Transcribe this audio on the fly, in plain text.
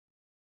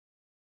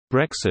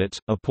Brexit,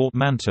 a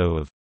portmanteau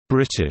of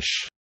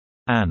British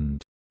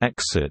and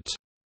exit,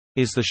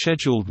 is the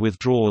scheduled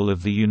withdrawal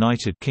of the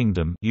United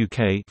Kingdom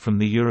 (UK) from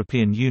the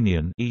European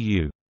Union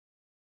 (EU).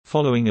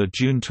 Following a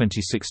June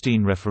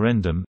 2016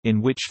 referendum,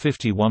 in which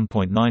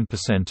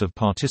 51.9% of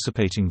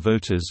participating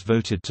voters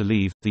voted to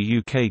leave, the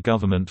UK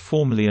government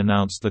formally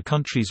announced the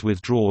country's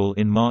withdrawal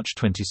in March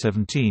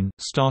 2017,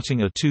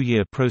 starting a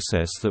two-year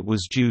process that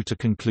was due to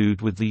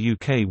conclude with the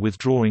UK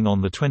withdrawing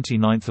on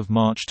 29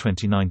 March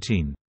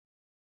 2019.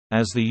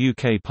 As the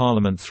UK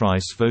Parliament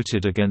thrice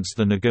voted against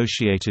the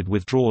negotiated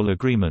withdrawal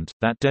agreement,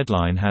 that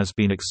deadline has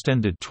been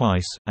extended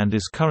twice, and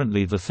is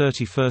currently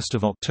 31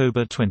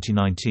 October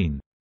 2019.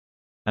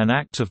 An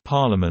Act of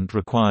Parliament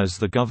requires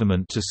the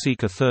government to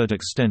seek a third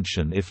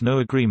extension if no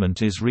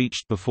agreement is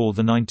reached before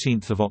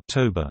 19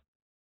 October.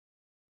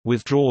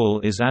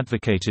 Withdrawal is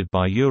advocated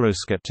by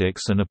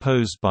Eurosceptics and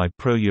opposed by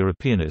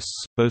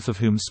pro-Europeanists, both of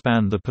whom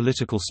span the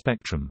political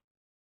spectrum.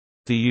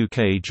 The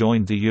UK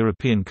joined the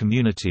European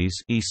Communities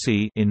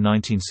 (EC) in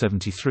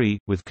 1973,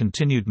 with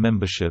continued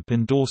membership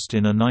endorsed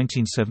in a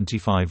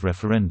 1975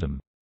 referendum.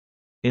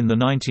 In the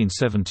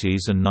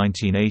 1970s and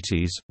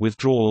 1980s,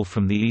 withdrawal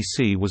from the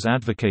EC was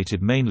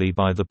advocated mainly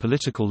by the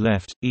political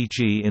left,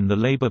 e.g. in the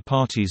Labour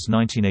Party's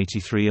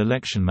 1983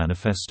 election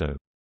manifesto.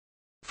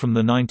 From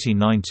the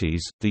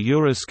 1990s, the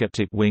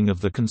Eurosceptic wing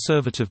of the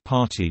Conservative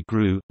Party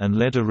grew, and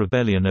led a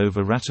rebellion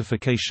over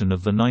ratification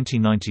of the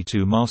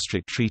 1992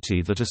 Maastricht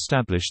Treaty that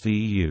established the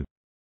EU.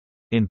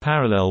 In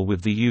parallel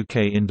with the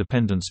UK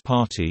Independence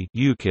Party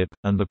 (UKIP)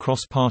 and the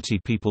cross-party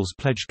People's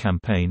Pledge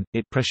campaign,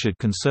 it pressured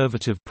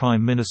Conservative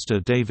Prime Minister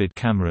David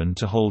Cameron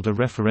to hold a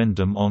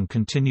referendum on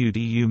continued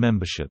EU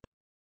membership.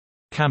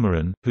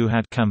 Cameron, who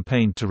had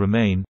campaigned to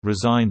remain,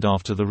 resigned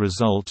after the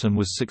result and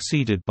was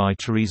succeeded by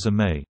Theresa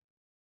May.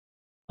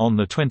 On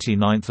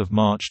 29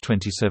 March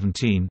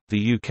 2017,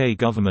 the UK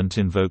government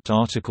invoked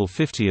Article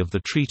 50 of the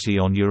Treaty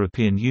on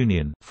European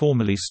Union,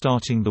 formally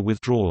starting the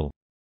withdrawal.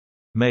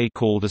 May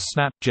called a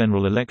snap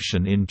general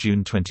election in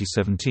June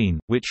 2017,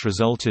 which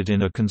resulted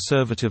in a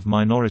Conservative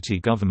minority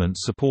government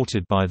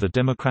supported by the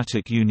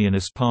Democratic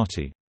Unionist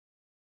Party.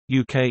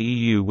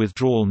 UK-EU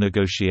withdrawal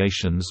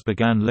negotiations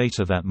began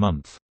later that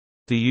month.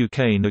 The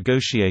UK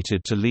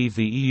negotiated to leave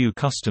the EU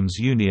customs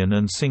union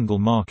and single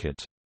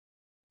market.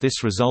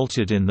 This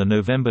resulted in the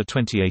November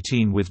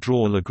 2018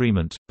 withdrawal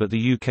agreement, but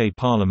the UK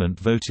Parliament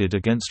voted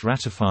against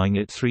ratifying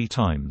it 3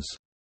 times.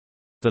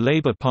 The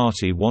Labour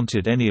Party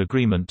wanted any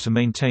agreement to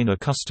maintain a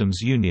customs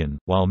union,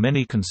 while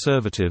many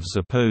Conservatives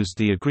opposed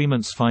the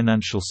agreement's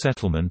financial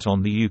settlement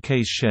on the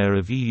UK's share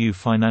of EU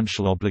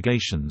financial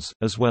obligations,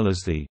 as well as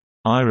the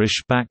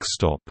Irish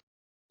backstop,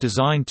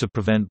 designed to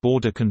prevent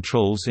border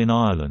controls in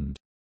Ireland.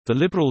 The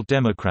Liberal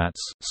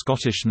Democrats,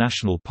 Scottish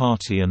National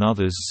Party and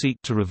others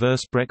seek to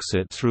reverse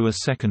Brexit through a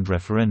second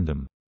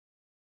referendum.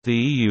 The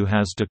EU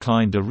has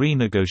declined a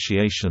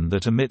renegotiation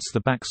that omits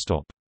the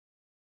backstop.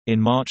 In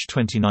March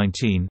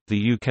 2019,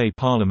 the UK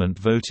Parliament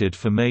voted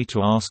for May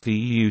to ask the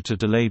EU to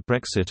delay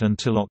Brexit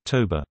until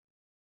October.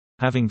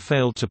 Having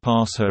failed to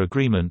pass her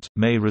agreement,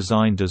 May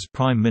resigned as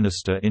Prime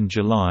Minister in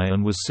July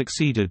and was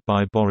succeeded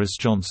by Boris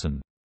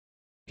Johnson.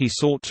 He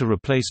sought to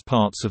replace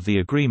parts of the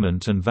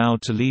agreement and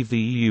vowed to leave the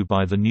EU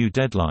by the new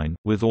deadline,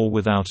 with or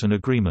without an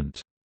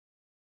agreement.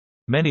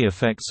 Many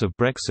effects of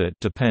Brexit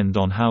depend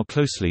on how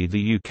closely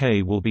the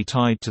UK will be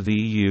tied to the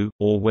EU,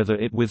 or whether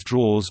it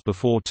withdraws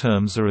before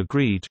terms are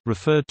agreed,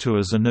 referred to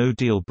as a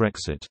no-deal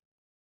Brexit.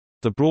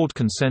 The broad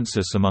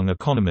consensus among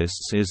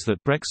economists is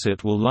that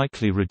Brexit will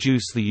likely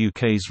reduce the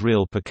UK's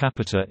real per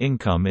capita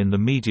income in the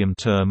medium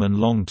term and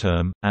long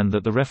term, and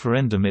that the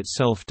referendum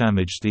itself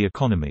damaged the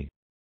economy.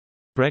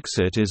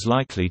 Brexit is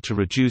likely to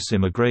reduce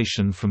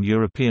immigration from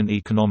European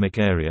Economic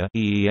Area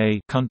 (EEA)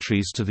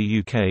 countries to the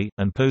UK,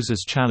 and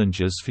poses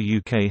challenges for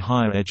UK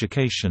higher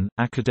education,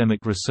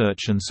 academic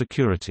research and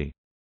security.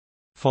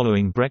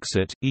 Following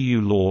Brexit,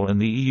 EU law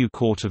and the EU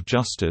Court of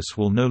Justice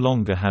will no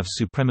longer have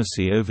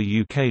supremacy over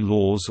UK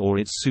laws or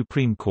its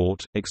Supreme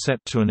Court,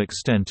 except to an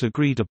extent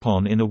agreed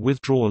upon in a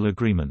withdrawal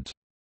agreement.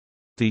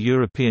 The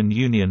European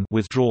Union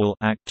Withdrawal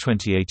Act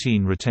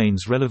 2018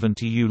 retains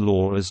relevant EU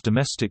law as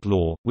domestic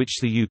law, which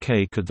the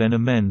UK could then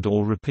amend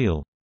or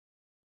repeal.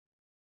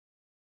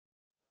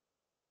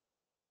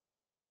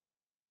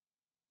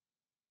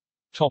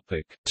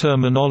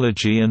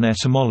 Terminology and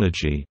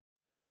etymology.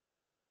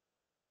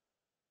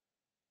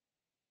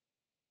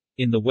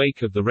 In the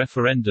wake of the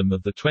referendum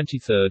of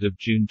 23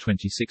 June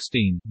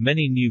 2016,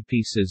 many new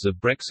pieces of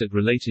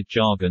Brexit-related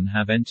jargon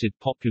have entered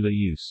popular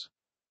use.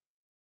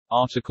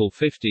 Article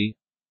 50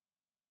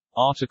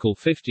 Article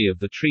 50 of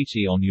the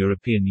Treaty on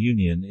European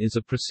Union is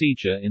a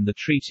procedure in the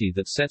treaty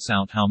that sets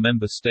out how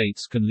member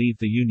states can leave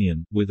the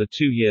Union, with a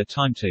 2-year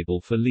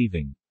timetable for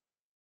leaving.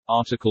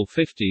 Article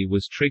 50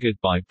 was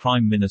triggered by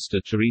Prime Minister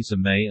Theresa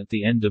May at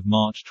the end of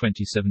March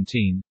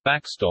 2017.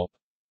 Backstop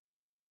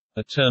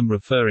a term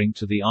referring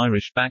to the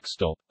Irish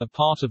backstop, a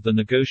part of the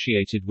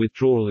negotiated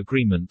withdrawal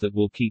agreement that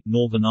will keep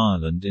Northern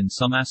Ireland in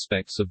some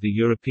aspects of the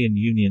European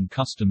Union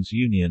customs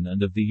union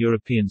and of the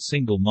European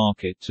single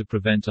market to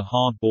prevent a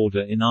hard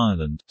border in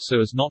Ireland, so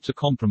as not to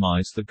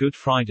compromise the Good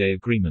Friday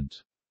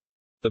Agreement.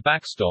 The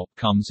backstop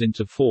comes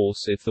into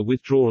force if the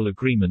withdrawal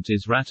agreement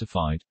is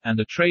ratified,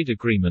 and a trade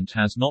agreement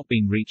has not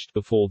been reached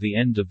before the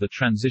end of the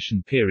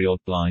transition period.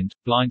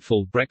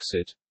 Blindfold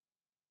Brexit,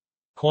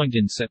 coined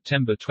in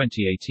September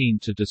 2018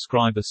 to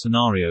describe a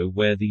scenario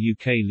where the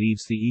UK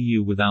leaves the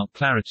EU without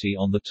clarity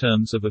on the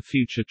terms of a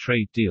future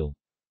trade deal.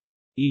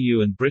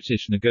 EU and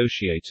British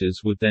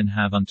negotiators would then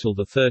have until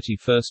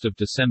 31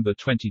 December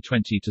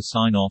 2020 to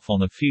sign off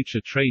on a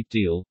future trade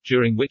deal,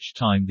 during which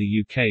time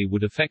the UK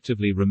would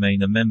effectively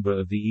remain a member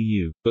of the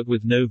EU, but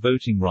with no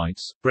voting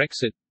rights.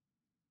 Brexit,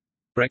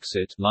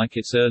 like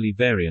its early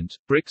variant,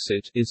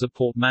 Brexit, is a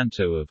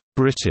portmanteau of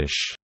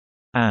British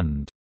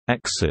and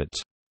exit.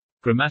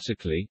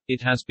 Grammatically,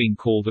 it has been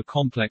called a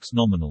complex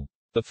nominal.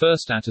 The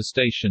first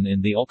attestation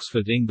in the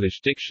Oxford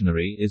English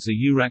Dictionary is a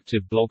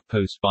Euractiv blog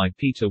post by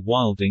Peter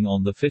Wilding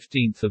on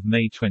 15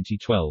 May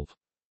 2012.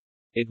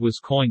 It was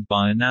coined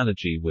by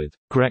analogy with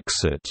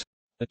Grexit,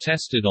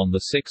 attested on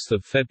 6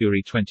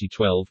 February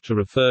 2012 to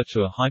refer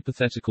to a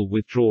hypothetical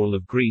withdrawal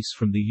of Greece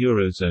from the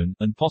Eurozone,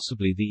 and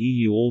possibly the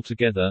EU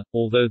altogether,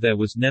 although there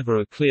was never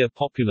a clear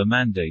popular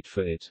mandate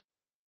for it.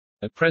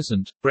 At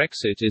present,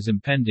 Brexit is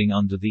impending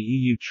under the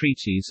EU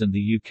treaties and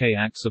the UK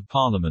Acts of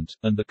Parliament,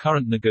 and the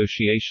current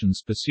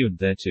negotiations pursuant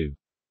thereto.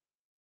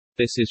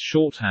 This is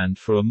shorthand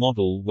for a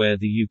model where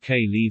the UK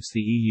leaves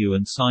the EU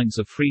and signs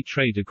a free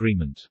trade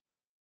agreement.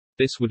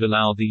 This would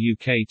allow the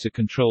UK to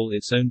control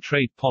its own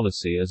trade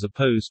policy as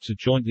opposed to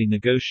jointly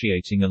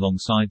negotiating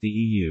alongside the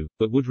EU,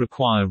 but would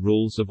require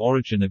rules of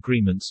origin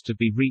agreements to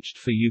be reached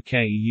for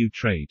UK-EU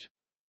trade.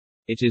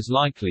 It is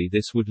likely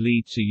this would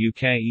lead to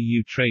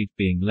UK-EU trade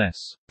being less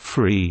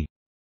free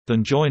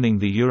than joining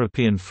the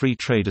European Free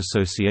Trade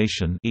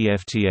Association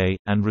 (EFTA),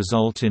 and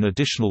result in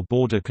additional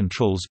border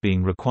controls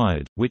being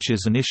required, which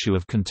is an issue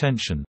of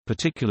contention,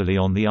 particularly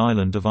on the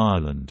island of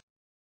Ireland.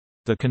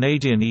 The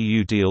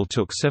Canadian-EU deal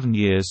took 7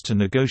 years to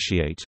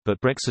negotiate,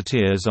 but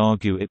Brexiteers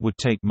argue it would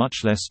take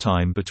much less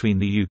time between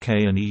the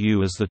UK and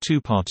EU as the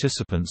two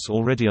participants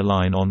already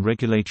align on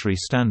regulatory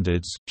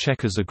standards.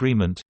 Chequers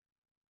Agreement,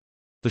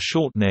 the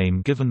short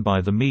name given by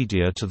the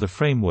media to the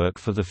framework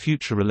for the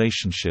future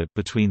relationship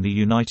between the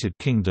United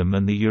Kingdom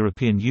and the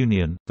European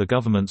Union, the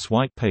government's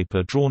white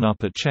paper drawn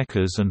up at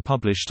Chequers and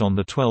published on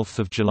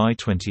 12 July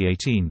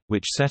 2018,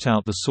 which set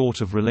out the sort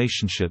of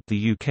relationship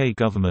the UK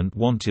government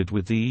wanted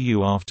with the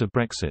EU after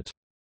Brexit.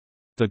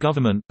 The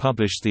government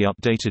published the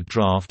updated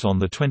draft on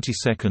the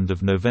 22nd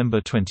of November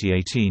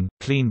 2018,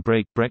 Clean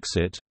Break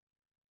Brexit.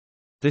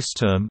 This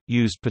term,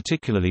 used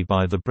particularly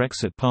by the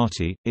Brexit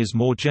Party, is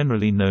more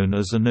generally known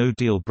as a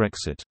no-deal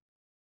Brexit.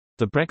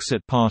 The Brexit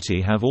Party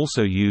have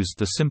also used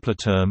the simpler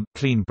term,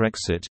 Clean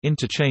Brexit,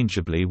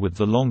 interchangeably with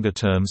the longer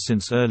term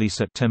since early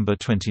September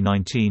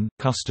 2019,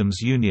 Customs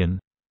Union.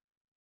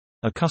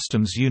 A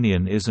customs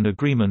union is an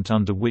agreement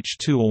under which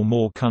two or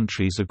more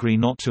countries agree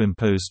not to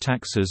impose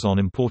taxes on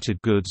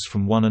imported goods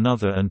from one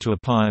another and to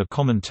apply a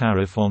common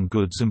tariff on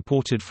goods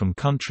imported from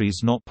countries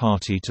not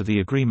party to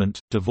the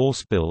agreement.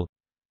 Divorce Bill.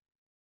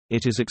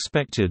 It is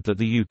expected that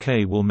the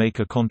UK will make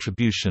a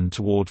contribution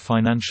toward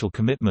financial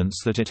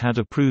commitments that it had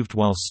approved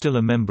while still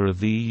a member of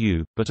the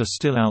EU, but are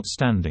still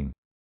outstanding.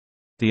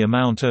 The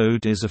amount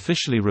owed is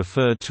officially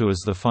referred to as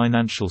the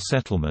financial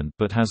settlement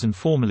but has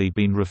informally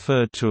been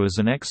referred to as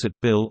an exit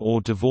bill or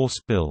divorce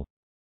bill.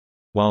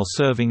 While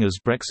serving as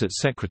Brexit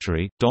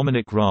Secretary,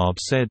 Dominic Raab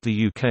said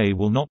the UK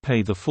will not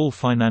pay the full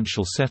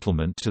financial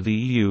settlement to the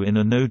EU in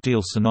a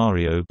no-deal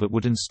scenario but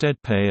would instead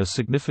pay a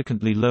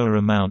significantly lower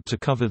amount to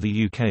cover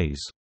the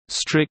UK's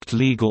strict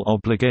legal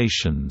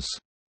obligations.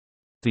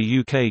 The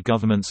UK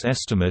government's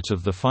estimate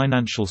of the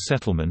financial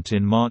settlement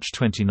in March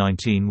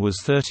 2019 was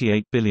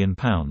 £38 billion.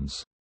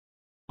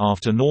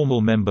 After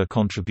normal member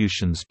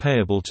contributions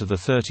payable to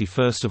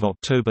 31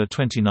 October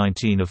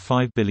 2019 of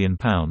 £5 billion,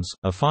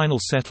 a final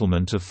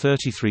settlement of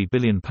 £33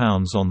 billion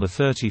on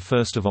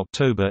 31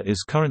 October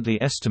is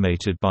currently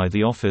estimated by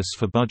the Office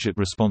for Budget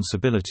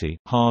Responsibility.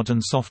 Hard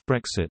and soft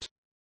Brexit.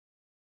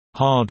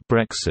 Hard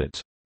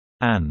Brexit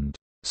and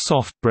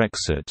soft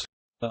Brexit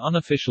are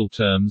unofficial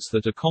terms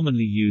that are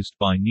commonly used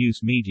by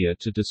news media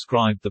to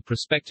describe the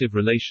prospective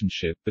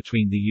relationship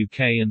between the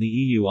UK and the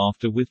EU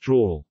after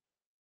withdrawal.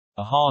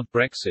 A hard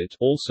Brexit,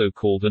 also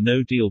called a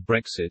no-deal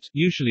Brexit,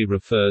 usually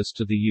refers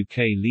to the UK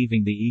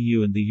leaving the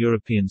EU and the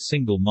European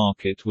single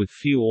market with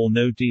few or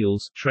no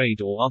deals,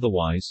 trade or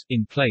otherwise,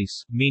 in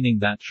place, meaning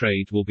that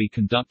trade will be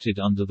conducted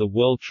under the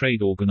World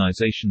Trade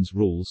Organization's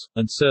rules,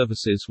 and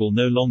services will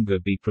no longer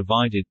be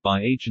provided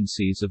by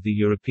agencies of the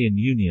European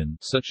Union,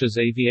 such as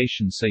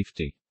aviation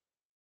safety.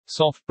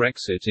 Soft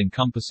Brexit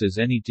encompasses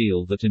any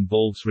deal that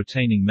involves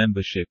retaining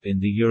membership in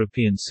the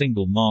European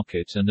single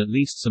market and at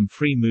least some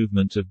free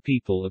movement of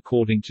people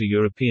according to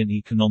European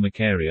Economic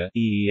Area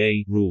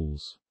 (EEA)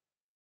 rules.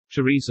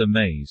 Theresa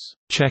May's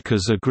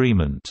Chequers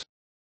Agreement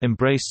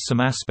embraced some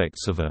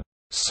aspects of a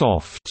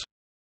 «soft»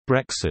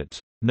 Brexit.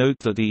 Note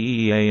that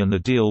the EEA and the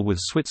deal with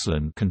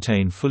Switzerland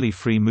contain fully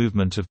free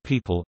movement of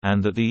people,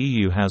 and that the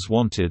EU has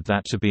wanted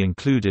that to be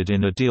included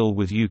in a deal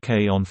with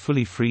UK on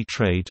fully free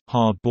trade,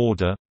 hard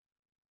border.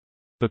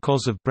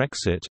 Because of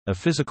Brexit, a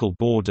physical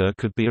border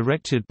could be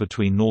erected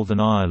between Northern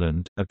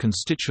Ireland, a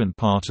constituent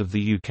part of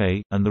the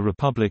UK, and the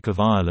Republic of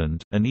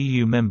Ireland, an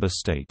EU member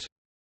state.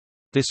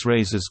 This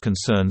raises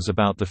concerns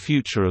about the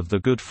future of the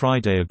Good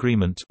Friday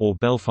Agreement or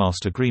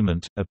Belfast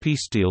Agreement, a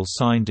peace deal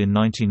signed in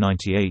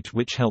 1998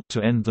 which helped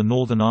to end the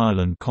Northern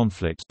Ireland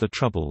conflict, the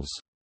Troubles.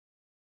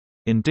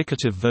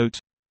 Indicative vote.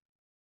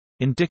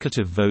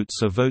 Indicative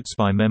votes are votes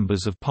by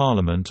members of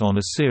Parliament on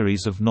a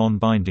series of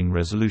non-binding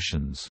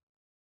resolutions.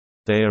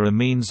 They are a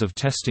means of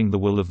testing the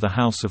will of the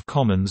House of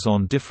Commons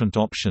on different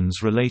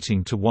options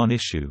relating to one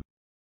issue.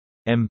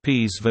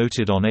 MPs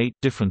voted on 8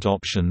 different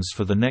options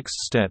for the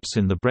next steps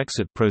in the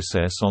Brexit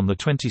process on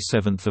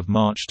 27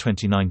 March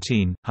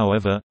 2019,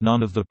 however,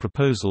 none of the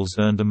proposals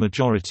earned a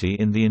majority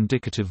in the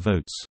indicative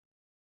votes.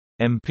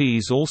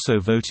 MPs also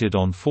voted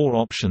on 4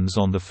 options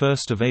on 1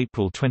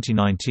 April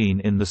 2019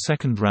 in the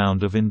second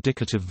round of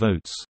indicative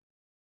votes.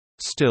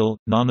 Still,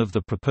 none of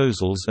the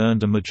proposals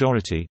earned a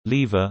majority.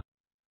 Leaver.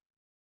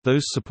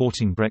 Those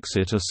supporting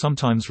Brexit are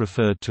sometimes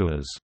referred to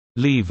as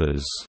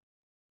leavers.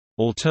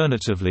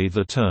 Alternatively,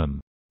 the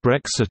term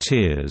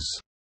Brexiteers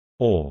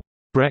or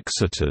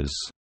Brexiters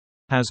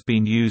has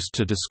been used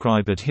to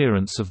describe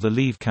adherents of the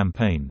Leave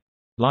campaign.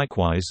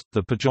 Likewise,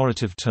 the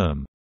pejorative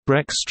term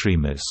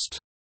Brextremist,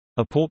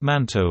 a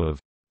portmanteau of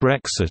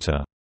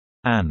Brexiter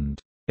and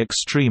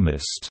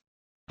extremist,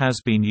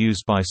 has been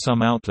used by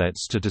some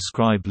outlets to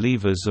describe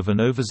leavers of an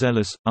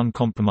overzealous,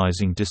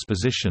 uncompromising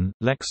disposition.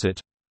 Lexit,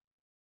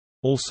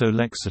 also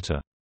Lexiter,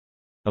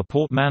 a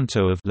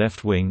portmanteau of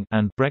left-wing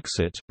and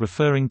Brexit,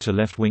 referring to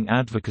left-wing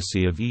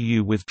advocacy of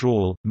EU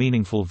withdrawal.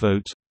 Meaningful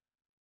vote.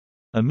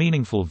 A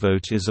meaningful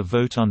vote is a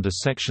vote under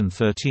Section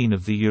 13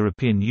 of the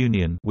European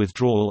Union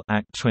Withdrawal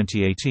Act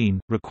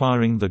 2018,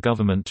 requiring the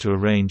government to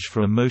arrange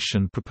for a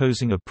motion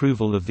proposing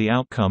approval of the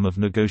outcome of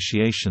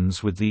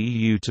negotiations with the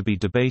EU to be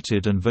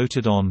debated and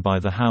voted on by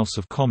the House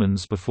of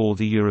Commons before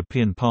the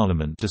European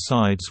Parliament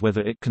decides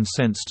whether it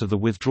consents to the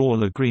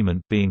withdrawal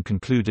agreement being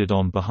concluded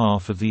on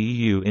behalf of the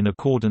EU in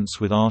accordance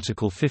with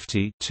Article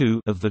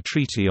 50(2) of the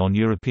Treaty on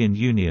European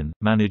Union.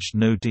 Managed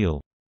no deal.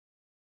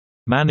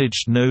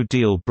 Managed no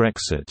deal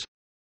Brexit,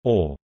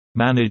 or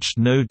Managed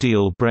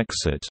no-deal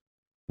Brexit,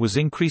 was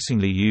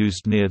increasingly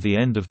used near the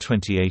end of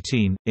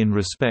 2018, in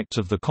respect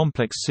of the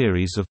complex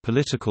series of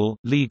political,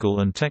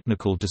 legal and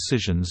technical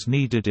decisions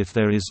needed if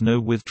there is no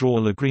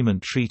withdrawal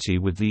agreement treaty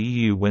with the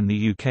EU when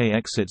the UK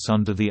exits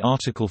under the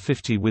Article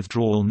 50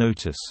 withdrawal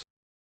notice.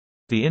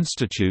 The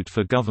Institute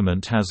for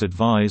Government has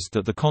advised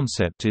that the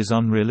concept is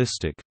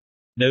unrealistic.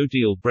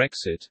 No-deal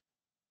Brexit.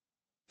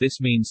 This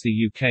means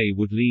the UK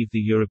would leave the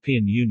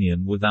European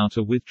Union without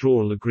a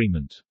withdrawal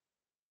agreement.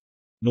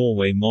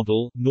 Norway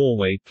model,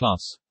 Norway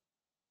Plus.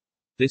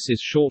 This is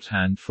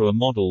shorthand for a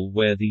model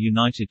where the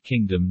United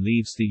Kingdom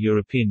leaves the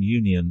European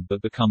Union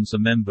but becomes a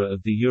member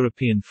of the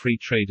European Free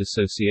Trade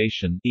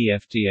Association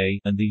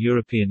 (EFTA) and the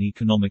European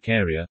Economic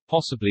Area,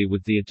 possibly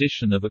with the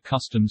addition of a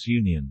customs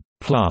union.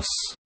 Plus,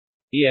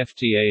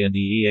 EFTA and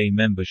EEA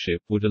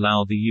membership would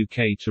allow the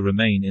UK to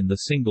remain in the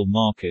single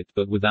market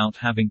but without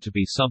having to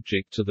be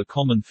subject to the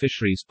Common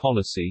Fisheries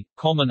Policy,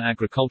 Common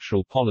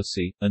Agricultural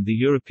Policy, and the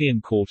European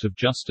Court of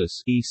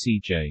Justice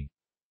 (ECJ).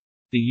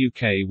 The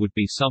UK would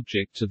be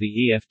subject to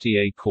the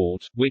EFTA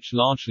Court, which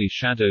largely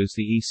shadows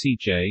the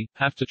ECJ,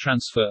 have to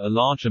transfer a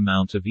large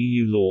amount of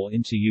EU law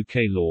into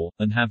UK law,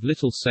 and have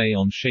little say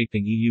on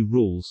shaping EU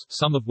rules,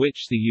 some of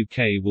which the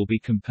UK will be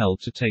compelled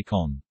to take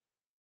on.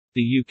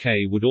 The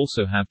UK would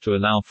also have to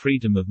allow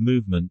freedom of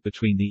movement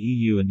between the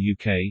EU and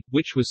UK,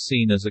 which was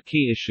seen as a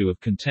key issue of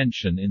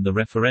contention in the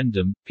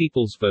referendum.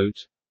 People's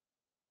Vote.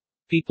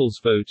 People's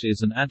Vote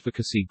is an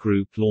advocacy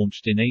group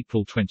launched in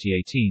April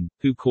 2018,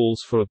 who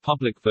calls for a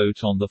public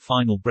vote on the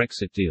final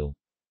Brexit deal.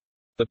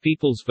 The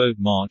People's Vote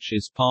March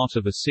is part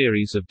of a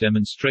series of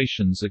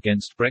demonstrations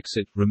against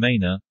Brexit.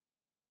 Remainer.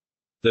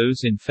 Those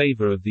in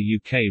favour of the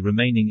UK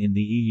remaining in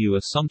the EU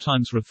are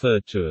sometimes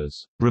referred to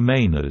as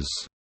Remainers.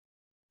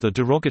 The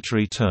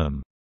derogatory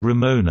term,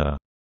 Remona,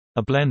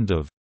 a blend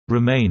of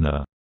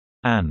Remainer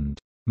and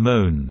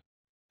Moan,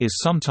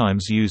 is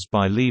sometimes used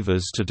by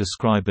leavers to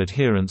describe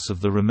adherents of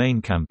the Remain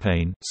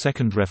campaign.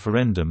 Second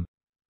referendum.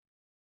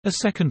 A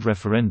second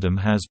referendum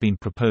has been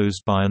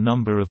proposed by a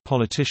number of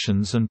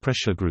politicians and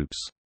pressure groups.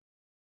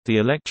 The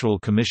Electoral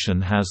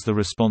Commission has the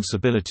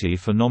responsibility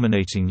for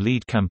nominating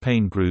lead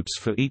campaign groups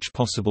for each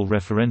possible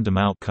referendum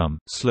outcome.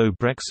 Slow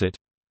Brexit.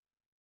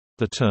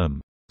 The term,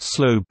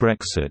 slow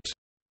Brexit,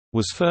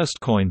 was first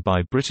coined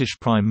by British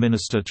Prime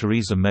Minister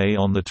Theresa May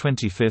on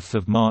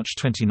 25 March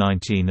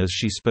 2019 as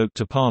she spoke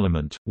to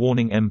Parliament,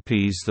 warning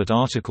MPs that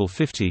Article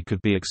 50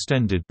 could be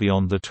extended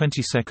beyond the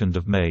 22nd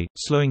of May,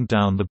 slowing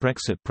down the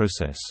Brexit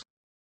process.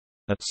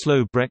 A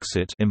slow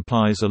Brexit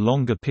implies a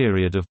longer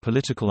period of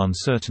political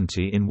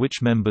uncertainty in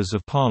which members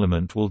of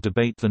Parliament will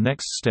debate the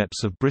next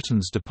steps of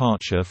Britain's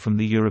departure from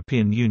the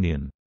European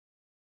Union.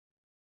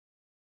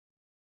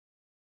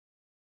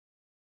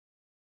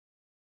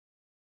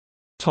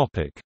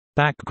 Topic: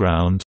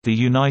 Background: the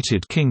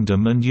United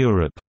Kingdom and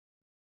Europe.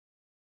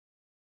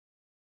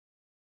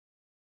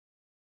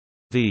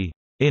 The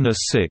Inner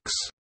Six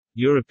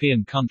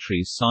European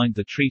countries signed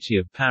the Treaty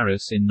of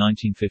Paris in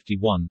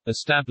 1951,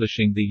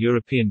 establishing the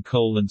European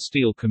Coal and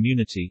Steel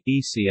Community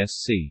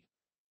 (ECSC).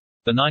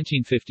 The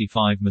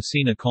 1955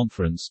 Messina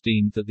Conference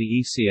deemed that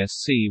the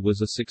ECSC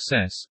was a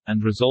success,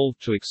 and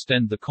resolved to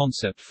extend the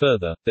concept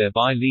further,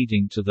 thereby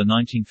leading to the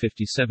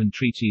 1957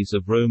 Treaties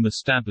of Rome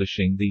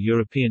establishing the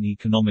European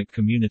Economic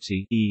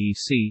Community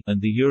 (EEC) and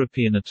the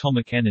European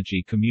Atomic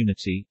Energy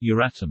Community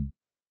 (Euratom).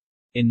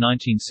 In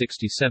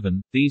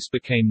 1967, these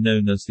became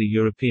known as the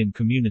European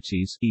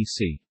Communities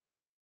 (EC).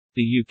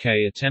 The UK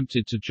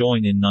attempted to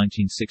join in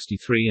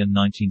 1963 and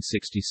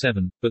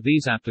 1967, but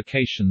these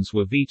applications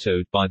were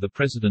vetoed by the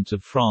President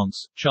of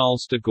France,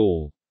 Charles de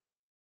Gaulle.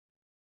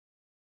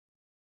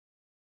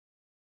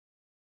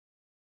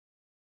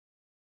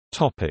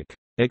 Topic: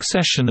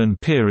 Accession and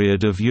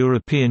period of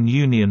European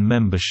Union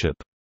membership.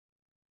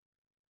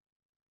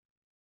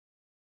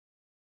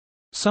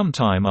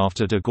 Sometime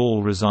after de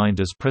Gaulle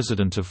resigned as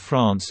President of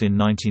France in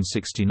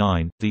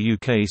 1969, the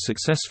UK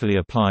successfully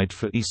applied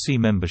for EC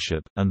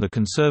membership, and the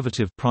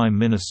Conservative Prime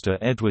Minister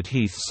Edward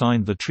Heath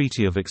signed the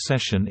Treaty of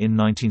Accession in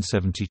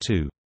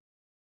 1972.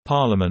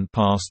 Parliament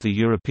passed the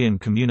European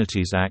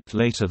Communities Act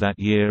later that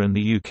year, and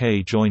the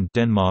UK joined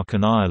Denmark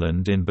and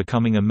Ireland in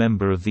becoming a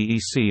member of the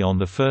EC on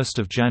 1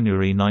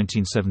 January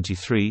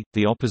 1973.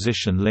 The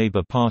opposition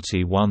Labour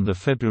Party won the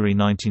February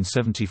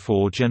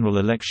 1974 general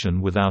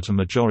election without a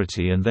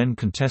majority and then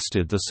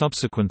contested the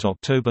subsequent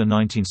October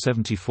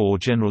 1974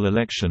 general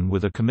election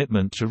with a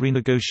commitment to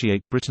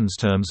renegotiate Britain's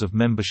terms of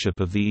membership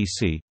of the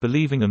EC,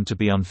 believing them to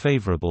be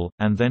unfavourable,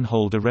 and then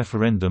hold a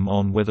referendum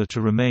on whether to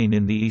remain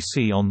in the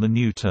EC on the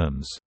new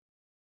terms.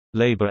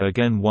 Labour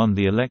again won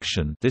the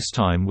election, this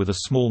time with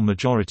a small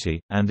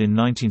majority, and in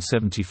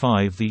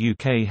 1975 the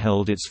UK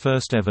held its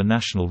first ever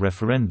national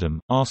referendum,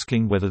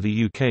 asking whether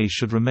the UK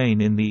should remain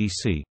in the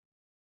EC.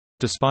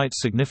 Despite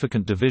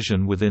significant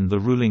division within the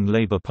ruling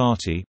Labour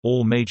Party,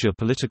 all major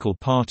political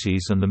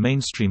parties and the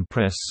mainstream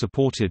press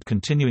supported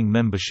continuing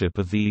membership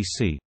of the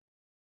EC.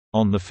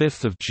 On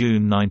 5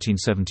 June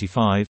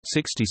 1975,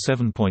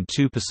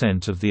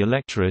 67.2% of the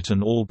electorate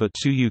and all but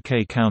 2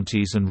 UK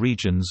counties and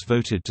regions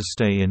voted to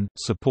stay in.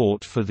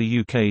 Support for the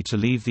UK to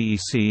leave the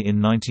EC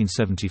in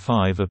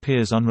 1975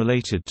 appears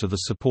unrelated to the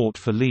support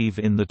for leave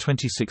in the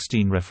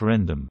 2016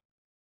 referendum.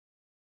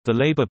 The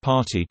Labour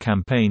Party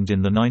campaigned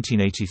in the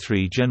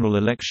 1983 general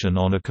election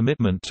on a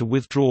commitment to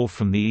withdraw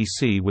from the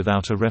EC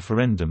without a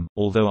referendum,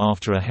 although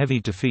after a heavy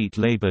defeat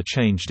Labour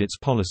changed its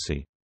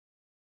policy.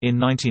 In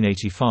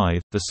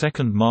 1985, the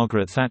second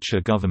Margaret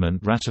Thatcher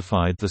government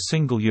ratified the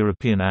Single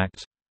European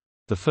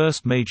Act—the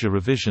first major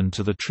revision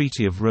to the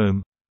Treaty of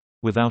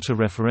Rome—without a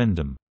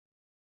referendum.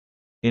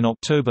 In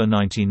October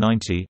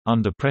 1990,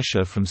 under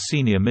pressure from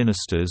senior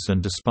ministers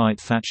and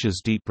despite Thatcher's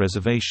deep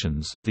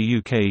reservations, the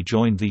UK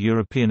joined the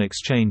European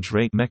Exchange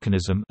Rate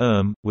Mechanism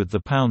with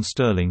the pound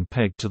sterling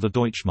pegged to the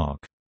Deutschmark.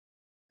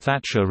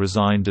 Thatcher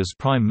resigned as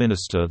Prime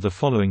Minister the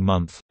following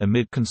month,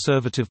 amid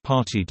Conservative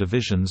Party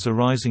divisions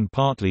arising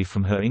partly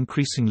from her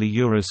increasingly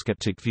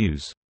Eurosceptic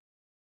views.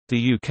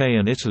 The UK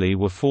and Italy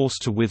were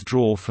forced to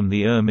withdraw from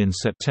the in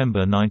September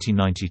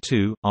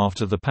 1992,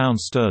 after the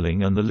pound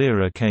sterling and the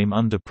lira came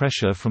under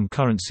pressure from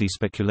currency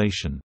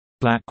speculation.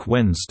 Black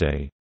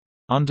Wednesday.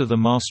 Under the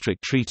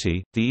Maastricht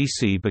Treaty, the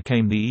EC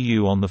became the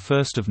EU on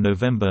 1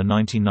 November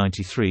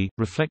 1993,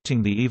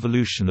 reflecting the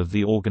evolution of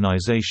the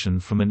organisation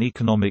from an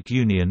economic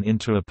union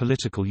into a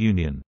political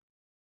union.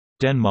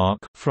 Denmark,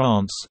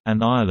 France,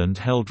 and Ireland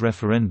held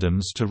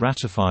referendums to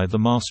ratify the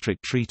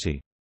Maastricht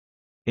Treaty.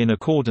 In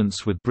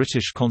accordance with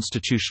British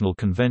Constitutional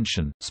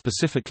Convention,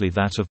 specifically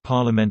that of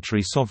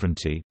parliamentary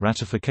sovereignty,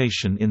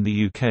 ratification in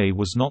the UK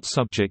was not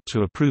subject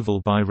to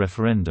approval by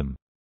referendum.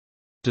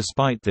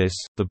 Despite this,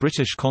 the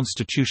British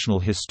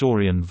constitutional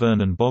historian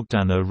Vernon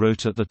Bogdanor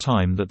wrote at the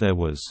time that there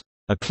was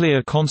a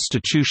clear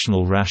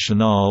constitutional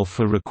rationale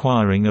for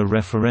requiring a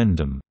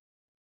referendum,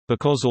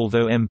 because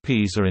although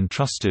MPs are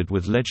entrusted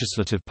with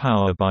legislative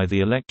power by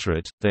the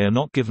electorate, they are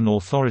not given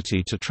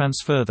authority to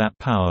transfer that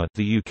power.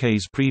 The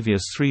UK's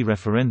previous 3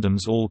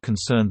 referendums all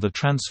concerned the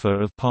transfer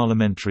of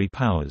parliamentary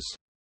powers.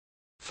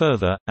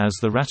 Further, as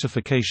the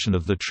ratification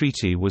of the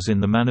treaty was in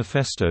the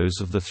manifestos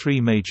of the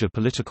 3 major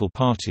political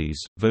parties,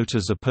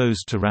 voters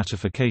opposed to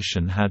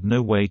ratification had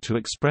no way to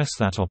express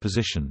that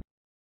opposition.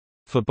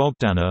 For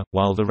Bogdanor,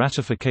 while the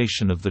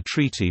ratification of the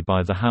treaty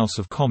by the House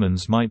of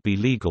Commons might be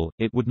legal,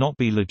 it would not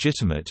be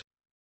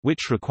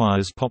legitimate—which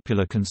requires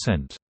popular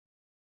consent.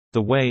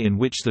 The way in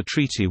which the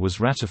treaty was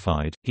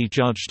ratified, he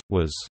judged,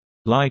 was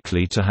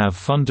likely to have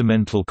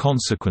fundamental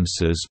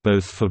consequences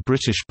both for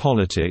British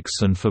politics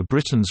and for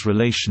Britain's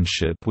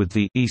relationship with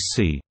the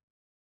EC.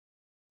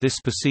 This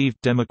perceived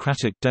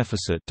democratic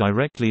deficit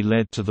directly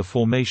led to the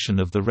formation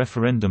of the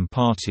Referendum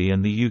Party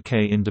and the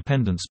UK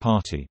Independence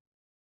Party.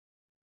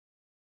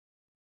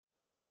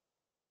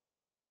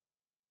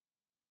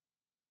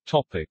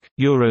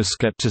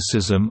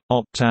 Euroscepticism,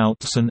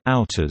 opt-outs and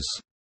outers.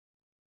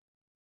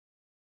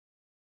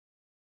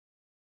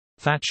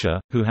 Thatcher,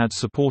 who had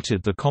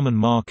supported the Common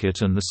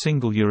Market and the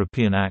Single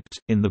European Act,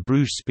 in the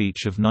Bruges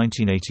speech of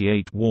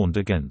 1988 warned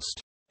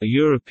against a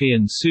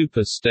European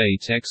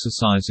super-state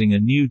exercising a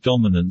new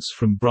dominance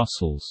from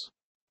Brussels.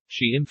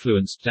 She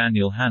influenced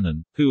Daniel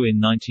Hannan, who in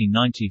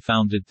 1990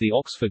 founded the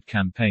Oxford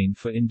Campaign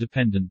for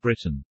Independent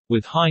Britain.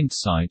 With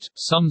hindsight,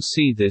 some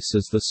see this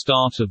as the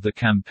start of the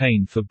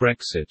campaign for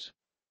Brexit.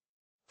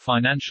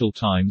 Financial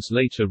Times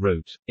later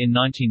wrote, in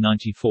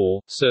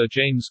 1994, Sir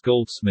James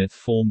Goldsmith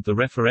formed the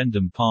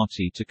Referendum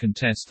Party to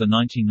contest the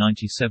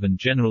 1997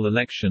 general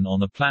election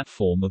on a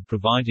platform of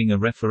providing a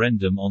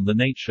referendum on the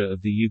nature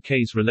of the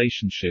UK's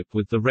relationship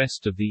with the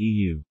rest of the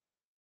EU.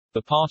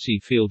 The party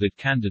fielded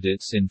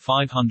candidates in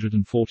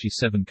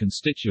 547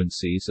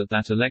 constituencies at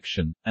that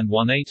election, and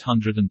won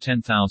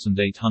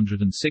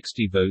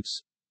 810,860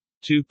 votes,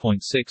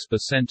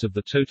 2.6% of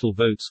the total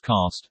votes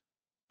cast,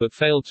 but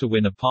failed to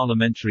win a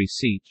parliamentary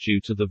seat due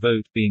to the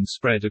vote being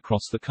spread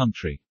across the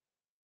country.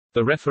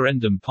 The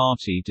Referendum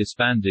Party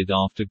disbanded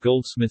after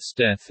Goldsmith's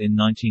death in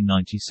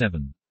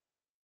 1997.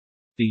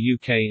 The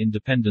UK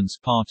Independence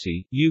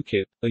Party,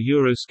 UKIP, a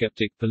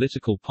Eurosceptic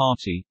political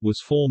party, was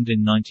formed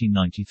in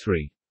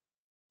 1993.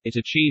 It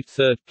achieved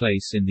third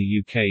place in the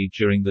UK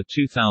during the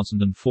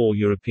 2004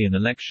 European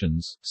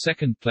elections,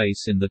 second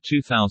place in the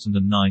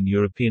 2009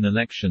 European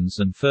elections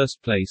and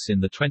first place in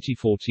the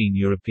 2014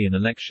 European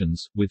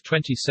elections, with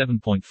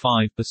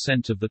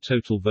 27.5% of the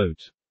total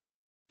vote.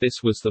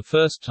 This was the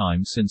first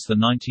time since the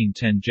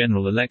 1910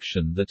 general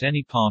election that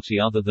any party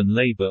other than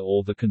Labour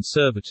or the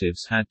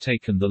Conservatives had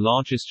taken the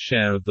largest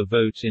share of the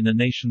vote in a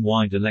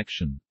nationwide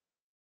election.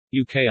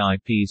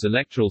 UKIP's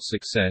electoral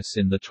success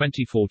in the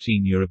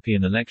 2014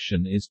 European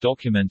election is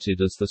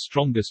documented as the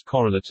strongest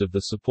correlate of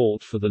the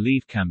support for the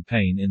Leave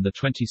campaign in the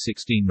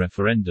 2016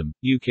 referendum.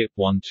 UKIP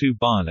won two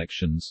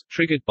by-elections,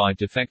 triggered by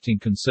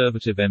defecting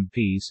Conservative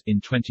MPs, in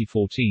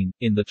 2014.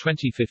 In the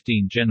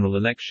 2015 general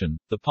election,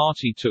 the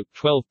party took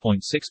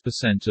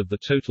 12.6% of the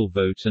total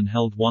vote and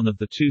held one of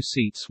the two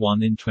seats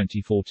won in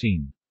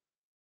 2014.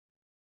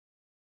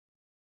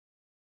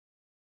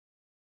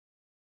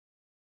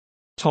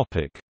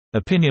 Topic: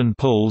 Opinion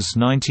polls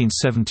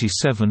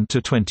 1977 to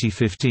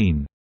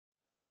 2015.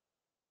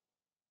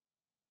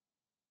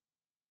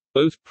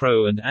 Both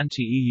pro- and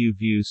anti-EU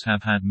views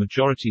have had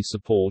majority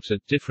support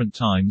at different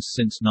times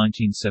since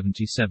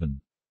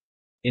 1977.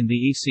 In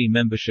the EC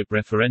membership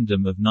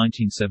referendum of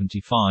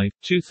 1975,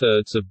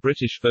 two-thirds of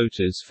British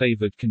voters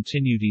favoured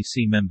continued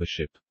EC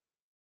membership.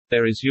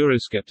 There is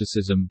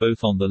Euroscepticism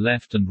both on the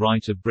left and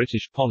right of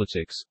British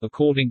politics,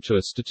 according to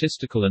a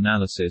statistical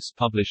analysis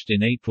published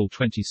in April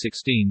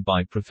 2016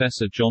 by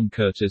Professor John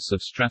Curtis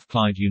of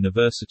Strathclyde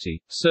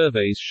University.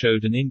 Surveys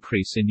showed an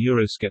increase in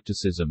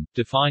Euroscepticism,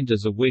 defined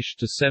as a wish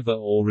to sever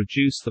or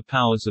reduce the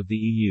powers of the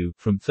EU,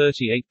 from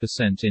 38%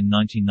 in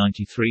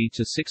 1993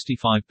 to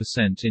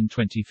 65% in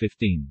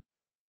 2015.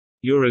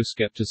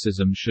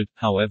 Euroscepticism should,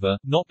 however,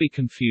 not be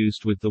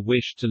confused with the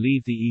wish to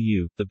leave the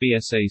EU. The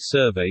BSA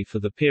survey for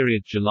the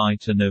period July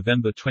to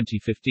November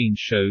 2015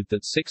 showed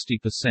that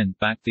 60%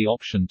 backed the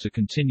option to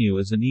continue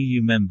as an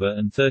EU member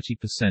and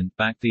 30%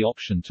 backed the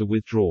option to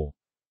withdraw.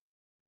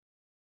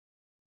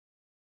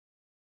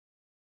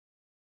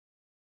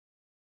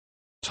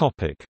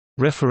 Topic: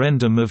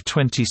 Referendum of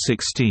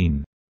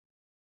 2016.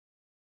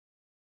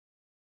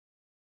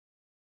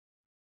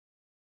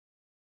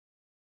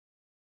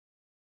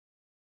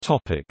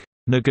 Topic: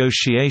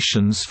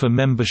 Negotiations for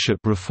membership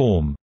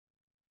reform.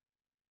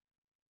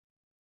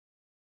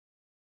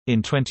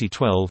 In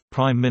 2012,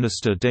 Prime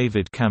Minister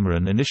David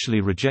Cameron initially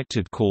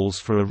rejected calls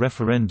for a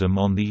referendum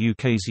on the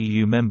UK's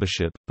EU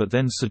membership, but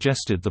then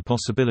suggested the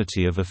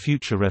possibility of a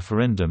future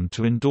referendum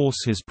to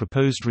endorse his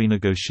proposed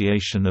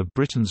renegotiation of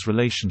Britain's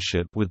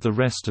relationship with the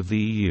rest of the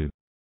EU.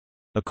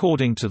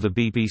 According to the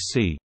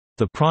BBC,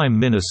 the Prime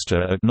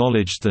Minister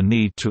acknowledged the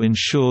need to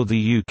ensure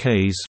the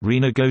UK's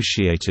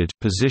renegotiated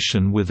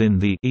position within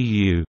the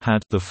EU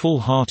had the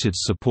full-hearted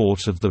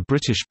support of the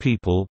British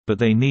people, but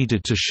they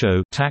needed to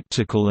show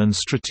tactical and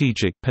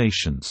strategic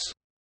patience.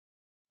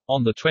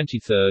 On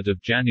 23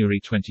 January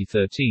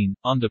 2013,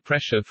 under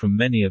pressure from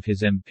many of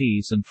his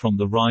MPs and from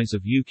the rise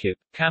of UKIP,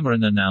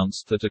 Cameron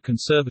announced that a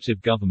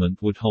Conservative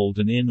government would hold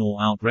an in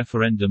or out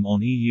referendum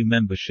on EU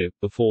membership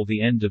before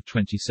the end of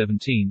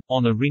 2017,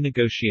 on a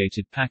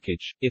renegotiated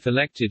package, if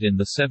elected in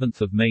the 7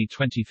 May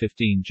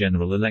 2015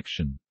 general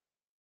election.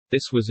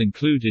 This was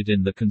included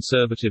in the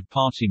Conservative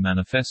Party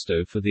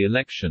manifesto for the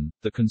election.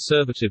 The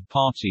Conservative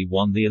Party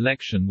won the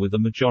election with a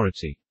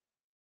majority.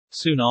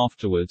 Soon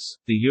afterwards,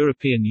 the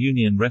European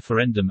Union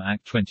Referendum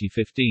Act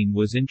 2015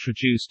 was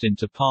introduced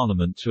into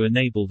Parliament to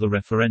enable the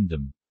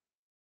referendum.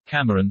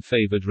 Cameron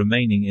favoured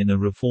remaining in a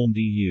reformed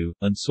EU,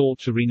 and sought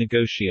to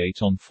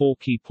renegotiate on 4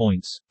 key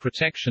points: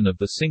 protection of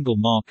the single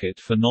market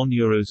for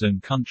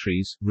non-Eurozone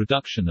countries,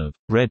 reduction of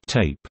red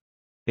tape,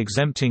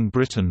 exempting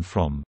Britain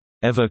from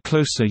ever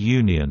closer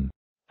union,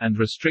 and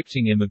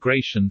restricting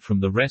immigration from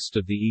the rest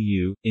of the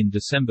EU. In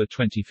December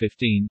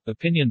 2015,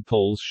 opinion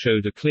polls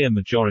showed a clear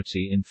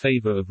majority in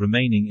favour of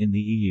remaining in the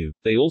EU.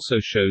 They also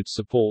showed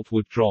support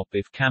would drop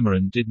if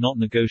Cameron did not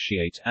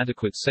negotiate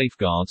adequate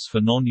safeguards for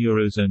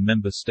non-Eurozone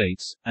member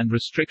states, and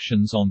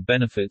restrictions on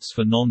benefits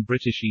for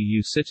non-British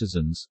EU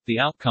citizens. The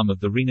outcome of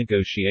the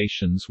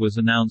renegotiations was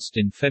announced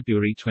in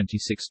February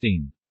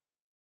 2016.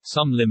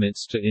 Some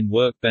limits to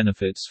in-work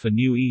benefits for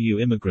new EU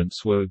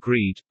immigrants were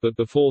agreed, but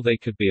before they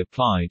could be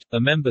applied, a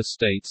member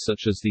state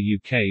such as the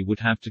UK would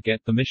have to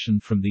get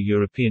permission from the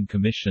European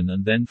Commission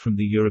and then from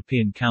the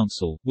European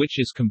Council, which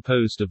is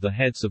composed of the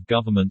heads of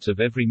government of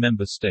every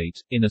member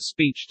state. In a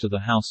speech to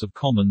the House of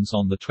Commons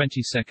on the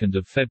 22nd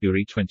of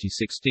February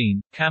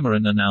 2016,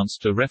 Cameron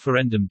announced a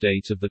referendum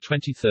date of the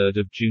 23rd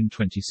of June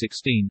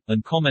 2016,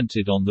 and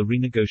commented on the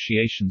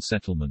renegotiation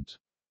settlement.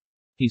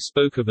 He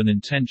spoke of an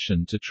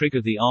intention to trigger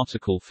the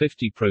Article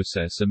 50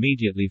 process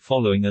immediately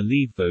following a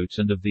leave vote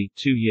and of the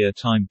 2-year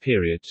time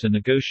period to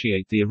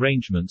negotiate the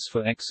arrangements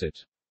for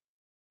exit.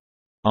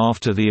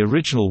 After the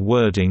original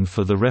wording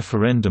for the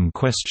referendum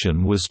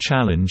question was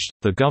challenged,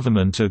 the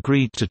government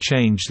agreed to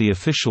change the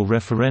official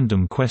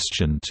referendum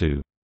question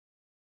to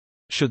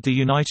 "Should the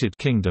United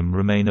Kingdom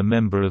remain a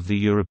member of the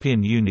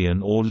European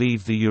Union or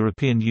leave the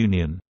European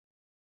Union?"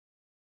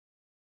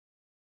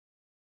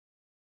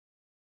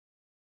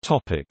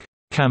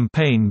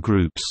 Campaign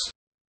groups.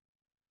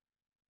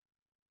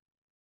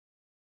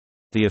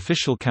 The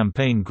official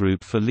campaign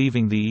group for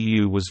leaving the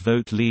EU was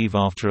Vote Leave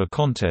after a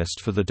contest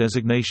for the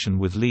designation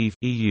with Leave,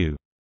 EU.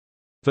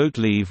 Vote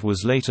Leave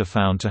was later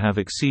found to have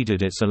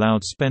exceeded its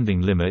allowed spending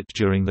limit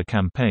during the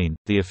campaign.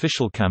 The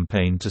official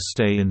campaign to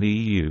stay in the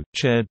EU,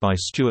 chaired by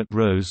Stuart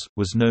Rose,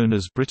 was known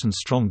as Britain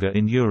Stronger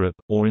in Europe,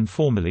 or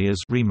informally as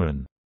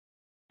Remain.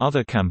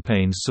 Other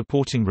campaigns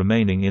supporting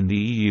remaining in the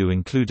EU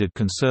included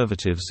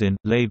Conservatives in,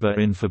 Labour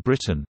in for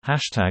Britain,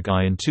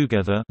 #I in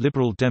Together,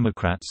 Liberal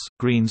Democrats,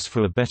 Greens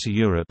for a Better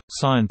Europe,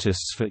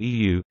 Scientists for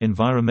EU,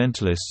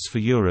 Environmentalists for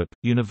Europe,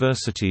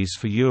 Universities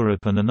for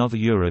Europe and Another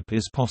Europe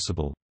is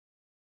Possible.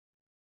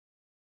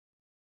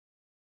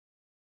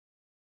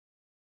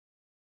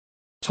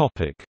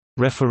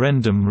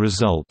 Referendum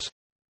result.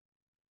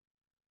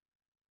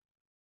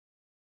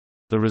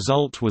 The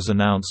result was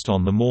announced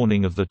on the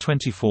morning of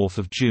 24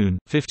 June.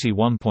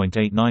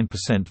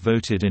 51.89%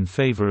 voted in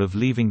favour of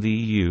leaving the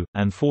EU,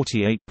 and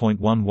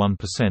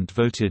 48.11%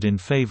 voted in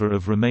favour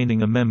of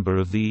remaining a member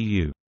of the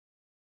EU.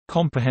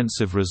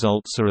 Comprehensive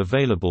results are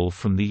available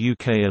from the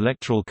UK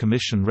Electoral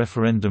Commission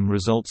referendum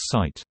results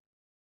site.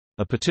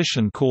 A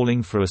petition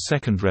calling for a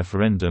second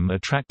referendum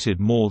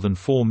attracted more than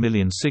 4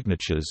 million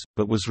signatures,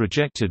 but was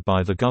rejected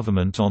by the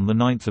government on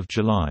 9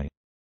 July.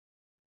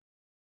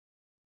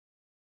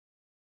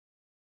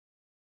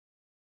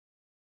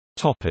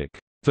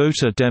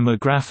 Voter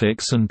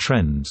demographics and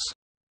trends.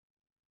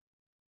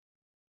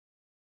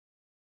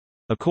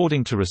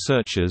 According to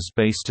researchers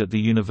based at the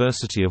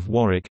University of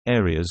Warwick,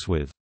 areas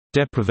with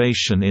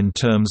deprivation in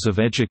terms of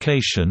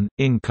education,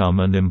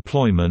 income and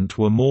employment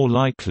were more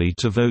likely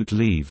to vote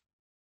Leave.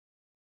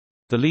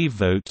 The Leave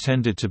vote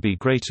tended to be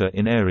greater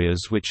in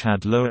areas which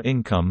had lower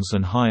incomes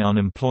and high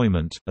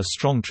unemployment, a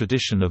strong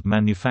tradition of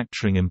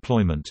manufacturing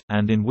employment,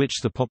 and in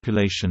which the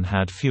population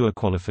had fewer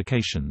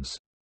qualifications.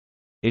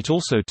 It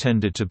also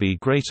tended to be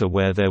greater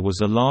where there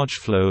was a large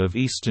flow of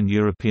Eastern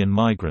European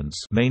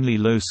migrants, mainly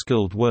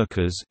low-skilled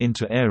workers,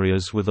 into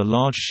areas with a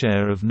large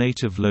share of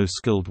native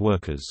low-skilled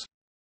workers.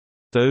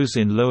 Those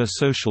in lower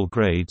social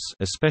grades,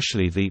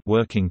 especially the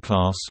working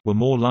class, were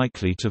more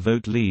likely to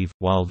vote Leave,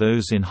 while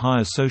those in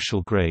higher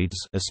social grades,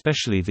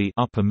 especially the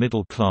upper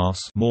middle class,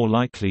 more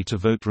likely to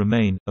vote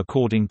Remain,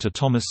 according to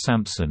Thomas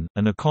Sampson,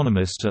 an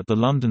economist at the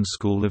London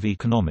School of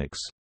Economics.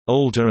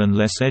 Older and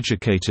less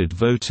educated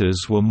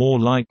voters were more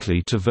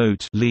likely to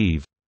vote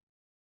Leave.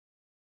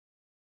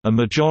 A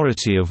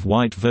majority of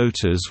white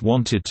voters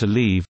wanted to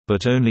leave,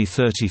 but only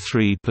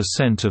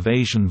 33% of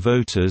Asian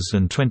voters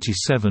and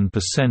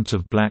 27%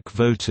 of black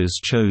voters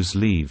chose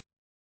Leave.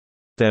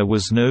 There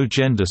was no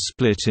gender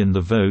split in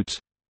the vote.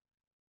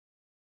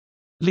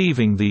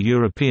 Leaving the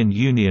European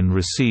Union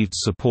received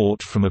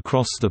support from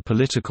across the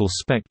political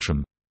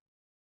spectrum.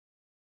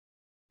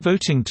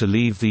 Voting to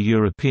leave the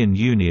European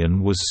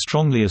Union was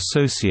strongly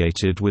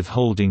associated with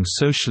holding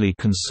socially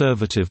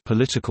conservative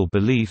political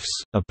beliefs,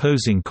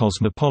 opposing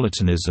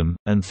cosmopolitanism,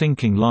 and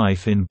thinking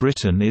life in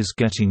Britain is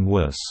getting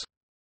worse.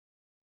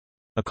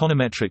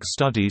 Econometric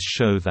studies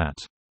show that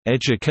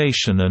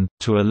education and,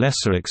 to a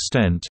lesser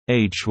extent,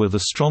 age were the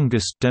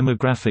strongest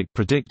demographic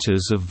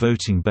predictors of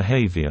voting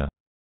behavior.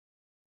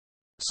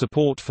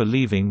 Support for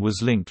leaving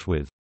was linked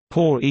with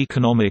poor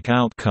economic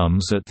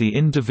outcomes at the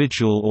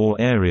individual or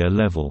area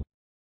level,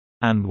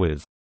 and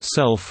with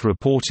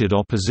self-reported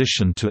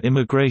opposition to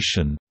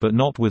immigration, but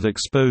not with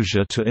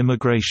exposure to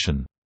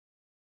immigration.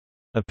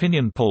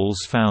 Opinion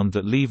polls found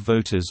that Leave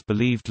voters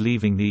believed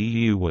leaving the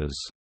EU was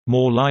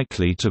more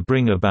likely to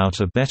bring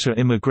about a better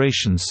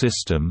immigration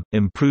system,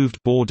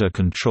 improved border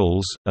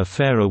controls, a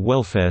fairer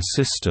welfare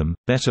system,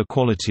 better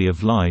quality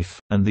of life,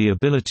 and the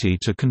ability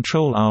to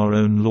control our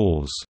own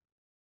laws.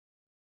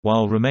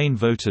 While Remain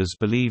voters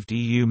believed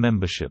EU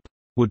membership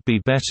would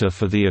be better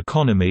for the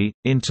economy,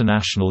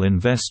 international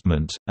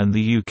investment, and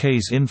the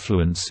UK's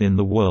influence in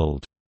the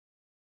world.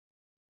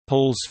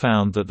 Polls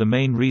found that the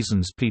main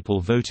reasons people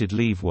voted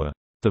Leave were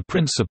the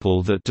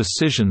principle that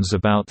decisions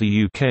about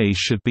the UK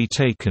should be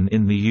taken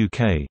in the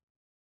UK,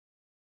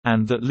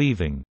 and that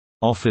leaving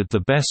offered the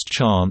best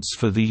chance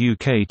for the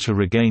UK to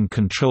regain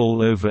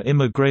control over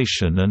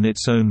immigration and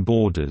its own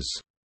borders.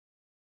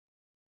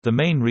 The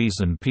main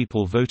reason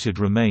people voted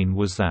Remain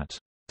was that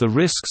the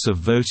risks of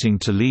voting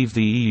to leave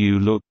the EU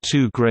looked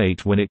too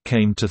great when it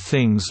came to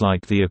things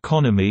like the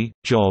economy,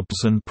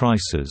 jobs and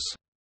prices.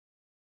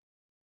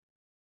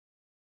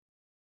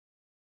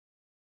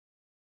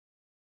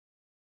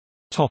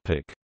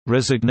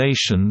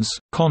 Resignations,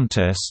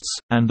 contests,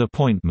 and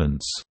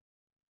appointments.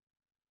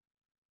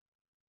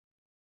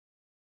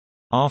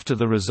 After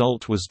the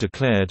result was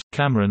declared,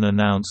 Cameron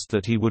announced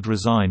that he would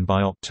resign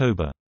by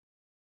October.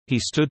 He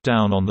stood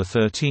down on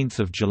 13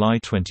 July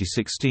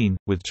 2016,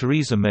 with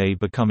Theresa May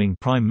becoming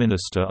Prime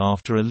Minister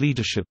after a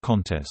leadership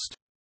contest.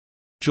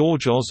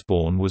 George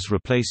Osborne was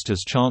replaced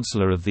as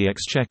Chancellor of the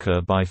Exchequer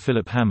by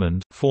Philip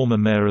Hammond. Former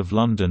Mayor of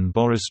London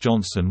Boris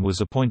Johnson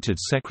was appointed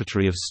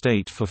Secretary of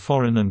State for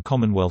Foreign and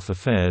Commonwealth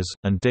Affairs,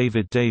 and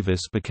David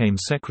Davis became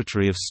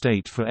Secretary of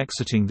State for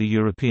exiting the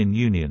European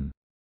Union.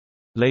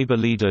 Labour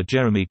leader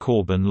Jeremy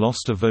Corbyn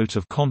lost a vote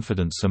of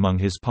confidence among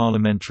his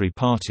parliamentary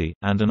party,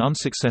 and an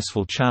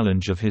unsuccessful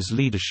challenge of his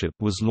leadership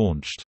was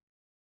launched.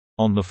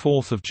 On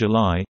 4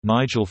 July,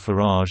 Nigel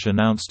Farage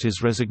announced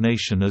his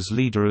resignation as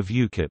leader of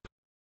UKIP.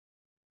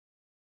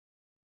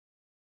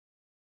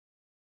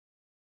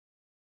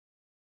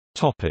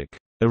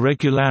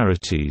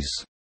 Irregularities.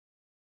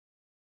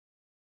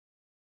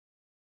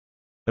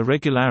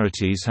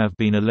 Irregularities have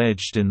been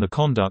alleged in the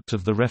conduct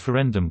of the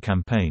referendum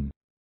campaign.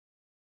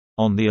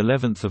 On the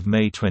 11th of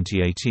May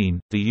 2018,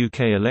 the UK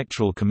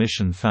Electoral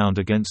Commission found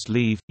against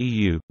Leave,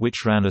 EU,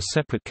 which ran a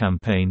separate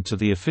campaign to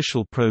the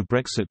official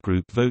pro-Brexit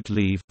group Vote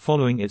Leave,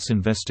 following its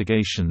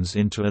investigations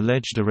into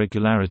alleged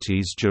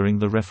irregularities during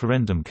the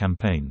referendum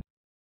campaign.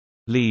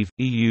 Leave,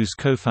 EU's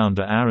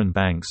co-founder Aaron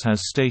Banks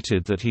has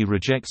stated that he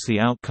rejects the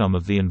outcome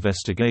of the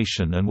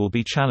investigation and will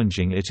be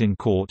challenging it in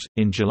court.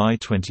 In July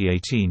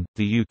 2018,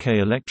 the UK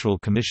Electoral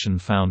Commission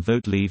found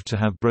Vote Leave to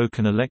have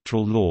broken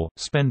electoral law,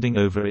 spending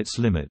over its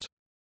limit.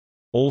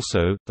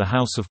 Also, the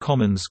House of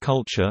Commons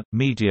Culture,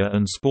 Media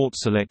and Sport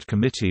Select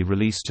Committee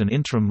released an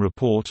interim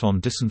report on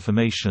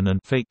disinformation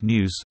and fake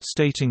news,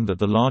 stating that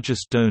the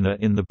largest donor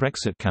in the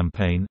Brexit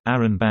campaign,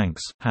 Aaron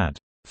Banks, had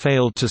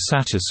failed to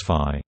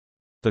satisfy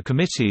the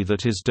committee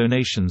that his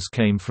donations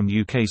came from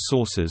UK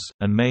sources,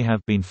 and may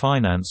have been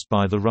financed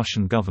by the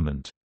Russian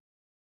government.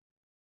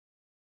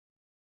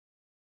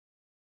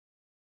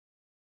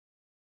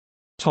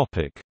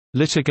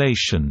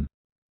 Litigation.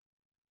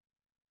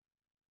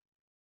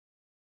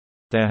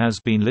 There has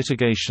been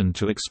litigation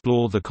to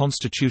explore the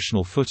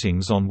constitutional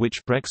footings on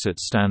which Brexit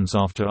stands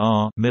after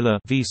R. Miller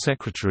v.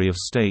 Secretary of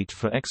State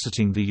for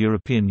exiting the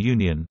European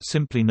Union,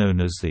 simply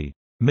known as the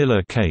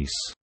Miller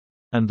case,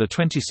 and the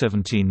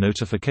 2017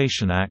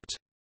 Notification Act.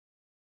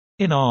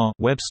 In R.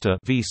 Webster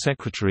v.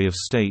 Secretary of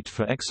State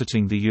for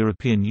exiting the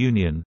European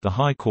Union, the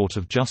High Court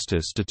of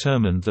Justice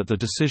determined that the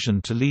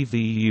decision to leave the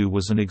EU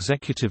was an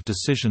executive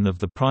decision of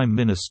the Prime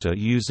Minister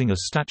using a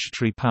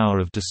statutory power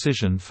of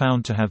decision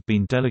found to have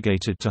been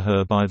delegated to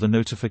her by the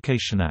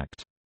Notification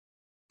Act.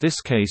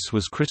 This case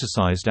was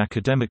criticised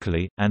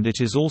academically, and it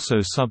is also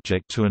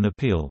subject to an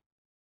appeal.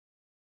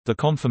 The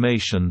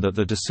confirmation that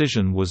the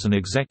decision was an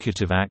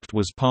executive act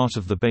was part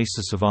of the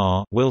basis of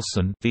R.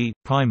 Wilson v.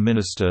 Prime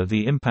Minister.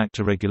 The impact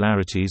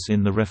irregularities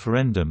in the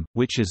referendum,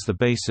 which is the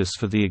basis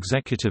for the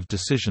executive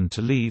decision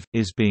to leave,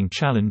 is being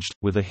challenged,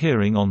 with a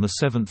hearing on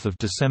 7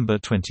 December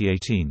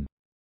 2018.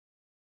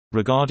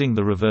 Regarding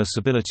the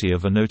reversibility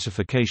of a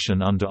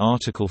notification under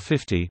Article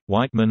 50,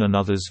 Whiteman and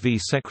others v.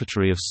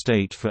 Secretary of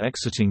State for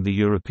exiting the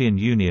European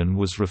Union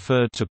was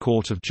referred to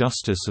Court of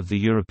Justice of the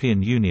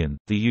European Union.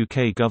 The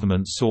UK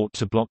government sought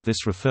to block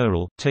this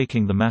referral,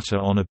 taking the matter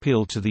on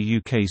appeal to the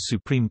UK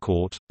Supreme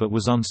Court, but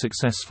was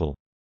unsuccessful.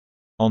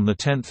 On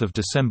 10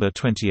 December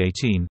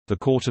 2018, the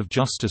Court of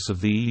Justice of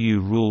the EU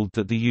ruled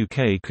that the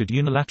UK could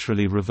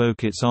unilaterally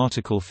revoke its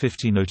Article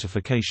 50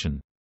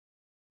 notification.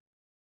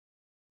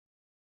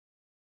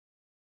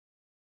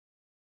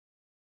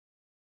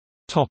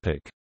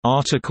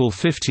 Article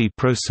 50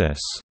 process.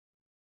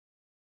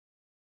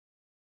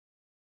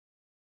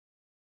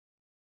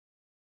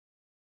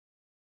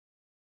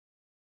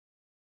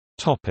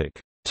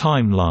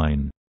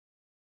 Timeline.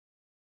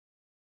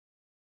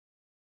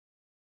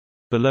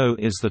 Below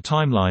is the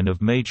timeline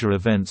of major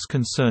events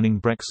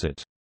concerning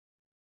Brexit.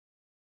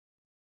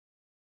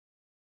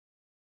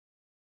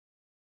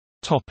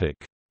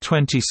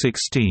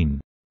 2016.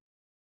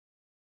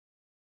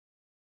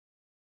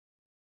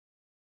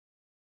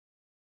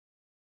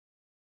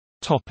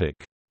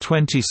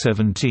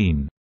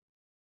 2017.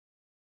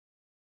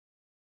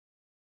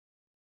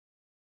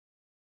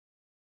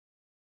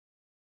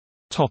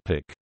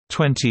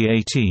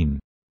 2018.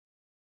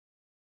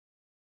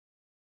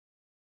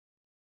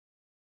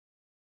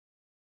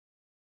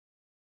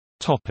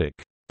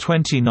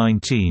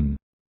 2019.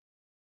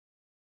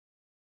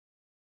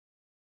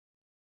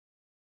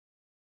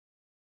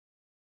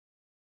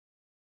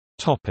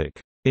 20.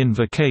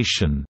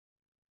 Invocation.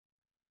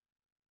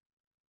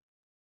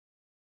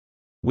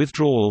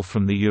 Withdrawal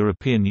from the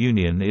European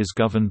Union is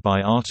governed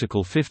by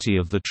Article 50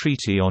 of the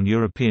Treaty on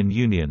European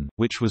Union,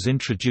 which was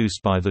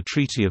introduced by the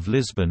Treaty of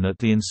Lisbon at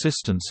the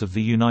insistence of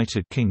the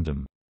United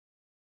Kingdom.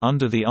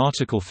 Under the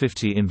Article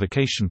 50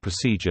 invocation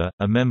procedure,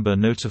 a member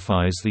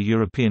notifies the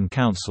European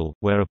Council,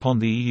 whereupon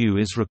the EU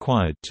is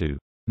required to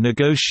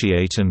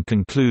negotiate and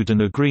conclude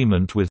an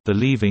agreement with the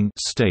leaving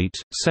state,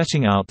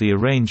 setting out the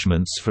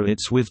arrangements for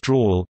its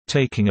withdrawal,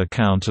 taking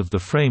account of the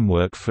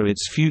framework for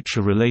its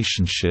future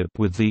relationship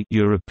with the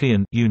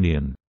European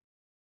Union.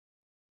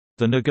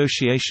 The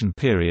negotiation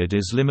period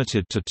is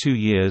limited to 2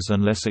 years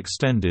unless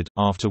extended,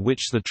 after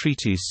which the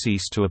treaties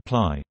cease to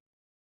apply.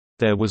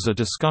 There was a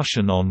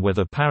discussion on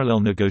whether parallel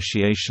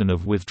negotiation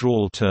of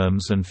withdrawal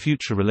terms and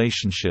future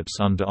relationships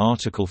under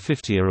Article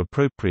 50 are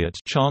appropriate,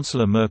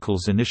 Chancellor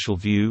Merkel's initial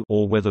view,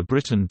 or whether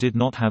Britain did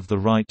not have the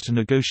right to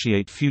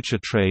negotiate future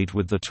trade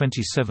with the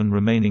 27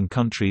 remaining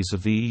countries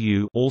of the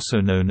EU,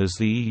 also known as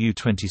the EU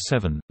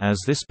 27, as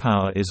this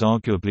power is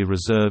arguably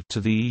reserved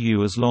to the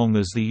EU as long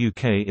as the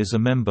UK is a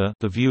member,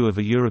 the view of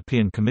a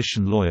European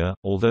Commission lawyer.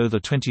 Although the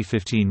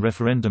 2015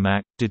 Referendum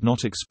Act did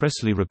not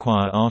expressly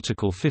require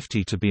Article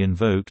 50 to be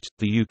invoked,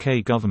 the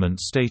UK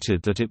government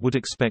stated that it would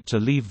expect a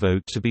leave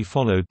vote to be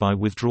followed by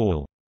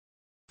withdrawal.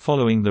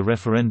 Following the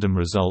referendum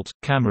result,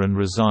 Cameron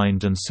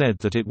resigned and said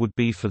that it would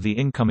be for the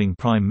incoming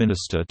Prime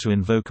Minister to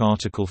invoke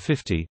Article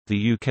 50.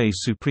 The UK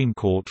Supreme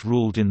Court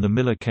ruled in the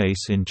Miller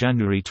case in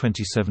January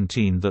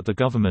 2017 that the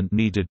government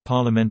needed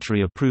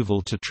parliamentary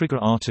approval to trigger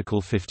Article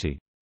 50.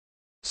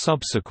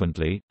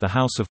 Subsequently, the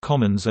House of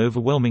Commons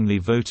overwhelmingly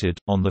voted,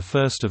 on 1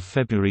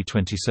 February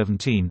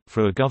 2017,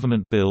 for a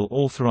government bill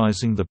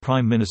authorising the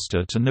Prime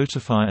Minister to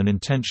notify an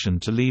intention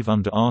to leave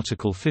under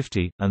Article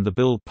 50, and the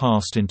bill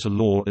passed into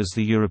law as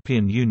the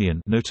European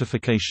Union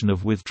Notification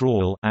of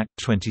Withdrawal Act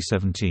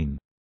 2017.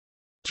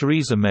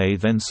 Theresa May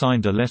then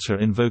signed a letter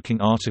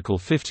invoking Article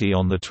 50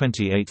 on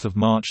 28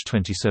 March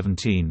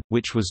 2017,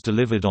 which was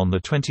delivered on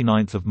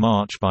 29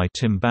 March by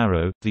Tim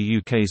Barrow, the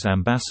UK's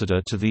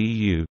ambassador to the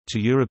EU, to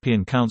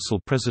European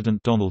Council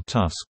President Donald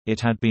Tusk. It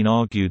had been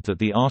argued that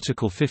the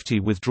Article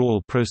 50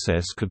 withdrawal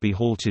process could be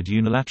halted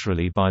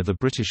unilaterally by the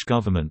British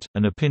government,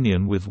 an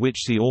opinion with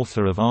which the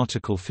author of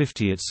Article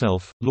 50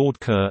 itself, Lord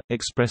Kerr,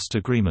 expressed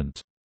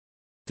agreement.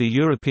 The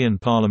European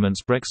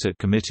Parliament's Brexit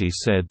Committee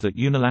said that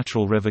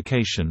unilateral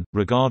revocation,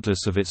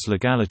 regardless of its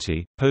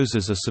legality,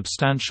 poses a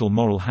substantial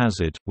moral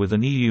hazard, with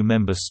an EU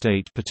member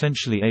state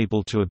potentially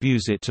able to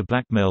abuse it to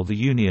blackmail the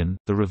Union.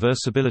 The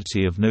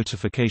reversibility of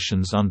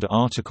notifications under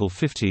Article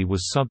 50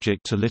 was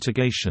subject to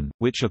litigation,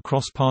 which a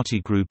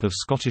cross-party group of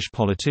Scottish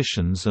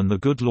politicians and the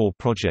Good Law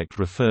Project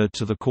referred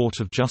to the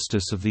Court of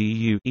Justice of the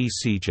EU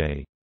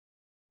 (ECJ).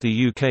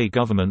 The UK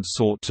government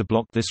sought to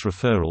block this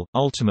referral,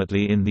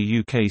 ultimately in the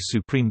UK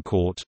Supreme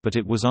Court, but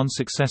it was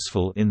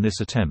unsuccessful in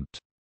this attempt.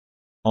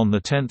 On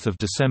 10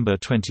 December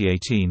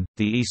 2018,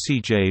 the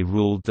ECJ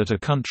ruled that a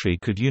country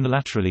could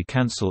unilaterally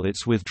cancel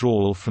its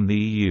withdrawal from the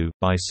EU,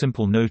 by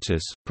simple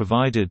notice,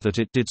 provided that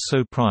it did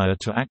so prior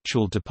to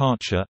actual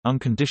departure,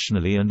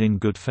 unconditionally and in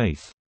good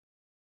faith.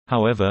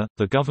 However,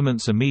 the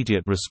government's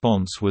immediate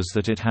response was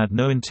that it had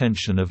no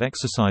intention of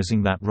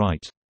exercising that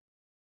right.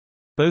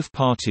 Both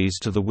parties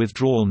to the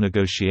withdrawal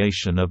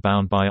negotiation are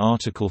bound by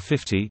Article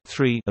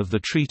 50(3) of the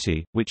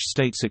treaty, which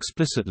states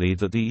explicitly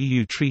that the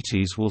EU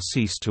treaties will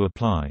cease to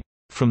apply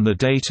from the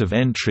date of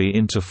entry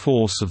into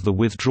force of the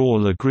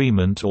withdrawal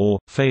agreement or,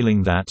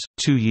 failing that,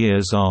 2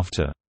 years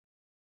after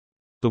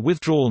the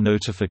withdrawal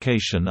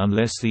notification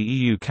unless the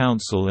EU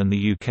Council and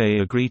the UK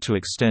agree to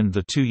extend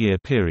the 2-year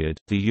period.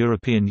 The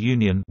European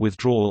Union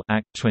Withdrawal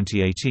Act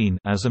 2018,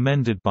 as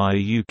amended by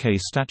a UK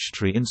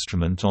statutory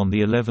instrument on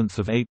the 11th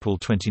of April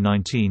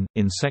 2019,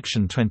 in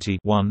section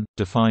 20(1),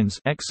 defines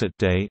exit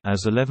day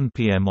as 11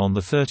 p.m. on the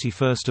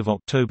 31st of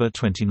October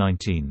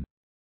 2019.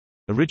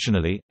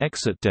 Originally,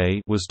 exit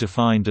day was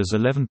defined as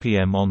 11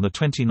 p.m. on the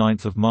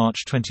 29th of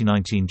March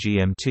 2019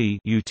 GMT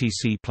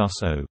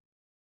UTC+0.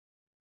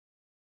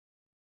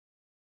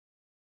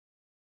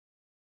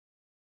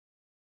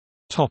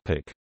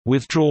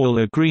 Withdrawal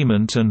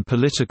agreement and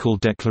political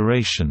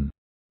declaration.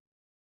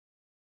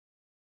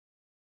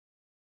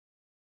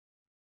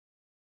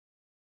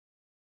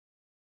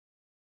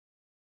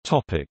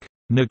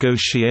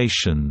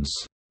 Negotiations.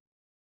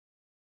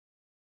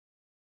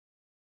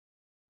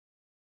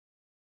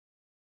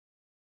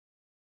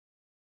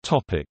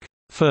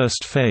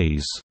 First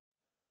phase.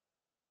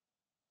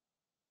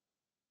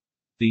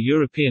 The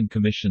European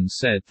Commission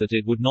said that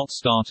it would not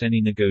start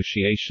any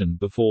negotiation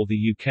before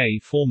the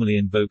UK formally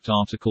invoked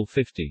Article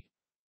 50.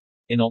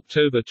 In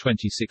October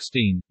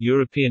 2016,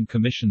 European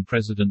Commission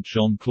President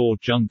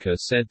Jean-Claude Juncker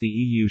said the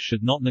EU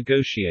should not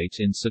negotiate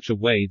in such a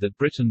way that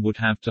Britain would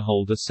have to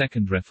hold a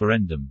second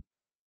referendum.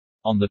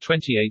 On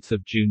 28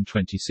 June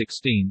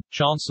 2016,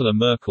 Chancellor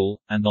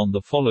Merkel, and on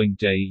the following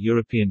day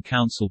European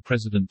Council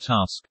President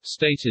Tusk,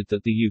 stated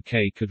that the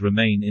UK could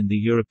remain in the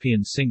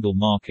European Single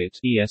Market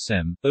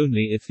 (ESM)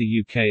 only if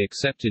the UK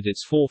accepted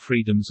its four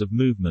freedoms of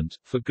movement,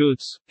 for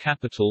goods,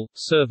 capital,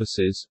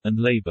 services, and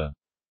labour.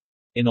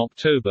 In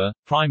October,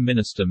 Prime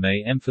Minister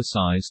May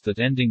emphasised that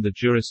ending the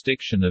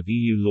jurisdiction of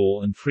EU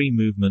law and free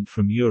movement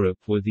from Europe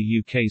were the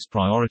UK's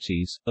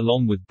priorities,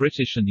 along with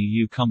British and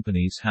EU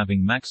companies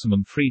having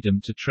maximum freedom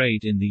to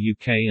trade in the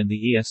UK and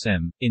the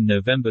ESM. In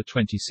November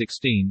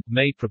 2016,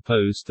 May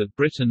proposed that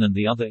Britain and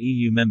the other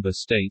EU member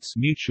states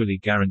mutually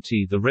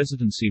guarantee the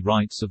residency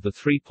rights of the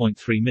 3.3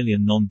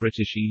 million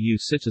non-British EU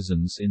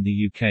citizens in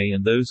the UK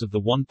and those of the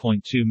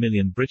 1.2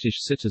 million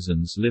British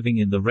citizens living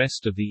in the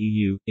rest of the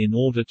EU, in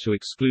order to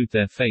exclude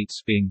their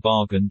fates being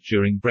bargained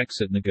during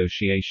Brexit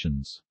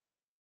negotiations.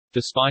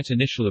 Despite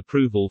initial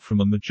approval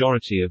from a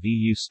majority of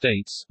EU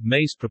states,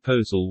 May's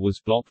proposal was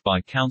blocked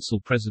by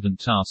Council President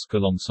Tusk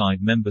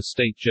alongside member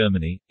state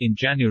Germany. In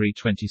January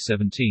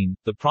 2017,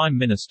 the Prime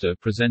Minister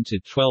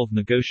presented 12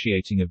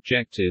 negotiating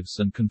objectives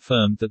and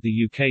confirmed that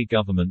the UK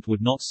government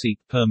would not seek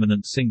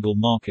permanent single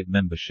market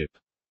membership.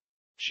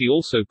 She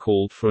also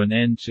called for an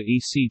end to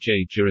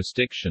ECJ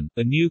jurisdiction,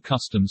 a new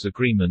customs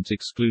agreement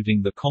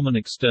excluding the common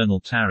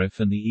external tariff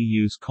and the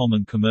EU's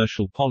common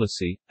commercial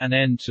policy, an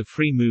end to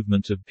free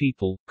movement of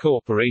people,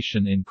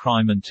 cooperation in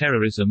crime and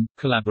terrorism,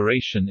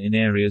 collaboration in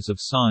areas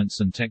of science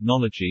and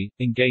technology,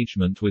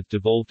 engagement with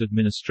devolved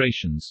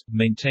administrations,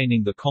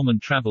 maintaining the common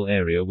travel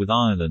area with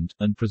Ireland,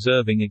 and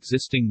preserving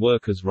existing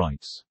workers'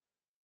 rights.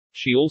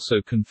 She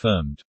also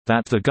confirmed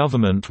that the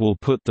government will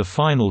put the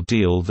final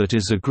deal that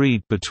is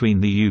agreed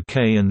between the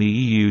UK and the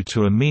EU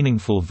to a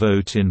meaningful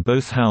vote in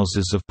both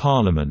houses of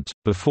Parliament,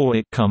 before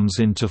it comes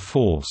into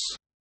force.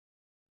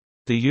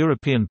 The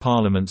European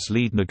Parliament's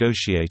lead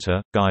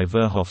negotiator, Guy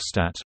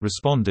Verhofstadt,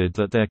 responded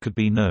that there could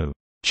be no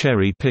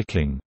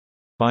cherry-picking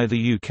by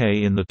the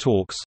UK in the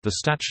talks. The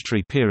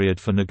statutory period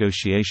for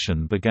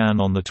negotiation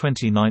began on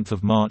 29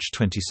 March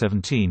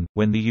 2017,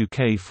 when the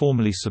UK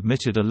formally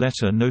submitted a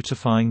letter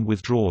notifying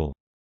withdrawal.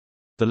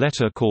 The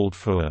letter called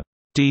for a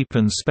deep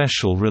and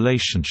special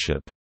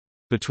relationship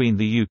between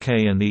the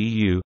UK and the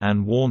EU,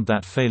 and warned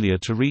that failure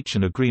to reach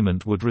an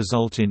agreement would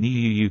result in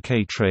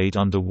EU-UK trade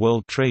under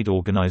World Trade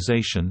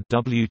Organization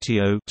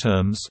 (WTO)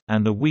 terms,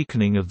 and a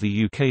weakening of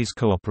the UK's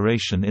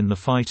cooperation in the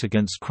fight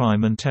against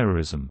crime and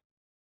terrorism.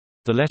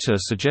 The letter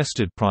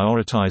suggested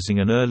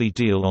prioritizing an early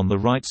deal on the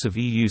rights of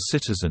EU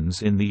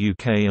citizens in the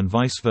UK and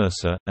vice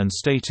versa, and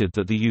stated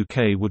that the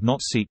UK would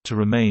not seek to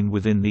remain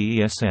within the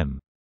ESM.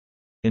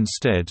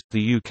 Instead,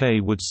 the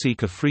UK would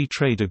seek a free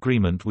trade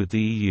agreement with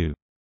the EU.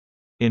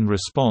 In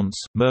response,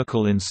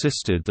 Merkel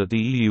insisted that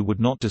the EU would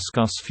not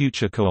discuss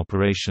future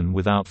cooperation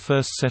without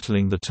first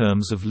settling the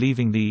terms of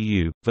leaving the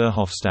EU.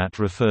 Verhofstadt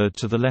referred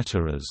to the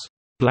letter as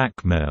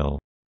blackmail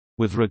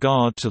with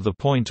regard to the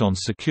point on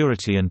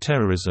security and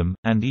terrorism,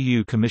 and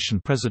EU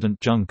Commission President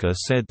Juncker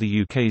said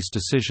the UK's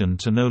decision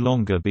to no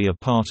longer be a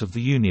part of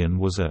the Union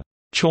was a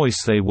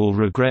choice they will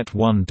regret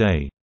one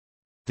day.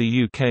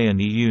 The UK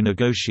and EU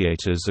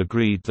negotiators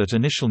agreed that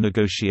initial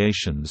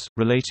negotiations,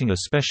 relating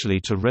especially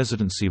to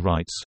residency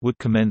rights, would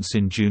commence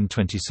in June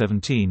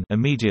 2017,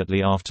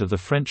 immediately after the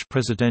French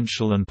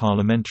presidential and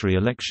parliamentary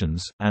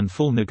elections, and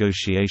full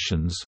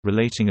negotiations,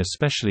 relating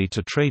especially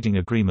to trading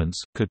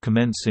agreements, could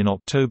commence in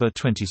October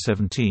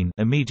 2017,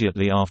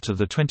 immediately after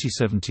the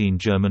 2017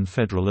 German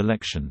federal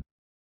election.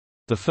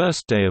 The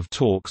first day of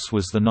talks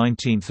was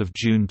 19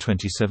 June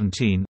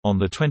 2017. On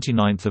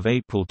 29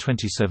 April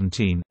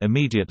 2017,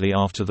 immediately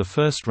after the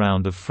first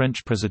round of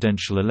French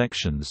presidential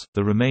elections,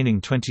 the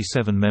remaining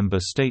 27 member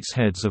states'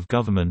 heads of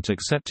government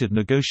accepted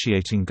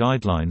negotiating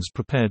guidelines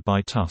prepared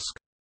by Tusk.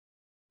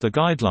 The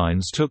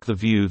guidelines took the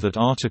view that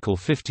Article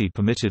 50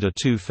 permitted a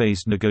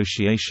two-phased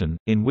negotiation,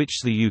 in which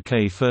the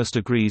UK first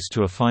agrees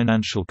to a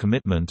financial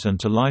commitment and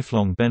to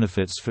lifelong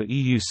benefits for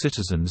EU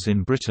citizens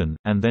in Britain,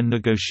 and then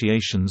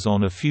negotiations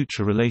on a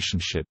future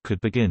relationship could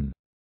begin.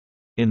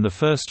 In the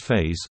first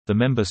phase, the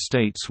member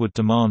states would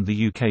demand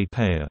the UK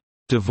pay a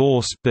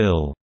divorce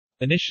bill,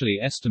 initially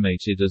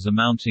estimated as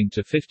amounting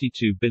to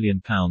 £52 billion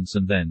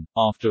and then,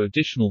 after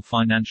additional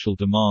financial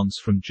demands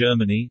from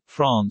Germany,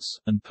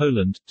 France, and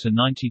Poland, to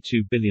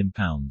 £92 billion.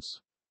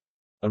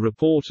 A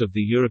report of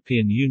the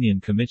European Union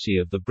Committee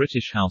of the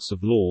British House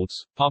of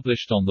Lords,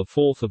 published on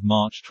 4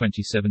 March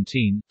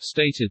 2017,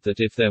 stated that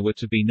if there were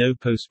to be no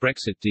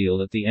post-Brexit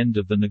deal at the end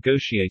of the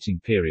negotiating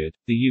period,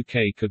 the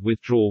UK could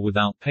withdraw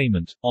without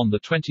payment. On the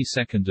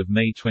 22nd of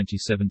May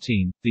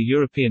 2017, the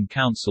European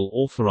Council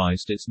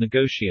authorised its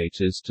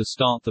negotiators to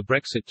start the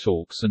Brexit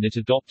talks and it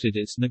adopted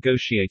its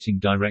negotiating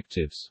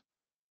directives.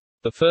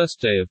 The first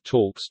day of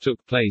talks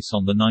took place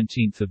on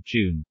 19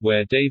 June,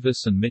 where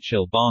Davis and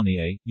Michel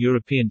Barnier,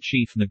 European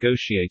chief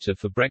negotiator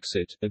for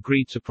Brexit,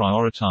 agreed to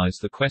prioritise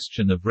the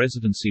question of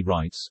residency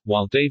rights,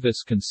 while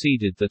Davis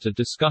conceded that a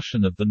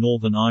discussion of the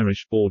Northern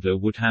Irish border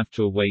would have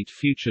to await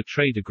future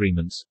trade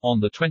agreements. On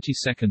the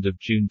 22nd of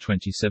June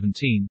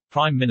 2017,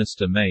 Prime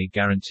Minister May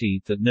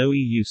guaranteed that no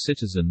EU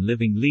citizen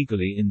living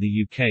legally in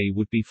the UK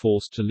would be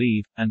forced to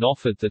leave, and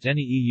offered that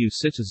any EU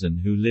citizen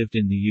who lived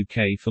in the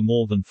UK for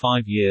more than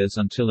 5 years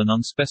until an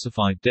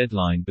unspecified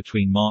deadline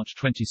between March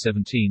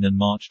 2017 and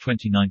March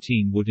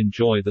 2019 would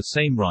enjoy the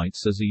same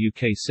rights as a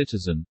UK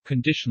citizen,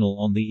 conditional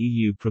on the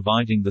EU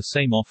providing the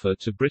same offer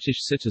to British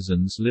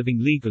citizens living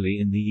legally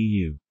in the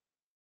EU.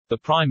 The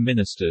Prime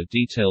Minister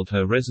detailed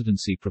her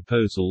residency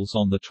proposals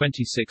on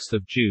 26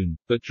 June,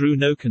 but drew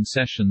no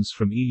concessions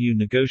from EU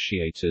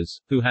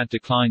negotiators, who had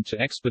declined to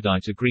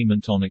expedite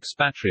agreement on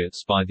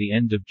expatriates by the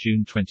end of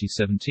June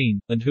 2017,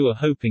 and who are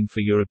hoping for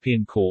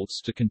European courts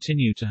to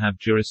continue to have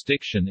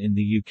jurisdiction in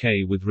the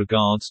UK with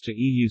regards to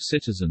EU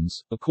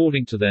citizens.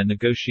 According to their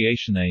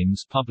negotiation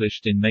aims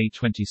published in May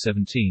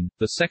 2017,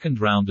 the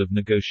second round of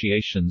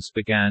negotiations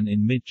began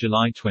in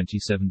mid-July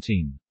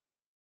 2017.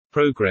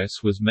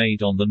 Progress was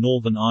made on the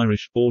Northern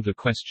Irish border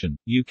question.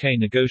 UK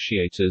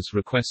negotiators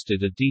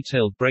requested a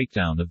detailed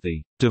breakdown of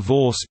the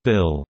divorce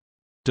bill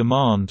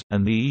demand,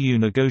 and the EU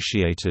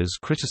negotiators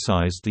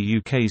criticised the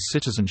UK's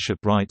citizenship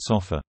rights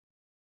offer.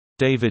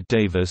 David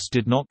Davis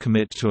did not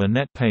commit to a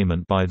net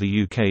payment by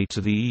the UK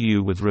to the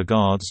EU with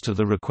regards to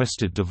the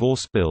requested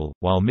divorce bill,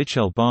 while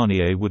Michel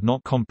Barnier would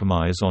not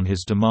compromise on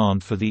his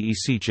demand for the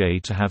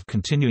ECJ to have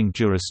continuing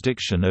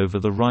jurisdiction over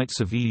the rights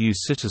of EU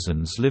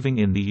citizens living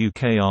in the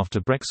UK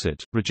after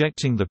Brexit,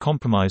 rejecting the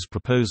compromise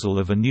proposal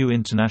of a new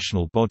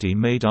international body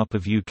made up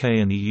of UK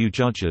and EU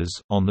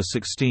judges. On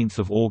 16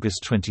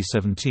 August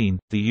 2017,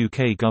 the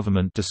UK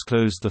government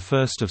disclosed the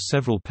first of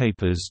several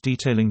papers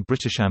detailing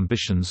British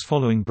ambitions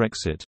following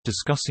Brexit,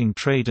 discussing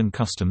trade and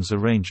customs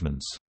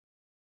arrangements.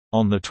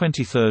 On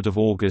 23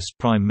 August,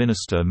 Prime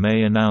Minister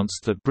May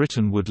announced that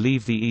Britain would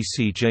leave the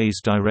ECJ's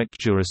direct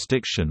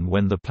jurisdiction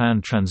when the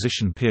planned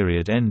transition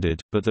period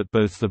ended, but that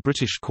both the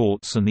British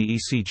courts and the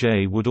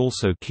ECJ would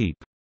also keep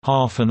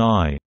half an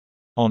eye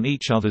on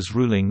each other's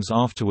rulings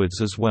afterwards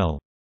as well.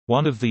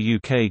 One of the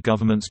UK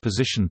government's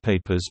position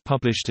papers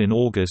published in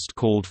August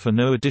called for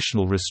no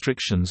additional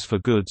restrictions for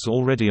goods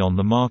already on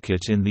the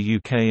market in the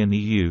UK and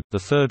EU. The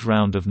third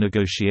round of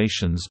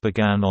negotiations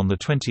began on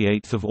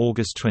 28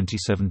 August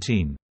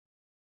 2017.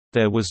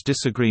 There was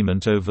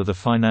disagreement over the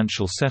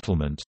financial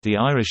settlement. The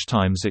Irish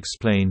Times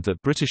explained that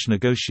British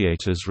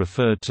negotiators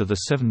referred to the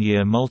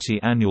 7-year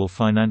multi-annual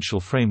financial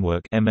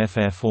framework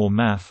 (MFF or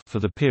MAF) for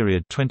the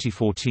period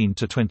 2014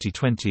 to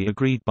 2020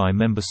 agreed by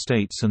member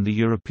states and the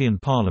European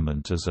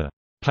Parliament as a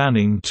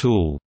planning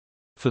tool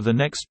for the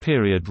next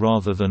period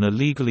rather than a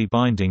legally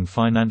binding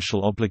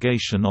financial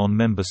obligation on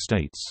member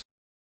states.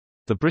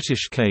 The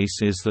British case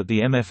is that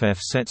the MFF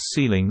sets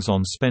ceilings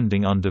on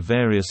spending under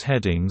various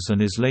headings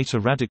and is later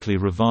radically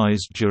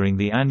revised during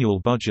the annual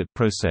budget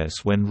process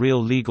when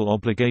real legal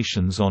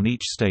obligations on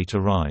each state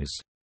arise.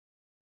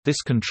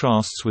 This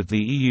contrasts with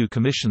the EU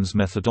Commission's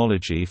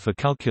methodology for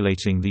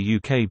calculating the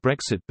UK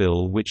Brexit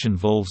bill, which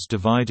involves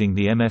dividing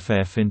the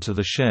MFF into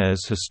the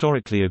shares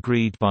historically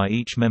agreed by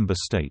each member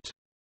state.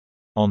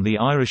 On the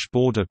Irish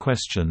border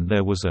question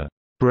there was a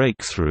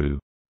breakthrough,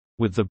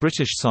 with the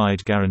British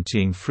side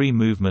guaranteeing free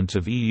movement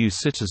of EU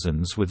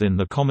citizens within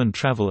the common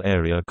travel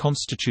area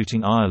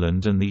constituting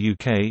Ireland and the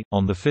UK.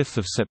 On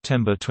 5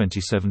 September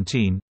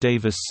 2017,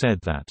 Davis said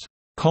that,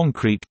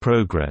 "concrete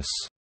progress"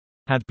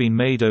 had been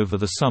made over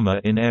the summer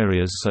in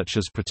areas such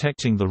as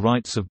protecting the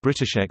rights of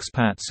British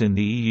expats in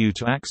the EU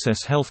to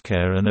access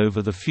healthcare and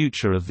over the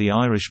future of the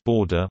Irish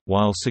border,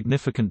 while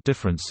significant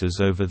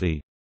differences over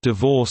the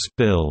divorce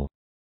bill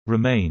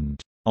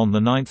remained. On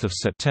 9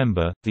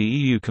 September, the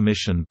EU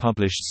Commission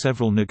published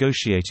several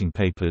negotiating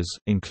papers,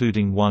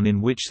 including one in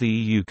which the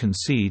EU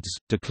concedes,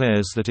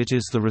 declares that it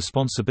is the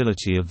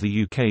responsibility of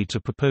the UK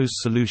to propose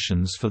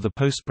solutions for the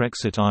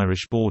post-Brexit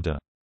Irish border.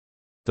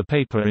 The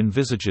paper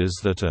envisages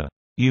that a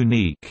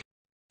 «unique»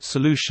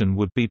 solution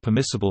would be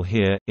permissible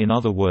here. In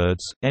other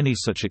words, any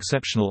such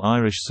exceptional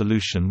Irish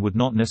solution would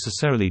not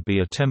necessarily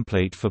be a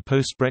template for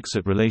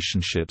post-Brexit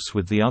relationships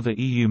with the other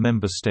EU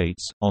member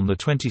states. On the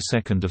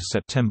 22nd of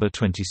September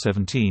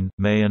 2017,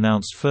 May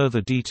announced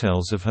further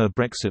details of her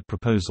Brexit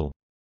proposal.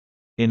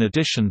 In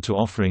addition to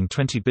offering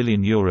 €20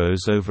 billion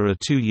over a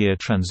 2-year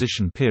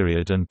transition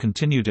period and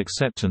continued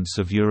acceptance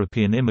of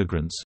European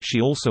immigrants, she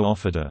also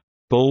offered a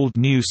bold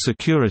new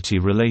security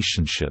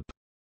relationship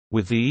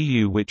with the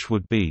EU which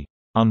would be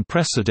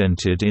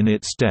unprecedented in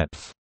its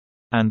depth,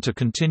 and to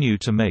continue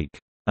to make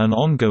an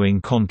ongoing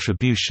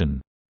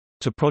contribution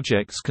to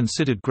projects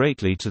considered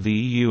greatly to the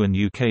EU and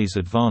UK's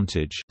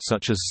advantage,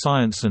 such as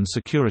science and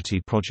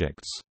security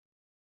projects.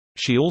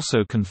 She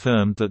also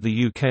confirmed that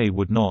the UK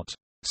would not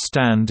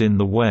stand in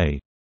the way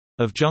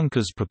of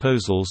Juncker's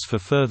proposals for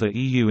further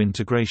EU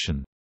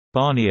integration.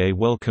 Barnier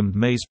welcomed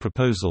May's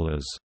proposal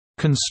as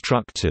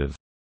constructive,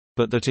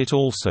 but that it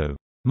also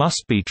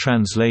must be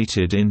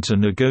translated into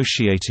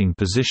negotiating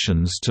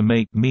positions to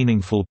make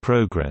meaningful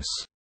progress.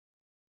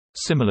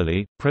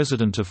 Similarly,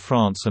 President of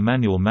France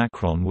Emmanuel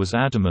Macron was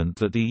adamant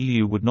that the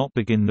EU would not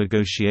begin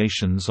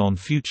negotiations on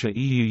future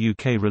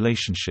EU-UK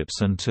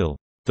relationships until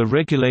the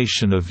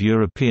regulation of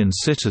European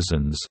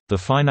citizens, the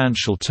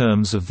financial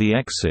terms of the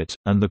exit,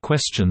 and the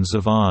questions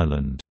of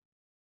Ireland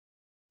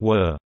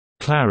were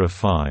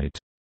clarified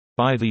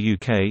by the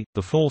UK.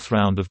 The fourth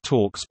round of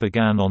talks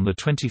began on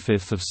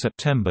 25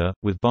 September,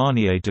 with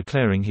Barnier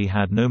declaring he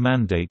had no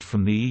mandate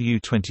from the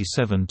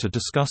EU27 to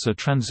discuss a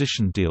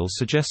transition deal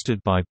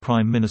suggested by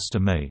Prime Minister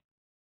May.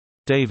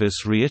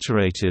 Davis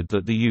reiterated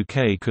that the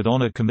UK could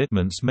honour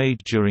commitments made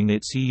during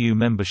its EU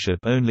membership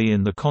only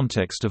in the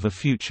context of a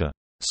future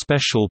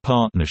special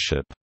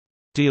partnership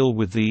deal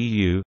with the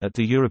EU. At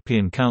the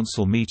European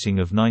Council meeting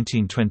of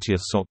 19-20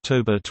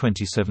 October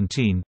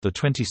 2017, the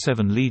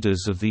 27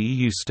 leaders of the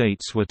EU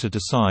states were to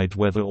decide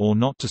whether or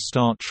not to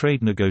start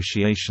trade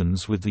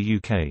negotiations with the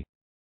UK.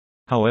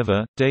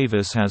 However,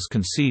 Davis has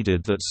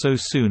conceded that so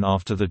soon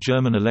after the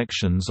German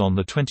elections on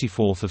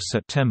 24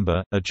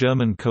 September, a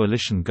German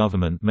coalition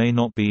government may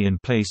not be in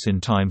place in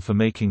time for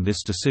making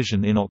this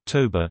decision in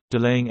October,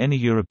 delaying any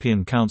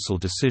European Council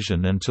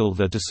decision until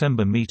their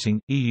December meeting.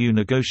 EU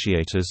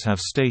negotiators have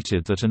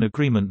stated that an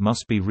agreement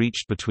must be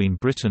reached between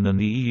Britain and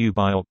the EU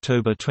by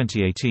October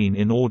 2018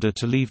 in order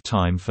to leave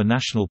time for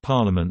national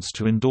parliaments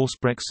to endorse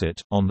Brexit.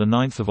 On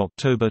 9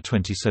 October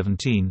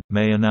 2017,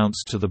 May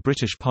announced to the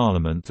British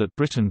Parliament that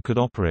Britain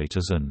could operate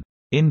as an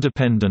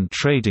independent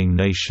trading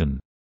nation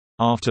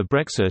after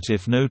Brexit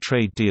if no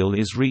trade deal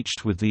is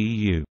reached with the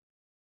EU.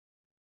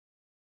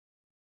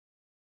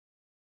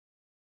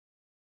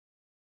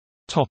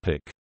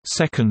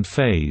 Second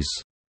phase.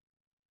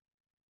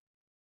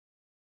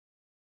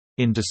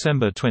 In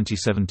December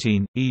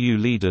 2017, EU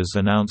leaders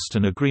announced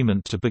an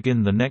agreement to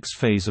begin the next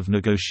phase of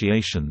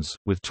negotiations,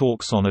 with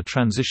talks on a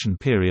transition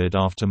period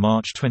after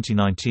March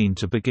 2019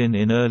 to begin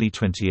in early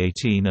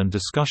 2018 and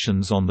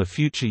discussions on the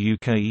future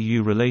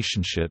UK-EU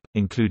relationship,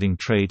 including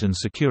trade and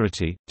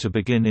security, to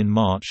begin in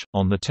March.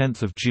 On 10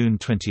 June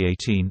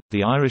 2018,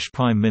 the Irish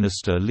Prime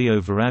Minister Leo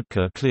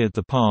Varadkar cleared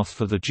the path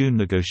for the June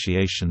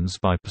negotiations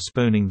by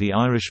postponing the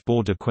Irish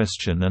border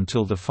question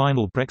until the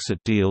final Brexit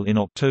deal in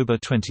October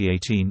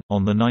 2018.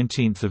 On 19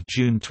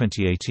 June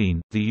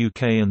 2018, the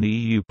UK and the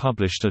EU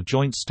published a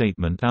joint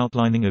statement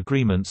outlining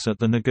agreements at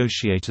the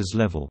negotiators'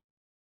 level.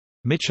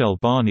 Michel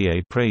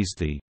Barnier praised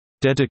the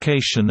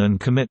dedication and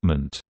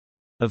commitment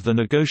of the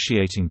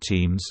negotiating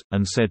teams,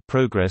 and said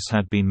progress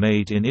had been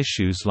made in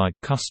issues like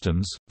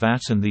customs,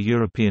 VAT and the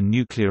European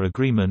Nuclear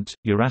Agreement,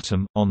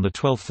 Euratom. On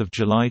 12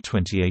 July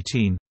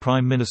 2018,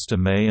 Prime Minister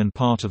May and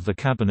part of the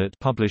Cabinet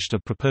published a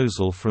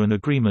proposal for an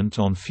agreement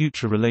on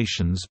future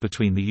relations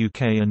between the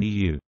UK and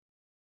EU.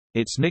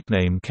 Its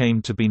nickname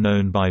came to be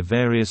known by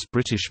various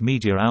British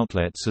media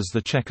outlets as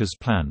the Chequers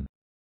Plan.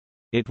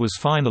 It was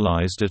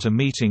finalised at a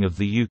meeting of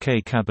the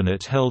UK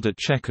Cabinet held at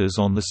Chequers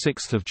on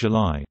 6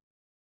 July.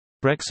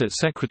 Brexit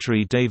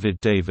Secretary David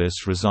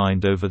Davis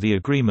resigned over the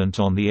agreement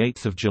on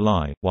 8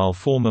 July, while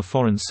former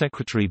Foreign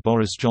Secretary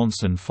Boris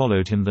Johnson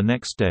followed him the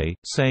next day,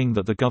 saying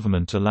that the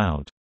government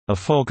allowed a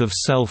fog of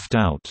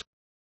self-doubt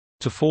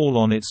to fall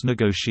on its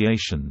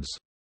negotiations.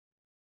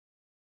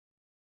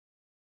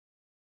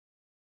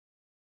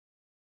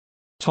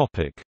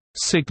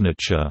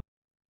 Signature.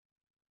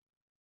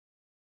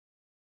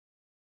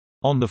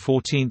 On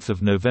 14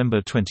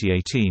 November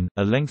 2018,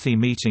 a lengthy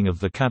meeting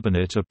of the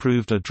Cabinet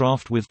approved a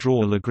draft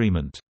withdrawal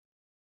agreement.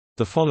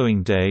 The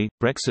following day,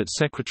 Brexit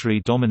Secretary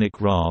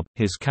Dominic Raab,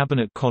 his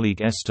Cabinet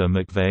colleague Esther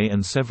McVey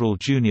and several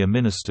junior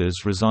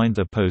ministers resigned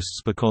their posts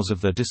because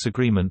of their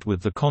disagreement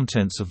with the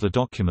contents of the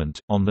document.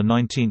 On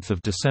 19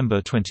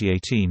 December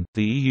 2018,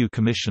 the EU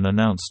Commission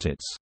announced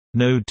its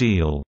No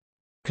Deal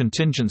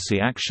contingency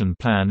action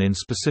plan in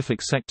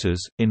specific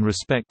sectors, in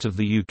respect of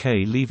the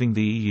UK leaving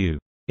the EU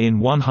in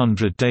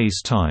 100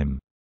 days' time.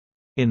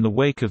 In the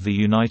wake of the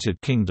United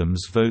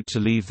Kingdom's vote to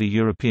leave the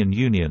European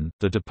Union,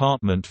 the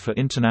Department for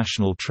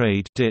International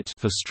Trade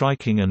for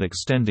striking and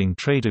extending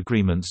trade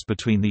agreements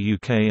between the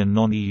UK and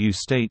non-EU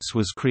states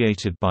was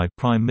created by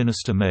Prime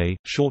Minister May,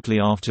 shortly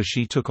after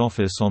she took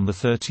office on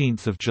 13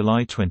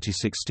 July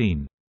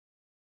 2016.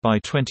 By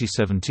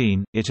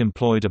 2017, it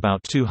employed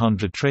about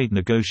 200 trade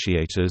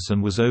negotiators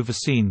and was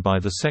overseen by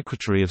the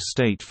Secretary of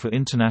State for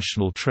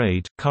International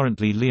Trade,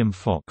 currently Liam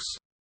Fox.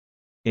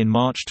 In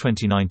March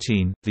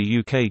 2019, the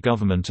UK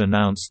government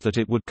announced that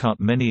it would cut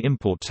many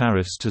import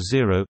tariffs to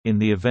zero, in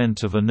the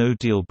event of a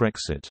no-deal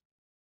Brexit.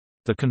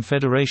 The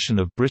Confederation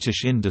of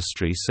British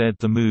Industry said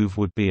the move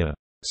would be a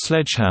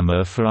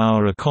sledgehammer for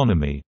our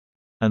economy,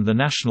 and the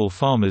National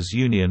Farmers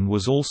Union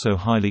was also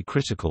highly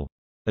critical.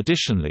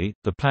 Additionally,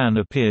 the plan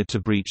appeared to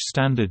breach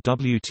standard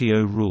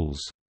WTO rules.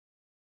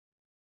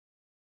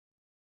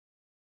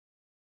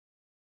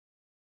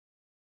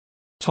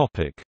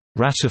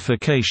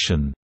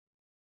 Ratification.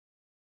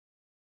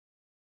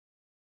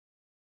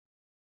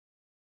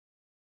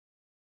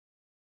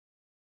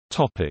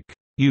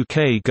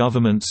 UK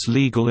government's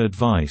legal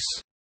advice.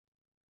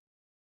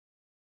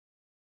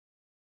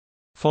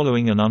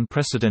 Following an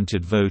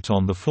unprecedented vote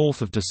on 4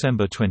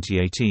 December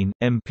 2018,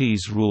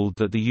 MPs ruled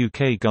that the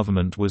UK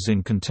government was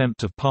in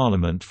contempt of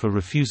Parliament for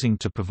refusing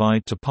to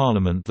provide to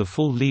Parliament the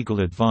full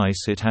legal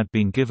advice it had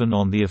been given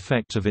on the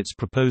effect of its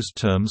proposed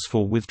terms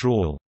for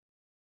withdrawal.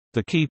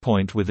 The key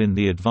point within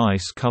the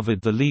advice covered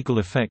the legal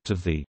effect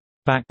of the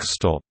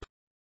 «backstop»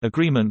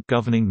 agreement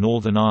governing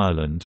Northern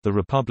Ireland, the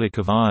Republic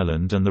of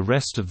Ireland and the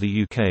rest of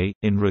the UK,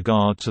 in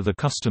regard to the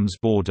customs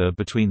border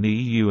between the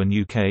EU and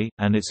UK,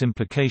 and its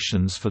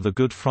implications for the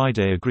Good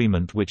Friday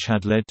Agreement which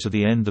had led to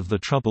the end of the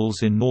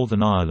Troubles in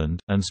Northern Ireland,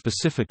 and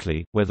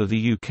specifically, whether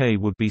the UK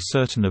would be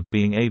certain of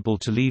being able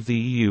to leave the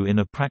EU in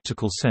a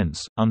practical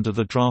sense, under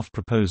the draft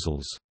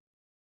proposals.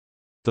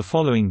 The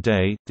following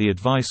day, the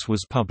advice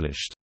was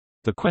published.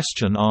 The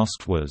question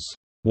asked was,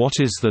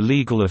 "What is the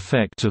legal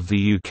effect of the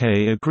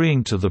UK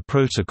agreeing to the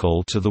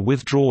Protocol to the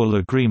Withdrawal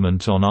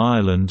Agreement on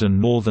Ireland and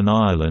Northern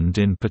Ireland,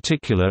 in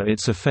particular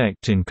its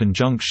effect in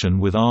conjunction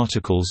with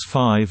Articles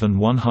 5 and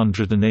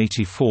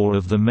 184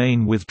 of the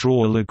main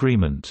Withdrawal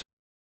Agreement?"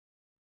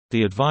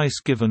 The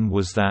advice given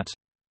was that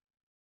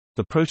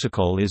the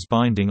Protocol is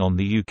binding on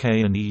the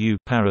UK and EU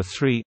para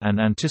 3, and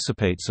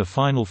anticipates a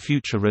final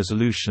future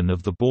resolution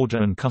of the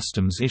border and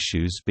customs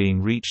issues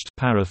being reached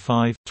para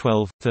 5,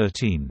 12,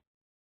 13.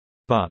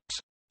 But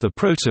the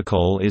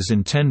Protocol is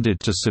intended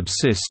to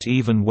subsist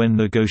even when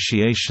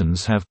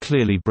negotiations have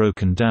clearly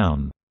broken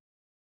down.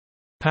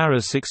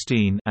 Para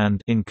 16 and,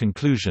 in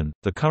conclusion,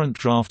 the current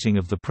drafting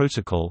of the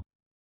Protocol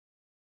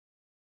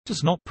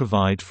does not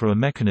provide for a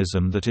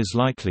mechanism that is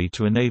likely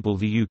to enable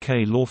the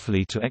UK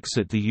lawfully to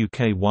exit the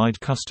UK-wide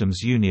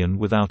customs union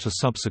without a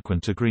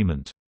subsequent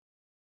agreement.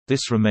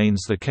 This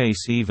remains the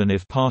case even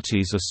if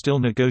parties are still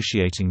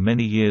negotiating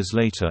many years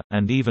later,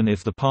 and even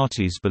if the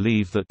parties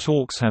believe that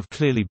talks have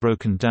clearly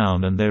broken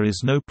down and there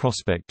is no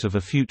prospect of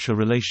a future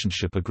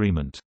relationship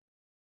agreement.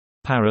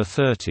 Para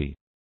 30.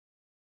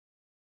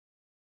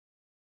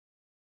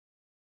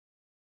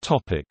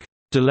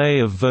 Delay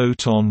of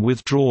vote on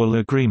withdrawal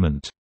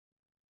agreement.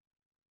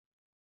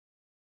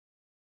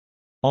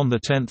 On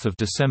 10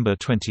 December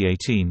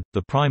 2018,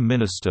 the Prime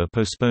Minister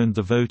postponed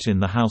the vote in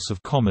the House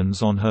of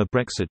Commons on her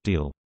Brexit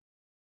deal.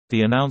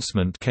 The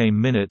announcement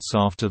came minutes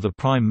after the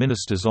Prime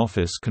Minister's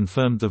office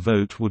confirmed the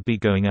vote would be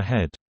going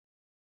ahead.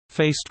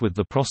 Faced with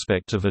the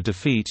prospect of a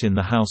defeat in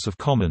the House of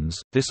Commons,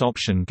 this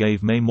option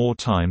gave May more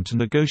time to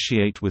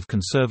negotiate with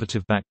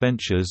Conservative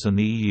backbenchers and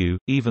the EU,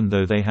 even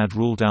though they had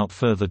ruled out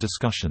further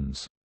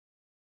discussions.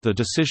 The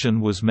decision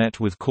was met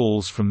with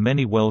calls from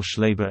many Welsh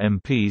Labour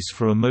MPs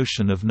for a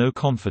motion of no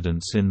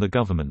confidence in the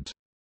government.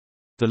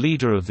 The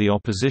leader of the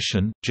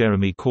opposition,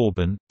 Jeremy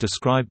Corbyn,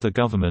 described the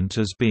government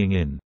as being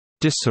in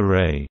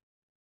disarray.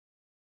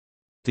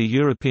 The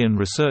European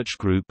Research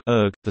Group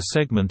 (ERG), the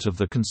segment of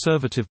the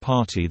Conservative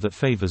Party that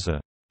favours a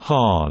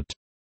 «hard»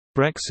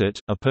 Brexit,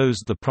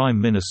 opposed the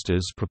Prime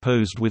Minister's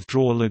proposed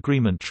withdrawal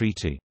agreement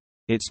treaty.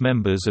 Its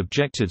members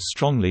objected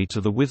strongly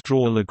to the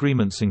withdrawal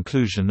agreement's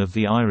inclusion of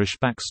the Irish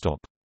backstop.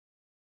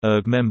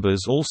 ERG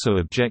members also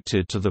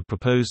objected to the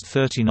proposed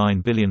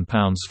 £39 billion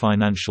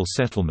financial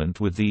settlement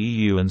with the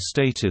EU and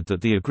stated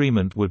that the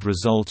agreement would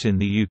result in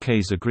the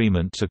UK's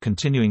agreement to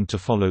continuing to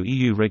follow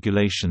EU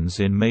regulations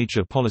in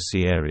major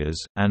policy areas,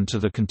 and to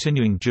the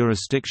continuing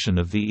jurisdiction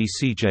of the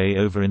ECJ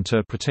over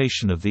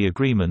interpretation of the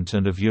agreement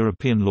and of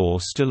European law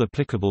still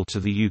applicable to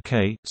the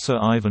UK. Sir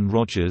Ivan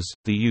Rogers,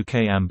 the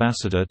UK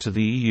ambassador to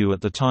the EU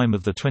at the time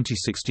of the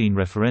 2016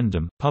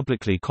 referendum,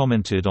 publicly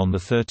commented on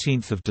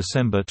 13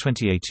 December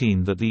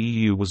 2018 that the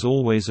EU was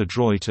always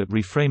adroit at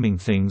reframing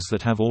things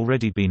that have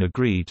already been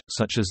agreed,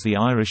 such as the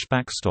Irish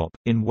backstop,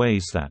 in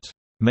ways that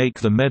make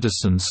the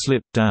medicine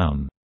slip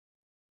down.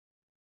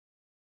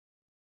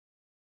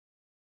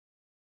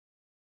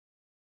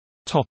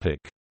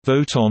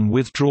 Vote on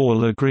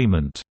withdrawal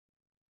agreement.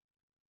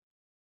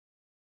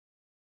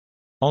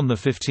 On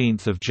 15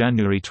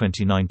 January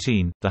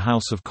 2019, the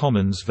House of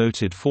Commons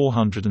voted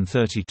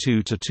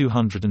 432 to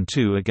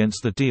 202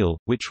 against the deal,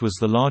 which was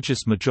the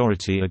largest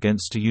majority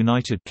against a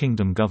United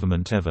Kingdom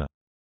government ever.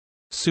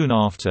 Soon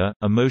after,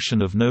 a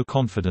motion of no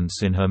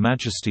confidence in Her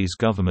Majesty's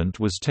government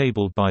was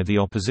tabled by the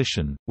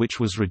opposition, which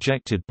was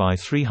rejected by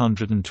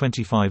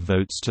 325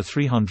 votes to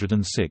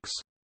 306.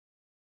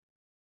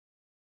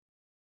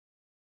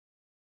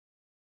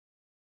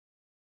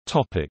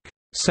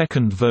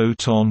 Second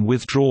vote on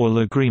withdrawal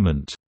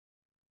agreement.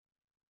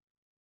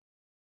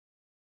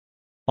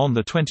 On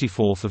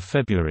 24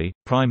 February,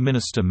 Prime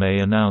Minister May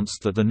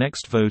announced that the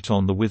next vote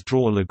on the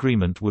withdrawal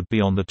agreement would be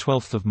on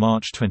 12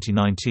 March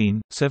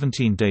 2019,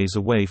 17 days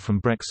away from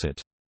Brexit.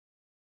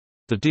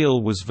 The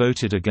deal was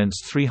voted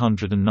against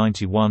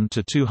 391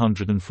 to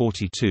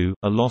 242,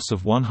 a loss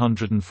of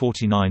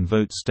 149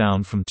 votes,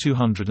 down from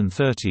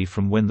 230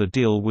 from when the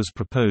deal was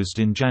proposed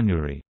in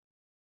January.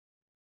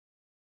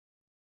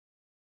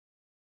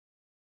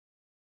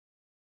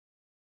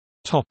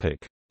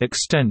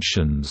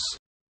 Extensions.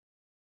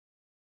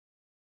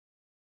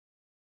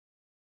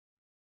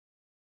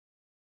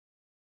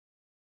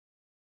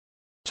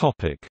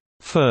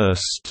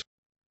 First,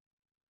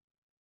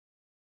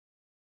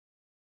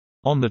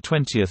 On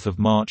 20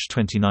 March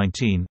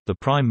 2019, the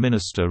Prime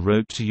Minister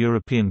wrote to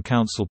European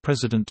Council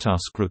President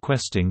Tusk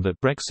requesting that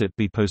Brexit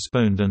be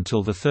postponed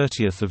until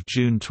 30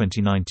 June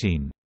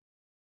 2019.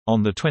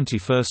 On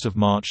 21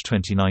 March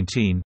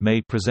 2019,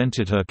 May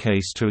presented her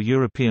case to a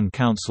European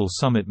Council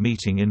summit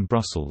meeting in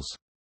Brussels.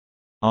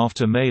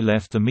 After May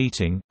left the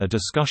meeting, a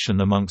discussion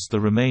amongst the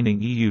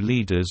remaining EU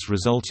leaders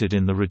resulted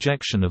in the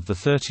rejection of the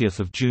 30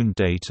 June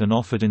date and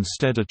offered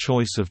instead a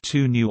choice of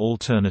two new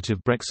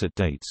alternative Brexit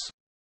dates.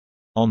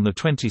 On the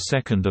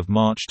 22nd of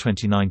March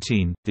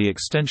 2019, the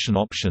extension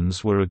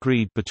options were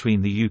agreed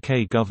between the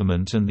UK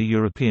government and the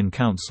European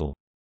Council.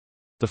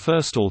 The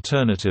first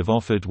alternative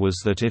offered was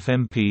that if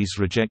MPs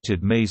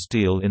rejected May's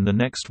deal in the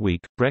next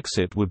week,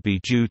 Brexit would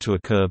be due to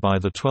occur by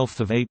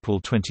 12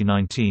 April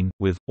 2019,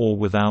 with, or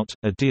without,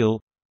 a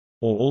deal,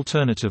 or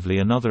alternatively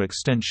another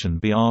extension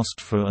be asked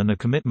for and a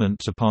commitment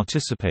to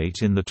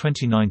participate in the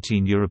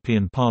 2019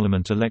 European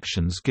Parliament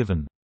elections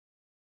given.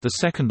 The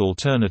second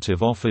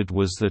alternative offered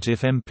was that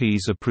if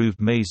MPs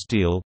approved May's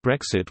deal,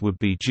 Brexit would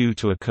be due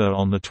to occur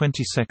on the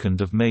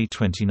 22nd of May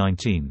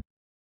 2019.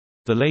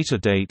 The later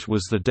date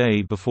was the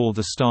day before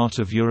the start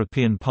of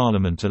European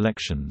Parliament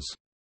elections.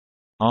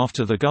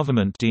 After the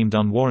government deemed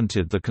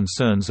unwarranted the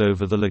concerns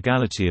over the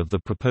legality of the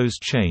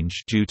proposed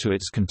change due to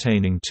its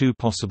containing two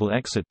possible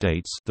exit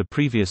dates the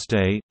previous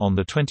day, on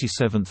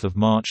 27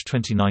 March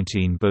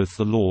 2019 both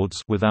the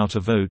Lords without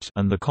a vote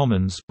and the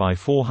Commons by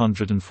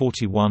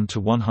 441 to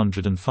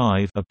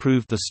 105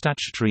 approved the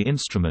statutory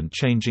instrument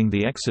changing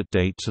the exit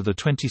date to the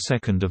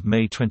 22nd of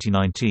May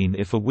 2019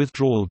 if a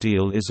withdrawal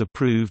deal is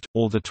approved,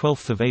 or the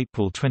 12th of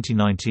April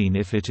 2019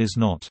 if it is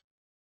not.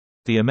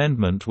 The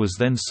amendment was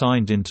then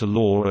signed into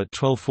law at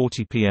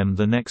 12:40 p.m.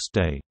 the next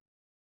day.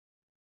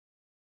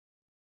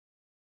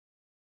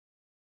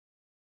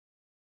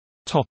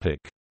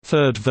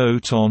 Third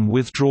vote on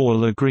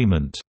withdrawal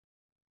agreement.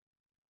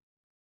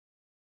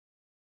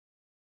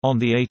 On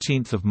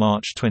 18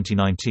 March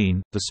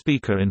 2019, the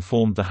Speaker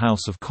informed the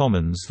House of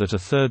Commons that a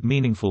third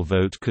meaningful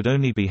vote could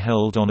only be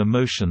held on a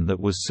motion that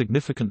was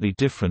significantly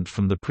different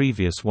from the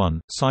previous one.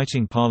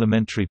 Citing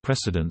parliamentary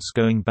precedents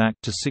going back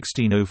to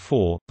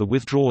 1604, the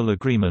withdrawal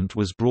agreement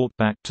was brought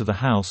back to the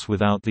House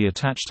without the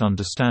attached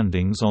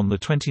understandings on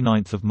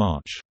 29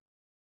 March.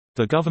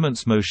 The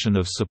government's motion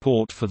of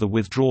support for the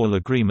withdrawal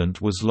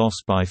agreement was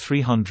lost by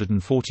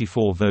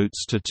 344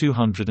 votes to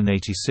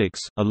 286,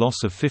 a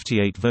loss of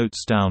 58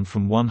 votes down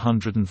from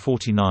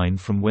 149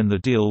 from when the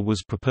deal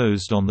was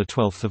proposed on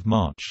 12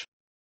 March.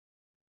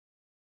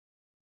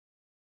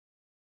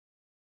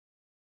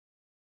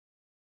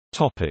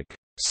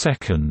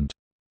 Second.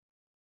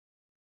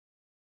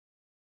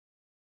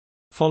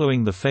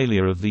 Following the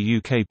failure of the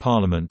UK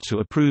Parliament to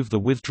approve the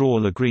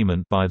withdrawal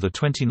agreement by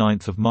 29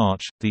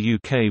 March, the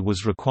UK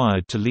was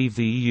required to leave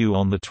the EU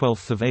on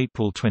 12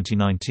 April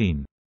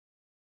 2019.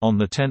 On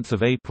 10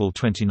 April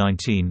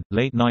 2019,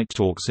 late-night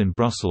talks in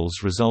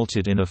Brussels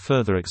resulted in a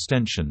further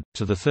extension.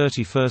 To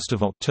 31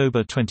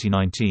 October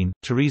 2019,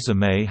 Theresa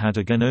May had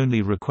again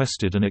only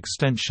requested an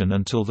extension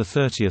until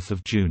 30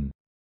 June.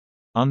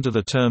 Under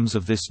the terms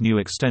of this new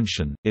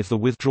extension, if the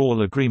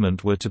withdrawal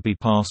agreement were to be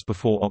passed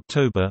before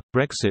October,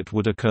 Brexit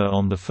would occur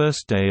on the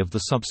first day of the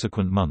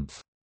subsequent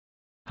month.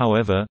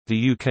 However,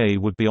 the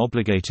UK would be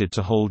obligated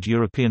to hold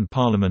European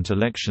Parliament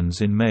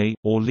elections in May,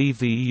 or leave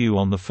the EU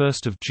on 1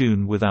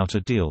 June without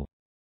a deal.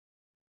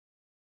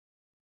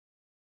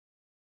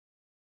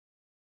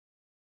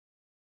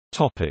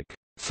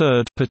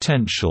 Third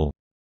potential.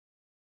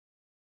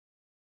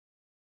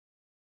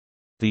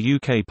 The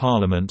UK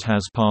Parliament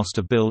has passed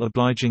a bill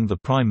obliging the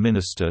Prime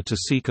Minister to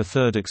seek a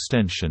third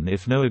extension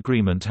if no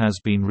agreement has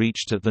been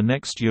reached at the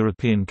next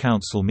European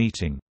Council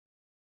meeting.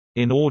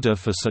 In order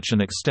for such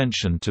an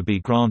extension to be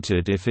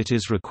granted if it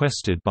is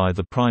requested by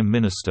the Prime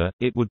Minister,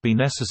 it would be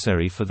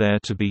necessary for there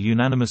to be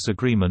unanimous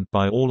agreement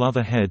by all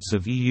other heads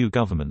of EU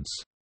governments.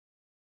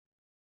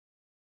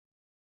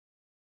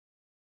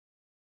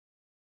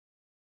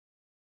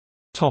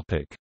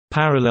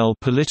 Parallel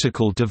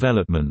political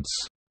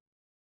developments.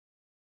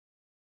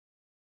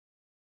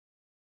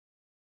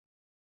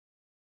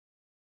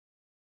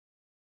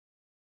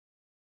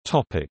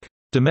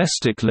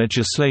 Domestic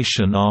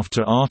legislation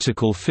after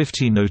Article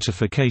 50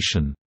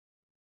 notification.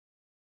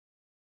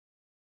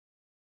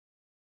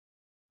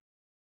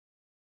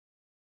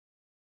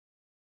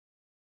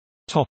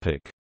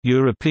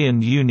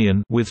 European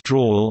Union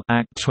Withdrawal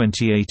Act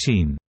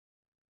 2018.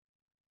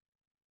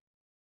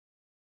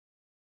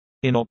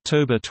 In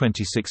October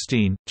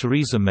 2016,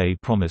 Theresa May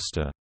promised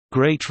a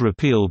Great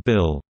Repeal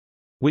Bill,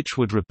 which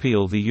would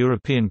repeal the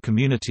European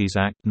Communities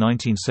Act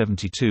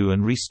 1972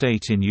 and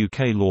restate in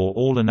UK law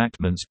all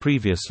enactments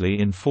previously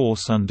in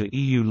force under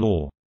EU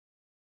law.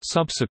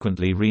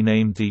 Subsequently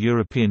renamed the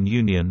European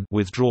Union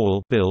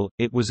Withdrawal Bill,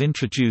 it was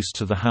introduced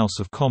to the House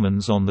of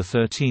Commons on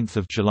 13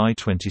 July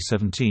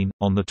 2017.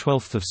 On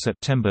 12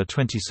 September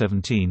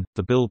 2017,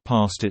 the bill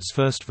passed its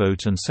first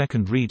vote and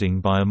second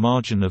reading by a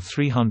margin of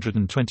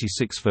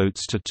 326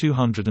 votes to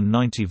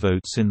 290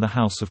 votes in the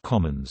House of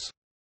Commons.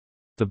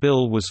 The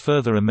bill was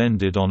further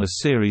amended on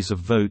a series of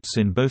votes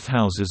in both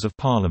Houses of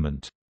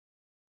Parliament.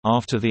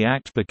 After the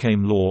Act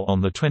became law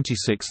on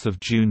 26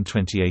 June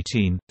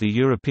 2018, the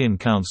European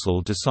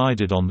Council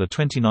decided on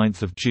 29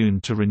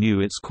 June to renew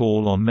its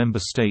call on Member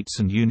States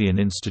and Union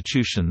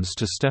institutions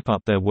to step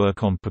up their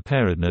work on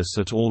preparedness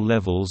at all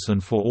levels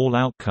and for all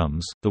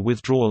outcomes. The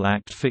Withdrawal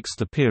Act fixed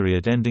the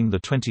period ending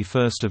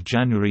 21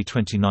 January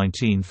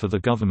 2019 for the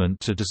government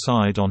to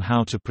decide on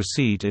how to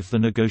proceed if the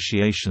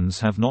negotiations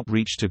have not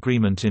reached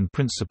agreement in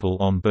principle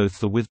on both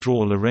the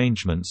withdrawal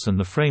arrangements and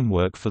the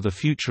framework for the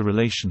future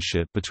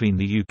relationship between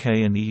the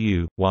UK and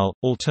EU, while,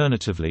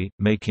 alternatively,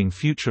 making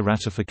future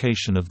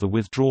ratification of the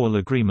Withdrawal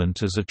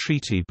Agreement as a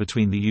treaty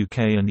between the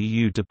UK and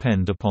EU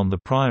depend upon the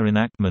prior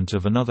enactment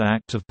of another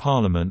Act of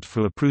Parliament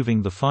for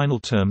approving the final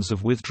terms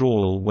of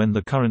withdrawal when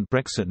the current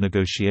Brexit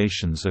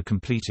negotiations are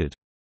completed.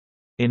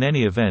 In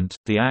any event,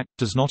 the Act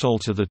does not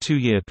alter the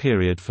two-year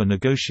period for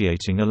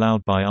negotiating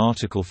allowed by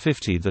Article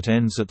 50 that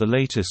ends at the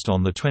latest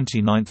on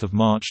 29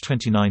 March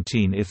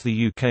 2019 if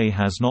the UK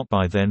has not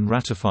by then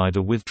ratified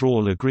a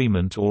withdrawal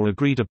agreement or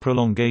agreed a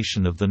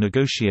prolongation of the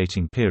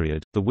negotiating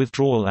period. The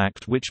Withdrawal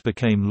Act, which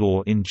became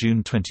law in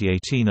June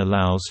 2018,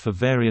 allows for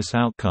various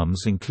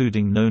outcomes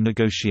including no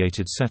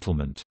negotiated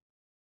settlement.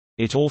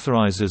 It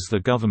authorizes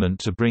the government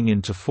to bring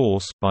into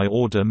force, by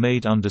order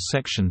made under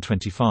Section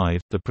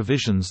 25, the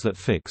provisions that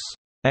fix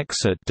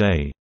exit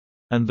day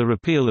and the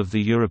repeal of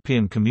the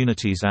European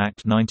Communities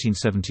Act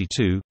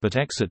 1972, but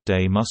exit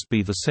day must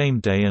be the same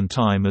day and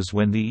time as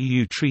when the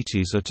EU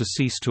treaties are to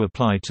cease to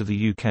apply to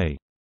the UK.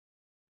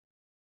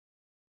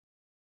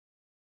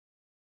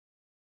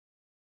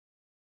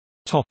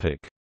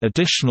 Topic: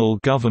 Additional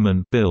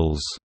government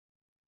bills.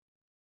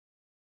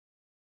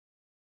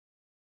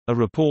 A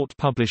report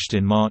published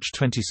in March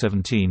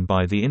 2017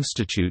 by the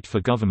Institute for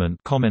Government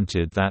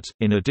commented that,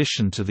 in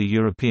addition to the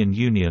European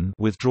Union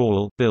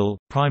Withdrawal Bill,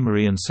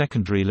 primary and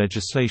secondary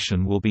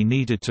legislation will be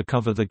needed to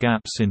cover the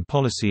gaps in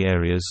policy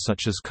areas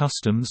such as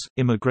customs,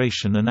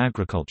 immigration and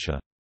agriculture.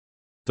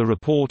 The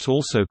report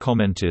also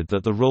commented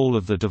that the role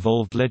of the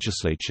devolved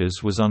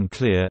legislatures was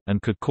unclear,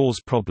 and could cause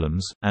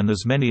problems, and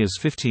as many as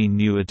 15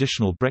 new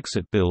additional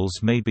Brexit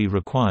bills may be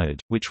required,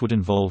 which would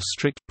involve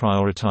strict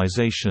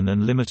prioritization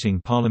and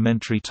limiting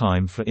parliamentary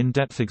time for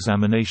in-depth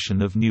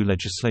examination of new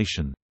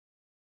legislation.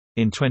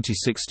 In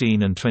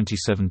 2016 and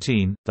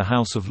 2017, the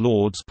House of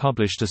Lords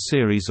published a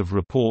series of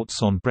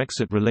reports on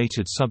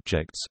Brexit-related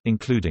subjects,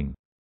 including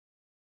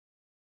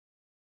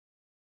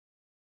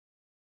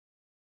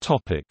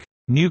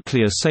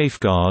Nuclear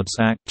Safeguards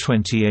Act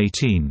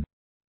 2018.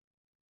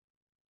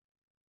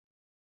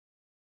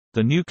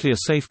 The Nuclear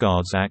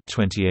Safeguards Act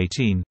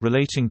 2018,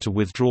 relating to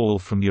withdrawal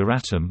from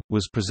Euratom,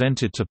 was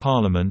presented to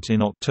Parliament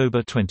in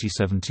October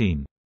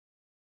 2017.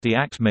 The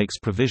Act makes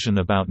provision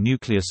about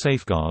nuclear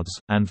safeguards,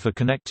 and for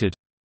connected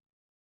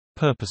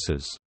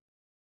purposes.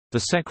 The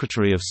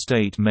Secretary of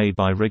State may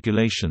by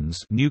regulations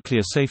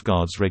Nuclear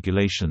Safeguards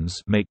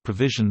Regulations make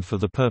provision for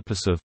the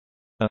purpose of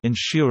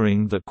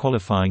ensuring that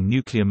qualifying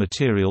nuclear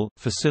material,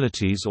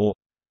 facilities or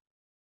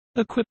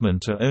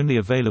equipment are only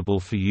available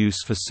for use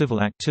for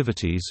civil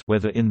activities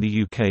whether in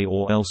the UK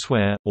or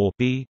elsewhere, or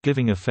b.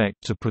 giving effect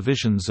to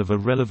provisions of a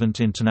relevant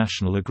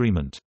international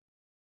agreement.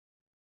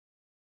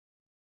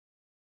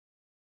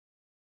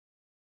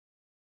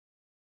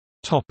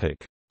 Topic: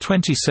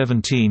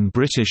 2017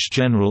 British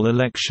general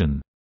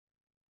election.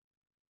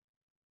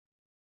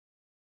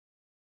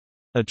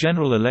 A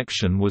general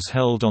election was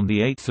held on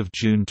 8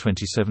 June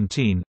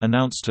 2017,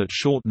 announced at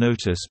short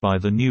notice by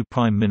the new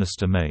Prime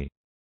Minister May.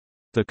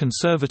 The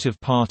Conservative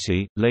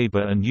Party,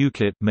 Labour and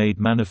UKIP made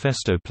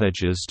manifesto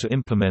pledges to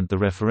implement the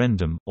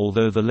referendum,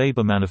 although the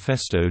Labour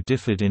manifesto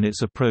differed in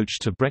its approach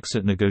to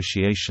Brexit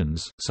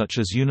negotiations, such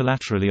as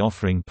unilaterally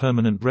offering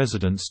permanent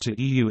residence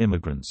to EU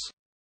immigrants.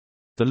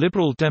 The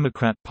Liberal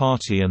Democrat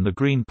Party and the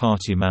Green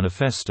Party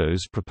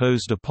manifestos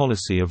proposed a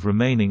policy of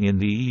remaining in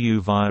the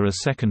EU via a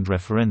second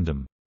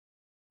referendum.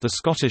 The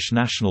Scottish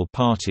National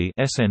Party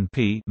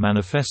 (SNP)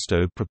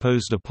 manifesto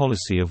proposed a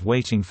policy of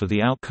waiting for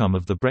the outcome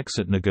of the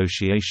Brexit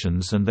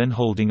negotiations and then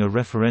holding a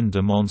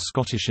referendum on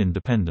Scottish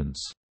independence.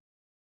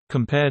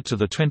 Compared to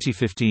the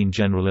 2015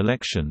 general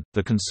election,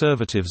 the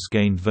Conservatives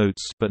gained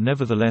votes but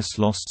nevertheless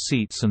lost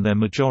seats and their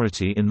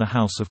majority in the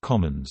House of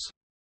Commons.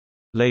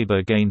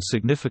 Labour gained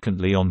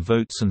significantly on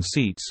votes and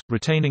seats,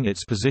 retaining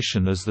its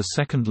position as the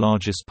second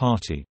largest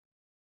party.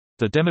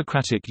 The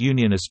Democratic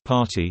Unionist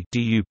Party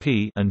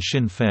 (DUP) and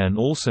Sinn Féin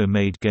also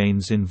made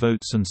gains in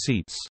votes and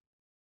seats.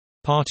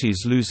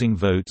 Parties losing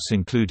votes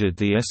included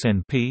the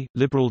SNP,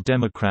 Liberal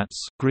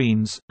Democrats,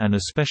 Greens, and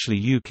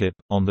especially UKIP.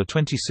 On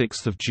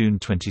 26 June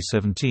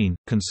 2017,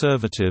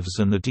 Conservatives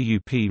and the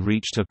DUP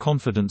reached a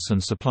confidence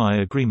and supply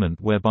agreement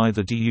whereby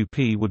the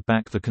DUP would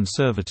back the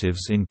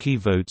Conservatives in key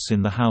votes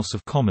in the House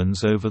of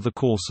Commons over the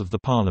course of the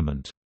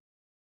Parliament.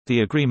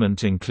 The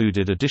agreement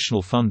included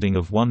additional funding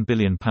of £1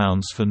 billion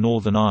for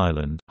Northern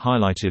Ireland,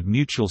 highlighted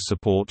mutual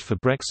support for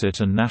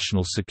Brexit and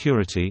national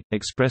security,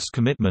 expressed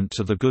commitment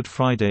to the Good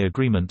Friday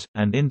Agreement,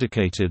 and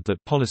indicated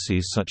that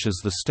policies such as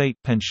the state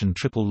pension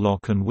triple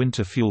lock and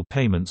winter fuel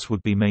payments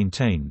would be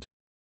maintained.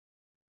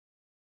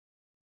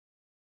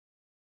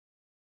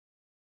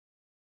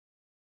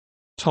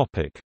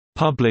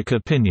 Public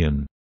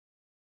opinion.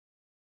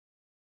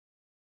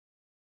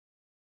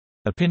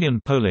 Opinion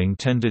polling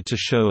tended to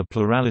show a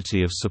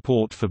plurality of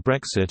support for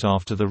Brexit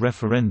after the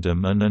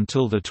referendum and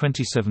until the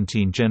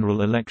 2017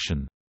 general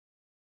election.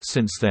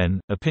 Since then,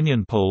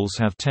 opinion polls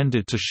have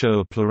tended to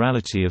show a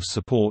plurality of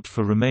support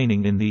for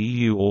remaining in the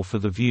EU or for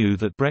the view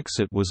that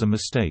Brexit was a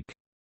mistake.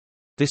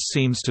 This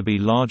seems to be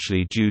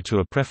largely due to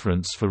a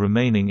preference for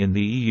remaining in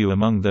the EU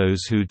among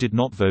those who did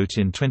not vote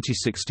in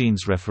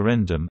 2016's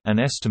referendum, an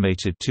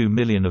estimated 2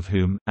 million of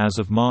whom, as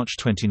of March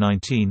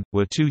 2019,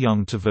 were too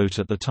young to vote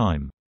at the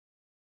time.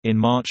 In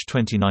March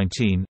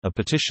 2019, a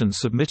petition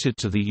submitted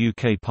to the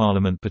UK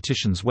Parliament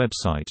Petitions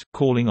website,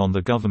 calling on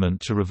the government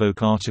to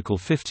revoke Article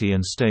 50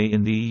 and stay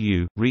in the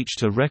EU,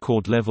 reached a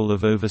record level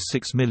of over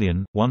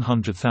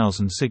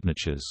 6,100,000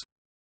 signatures.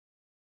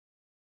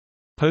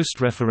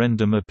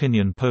 Post-referendum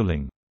opinion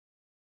polling.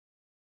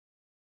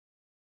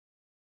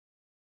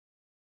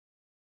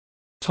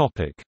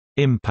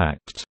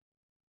 Impact.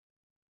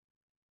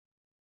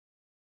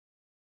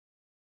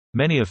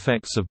 Many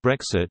effects of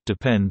Brexit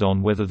depend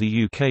on whether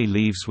the UK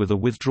leaves with a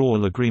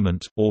withdrawal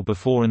agreement, or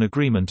before an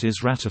agreement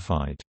is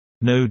ratified.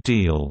 No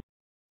deal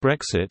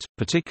Brexit,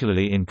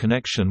 particularly in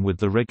connection with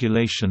the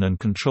regulation and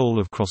control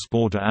of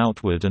cross-border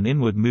outward and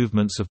inward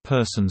movements of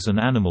persons and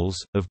animals,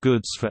 of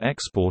goods for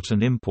export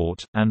and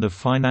import, and of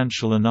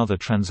financial and other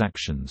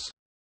transactions.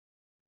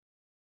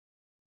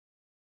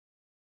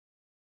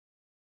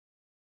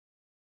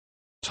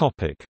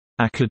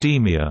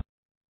 Academia.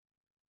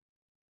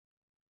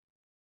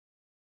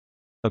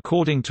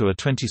 According to a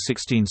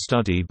 2016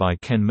 study by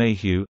Ken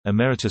Mayhew,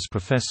 Emeritus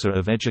Professor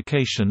of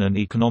Education and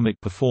Economic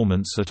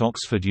Performance at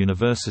Oxford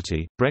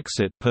University,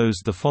 Brexit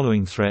posed the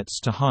following threats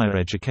to higher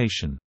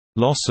education: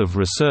 loss of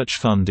research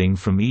funding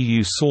from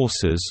EU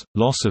sources,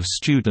 loss of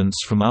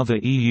students from other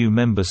EU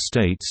member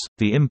states,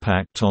 the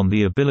impact on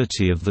the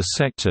ability of the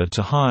sector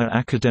to hire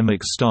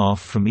academic staff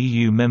from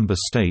EU member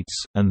states,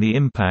 and the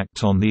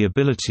impact on the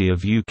ability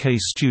of UK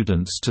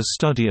students to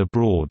study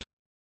abroad.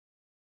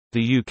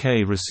 The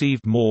UK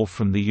received more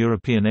from the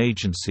European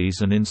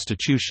agencies and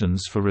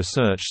institutions for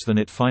research than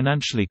it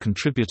financially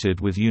contributed,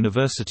 with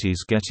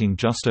universities getting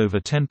just over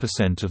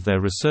 10% of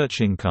their research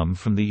income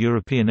from the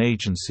European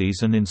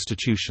agencies and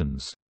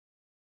institutions.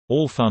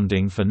 All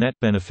funding for net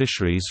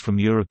beneficiaries from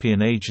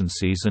European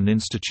agencies and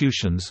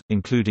institutions,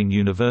 including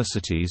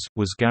universities,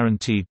 was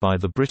guaranteed by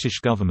the British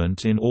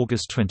government in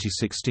August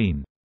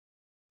 2016.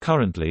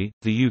 Currently,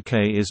 the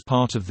UK is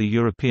part of the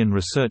European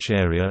Research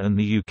Area and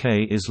the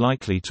UK is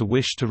likely to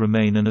wish to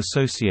remain an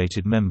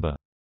associated member.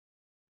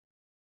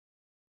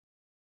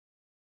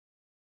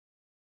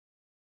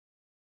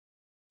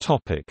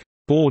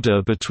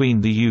 Border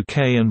between the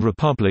UK and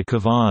Republic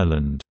of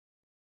Ireland.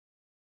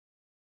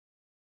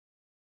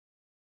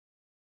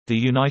 The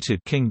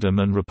United Kingdom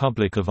and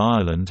Republic of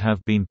Ireland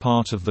have been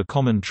part of the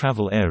Common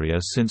Travel Area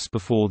since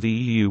before the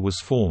EU was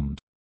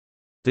formed.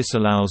 This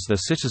allows their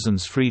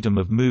citizens freedom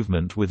of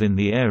movement within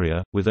the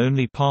area, with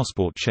only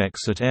passport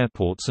checks at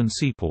airports and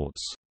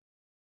seaports.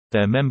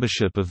 Their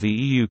membership of the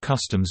EU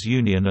Customs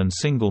Union and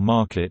Single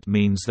Market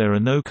means there are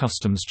no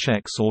customs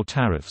checks or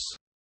tariffs.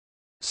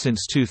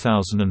 Since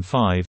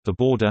 2005, the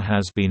border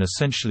has been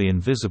essentially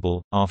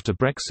invisible. After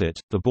Brexit,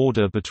 the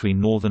border between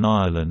Northern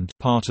Ireland,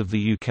 part of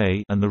the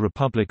UK, and the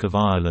Republic of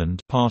Ireland,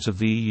 part of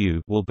the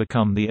EU, will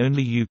become the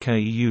only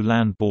UK-EU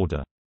land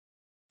border.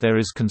 There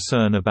is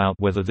concern about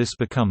whether this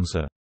becomes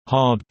a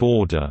hard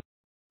border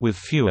with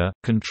fewer,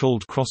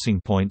 controlled crossing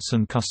points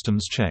and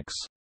customs checks.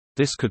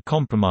 This could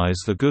compromise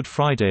the Good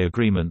Friday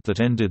Agreement that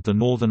ended the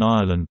Northern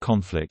Ireland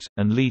conflict,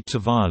 and lead to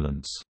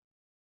violence.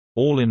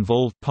 All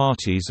involved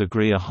parties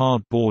agree a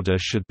hard border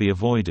should be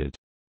avoided.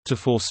 To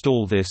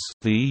forestall this,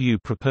 the EU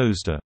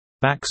proposed a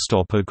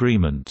backstop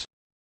agreement,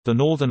 the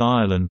Northern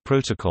Ireland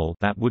Protocol,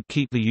 that would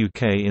keep the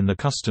UK in the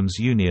customs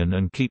union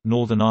and keep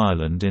Northern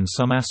Ireland in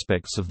some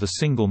aspects of the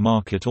single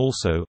market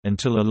also,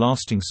 until a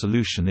lasting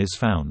solution is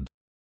found.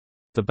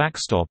 The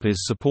backstop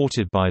is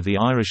supported by the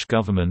Irish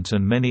government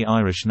and many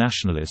Irish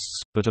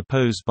nationalists, but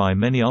opposed by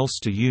many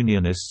Ulster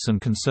Unionists and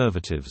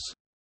Conservatives.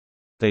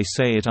 They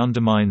say it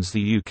undermines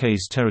the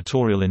UK's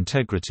territorial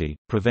integrity,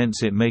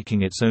 prevents it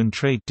making its own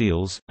trade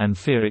deals, and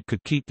fear it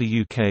could keep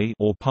the UK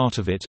or part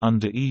of it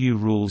under EU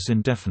rules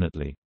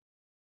indefinitely.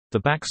 The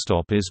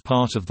backstop is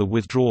part of the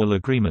Withdrawal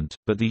Agreement,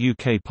 but the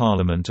UK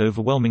Parliament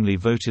overwhelmingly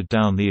voted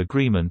down the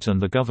agreement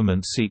and the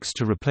government seeks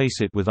to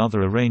replace it with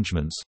other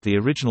arrangements. The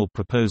original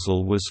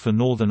proposal was for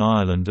Northern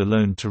Ireland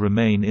alone to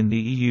remain in the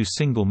EU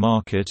single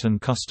market and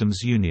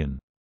customs union.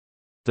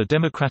 The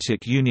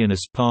Democratic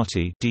Unionist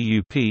Party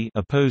 (DUP)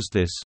 opposed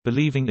this,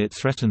 believing it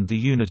threatened the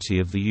unity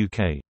of the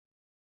UK.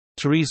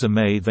 Theresa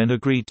May then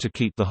agreed to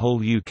keep the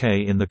whole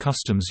UK in the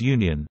customs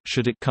union,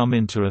 should it come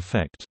into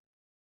effect.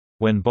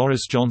 When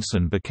Boris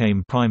Johnson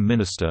became Prime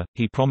Minister,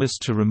 he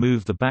promised to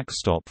remove the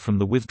backstop from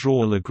the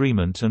Withdrawal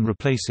Agreement and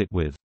replace it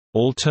with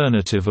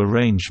alternative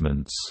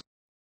arrangements.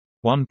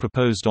 One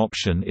proposed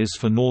option is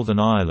for Northern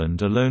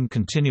Ireland alone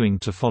continuing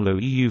to follow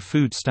EU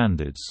food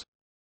standards.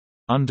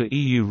 Under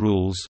EU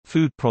rules,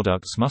 food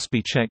products must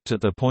be checked at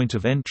their point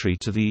of entry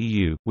to the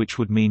EU, which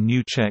would mean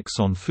new checks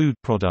on food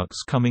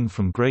products coming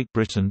from Great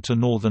Britain to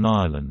Northern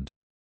Ireland.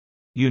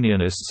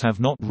 Unionists have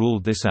not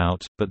ruled this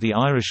out, but the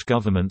Irish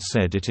government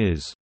said it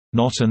is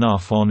not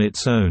enough on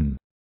its own.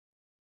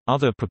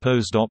 Other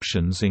proposed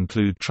options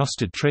include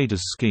trusted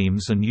traders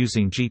schemes and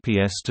using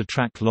GPS to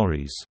track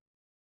lorries.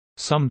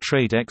 Some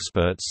trade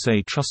experts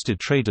say trusted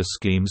trader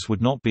schemes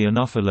would not be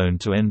enough alone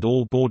to end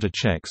all border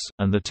checks,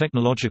 and the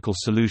technological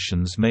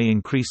solutions may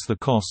increase the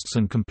costs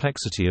and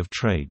complexity of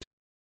trade.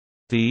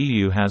 The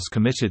EU has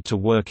committed to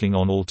working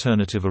on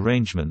alternative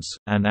arrangements,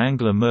 and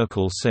Angela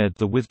Merkel said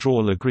the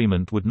withdrawal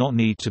agreement would not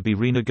need to be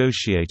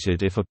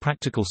renegotiated if a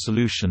practical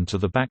solution to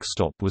the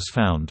backstop was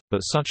found, but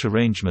such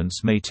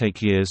arrangements may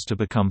take years to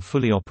become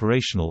fully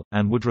operational,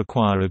 and would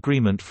require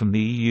agreement from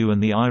the EU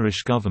and the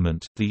Irish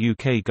government. The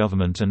UK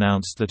government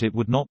announced that it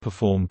would not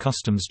perform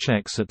customs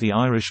checks at the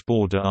Irish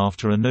border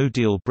after a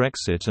no-deal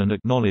Brexit and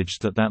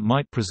acknowledged that that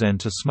might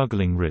present a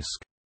smuggling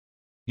risk.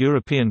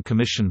 European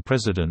Commission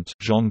President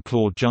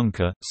Jean-Claude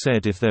Juncker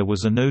said if there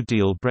was a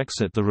no-deal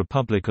Brexit, the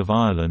Republic of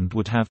Ireland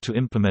would have to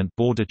implement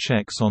border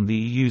checks on the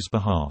EU's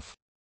behalf.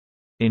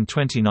 In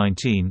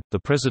 2019, the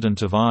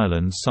President of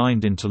Ireland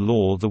signed into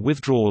law the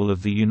Withdrawal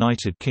of the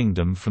United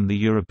Kingdom from the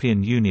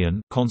European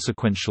Union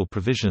Consequential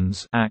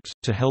Provisions Act,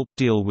 to help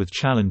deal with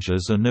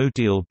challenges a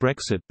no-deal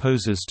Brexit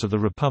poses to the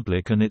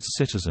Republic and its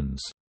citizens.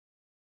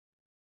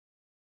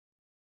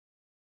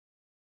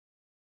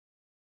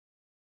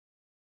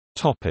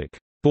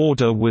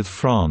 Border with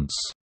France.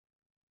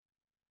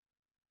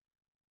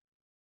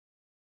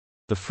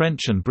 The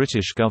French and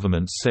British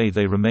governments say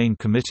they remain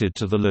committed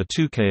to the Le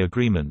Touquet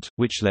Agreement,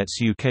 which lets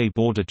UK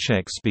border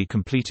checks be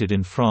completed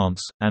in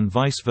France, and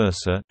vice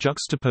versa,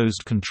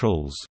 juxtaposed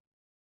controls.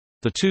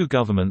 The two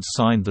governments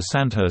signed the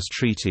Sandhurst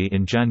Treaty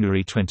in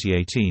January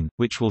 2018,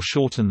 which will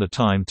shorten the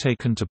time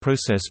taken to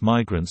process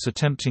migrants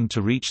attempting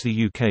to reach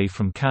the UK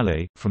from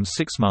Calais, from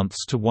 6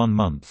 months to 1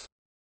 month.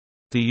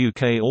 The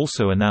UK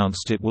also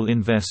announced it will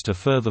invest a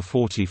further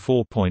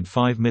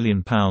 £44.5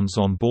 million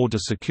on border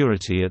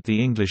security at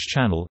the English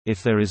Channel.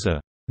 If there is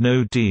a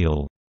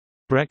no-deal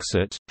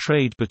Brexit,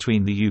 trade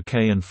between the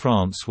UK and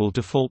France will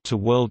default to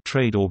World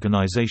Trade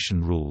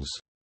Organization rules.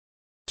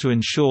 To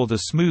ensure the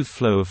smooth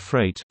flow of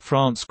freight,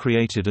 France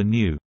created a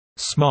new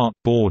smart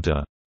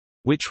border,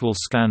 which will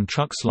scan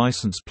trucks'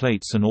 license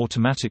plates and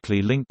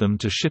automatically link them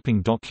to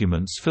shipping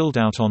documents filled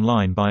out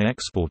online by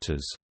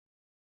exporters.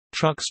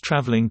 Trucks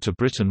traveling to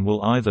Britain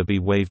will either be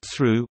waved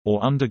through,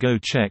 or undergo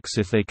checks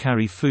if they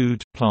carry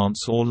food,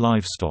 plants or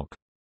livestock.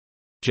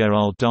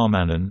 Gérald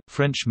Darmanin,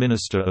 French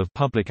Minister of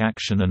Public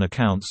Action and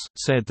Accounts,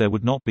 said there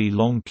would not be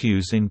long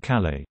queues in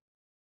Calais.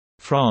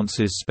 France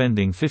is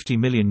spending €50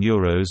 million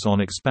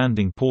on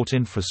expanding port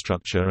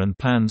infrastructure and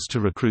plans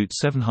to recruit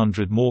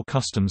 700 more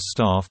customs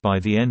staff by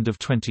the end of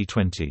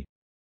 2020.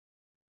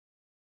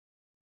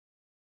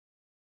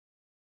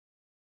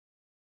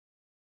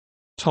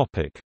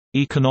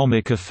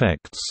 Economic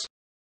effects.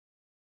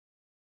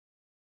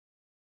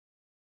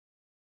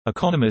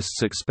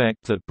 Economists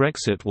expect that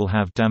Brexit will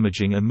have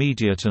damaging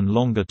immediate and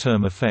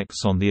longer-term effects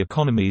on the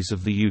economies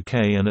of the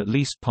UK and at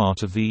least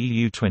part of the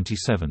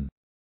EU27.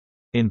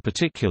 In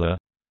particular,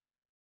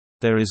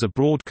 there is a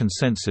broad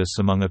consensus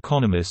among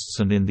economists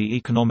and in the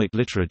economic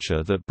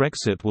literature that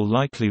Brexit will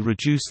likely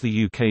reduce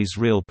the UK's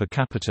real per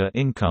capita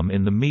income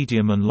in the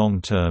medium and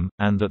long term,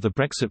 and that the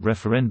Brexit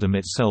referendum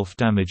itself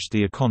damaged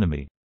the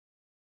economy.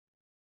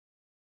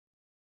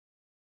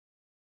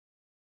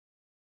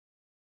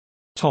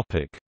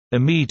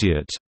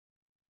 Immediate.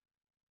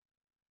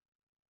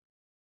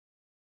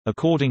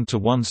 According to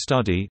one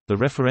study, the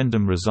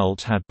referendum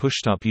result had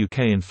pushed up UK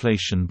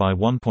inflation by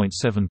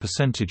 1.7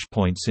 percentage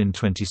points in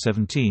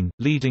 2017,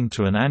 leading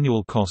to an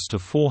annual cost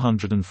of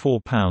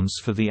 £404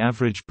 for the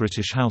average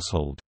British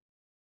household.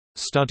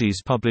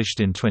 Studies published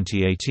in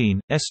 2018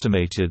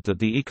 estimated that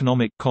the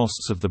economic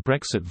costs of the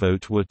Brexit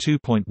vote were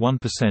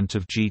 2.1%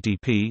 of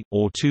GDP,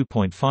 or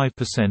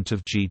 2.5%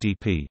 of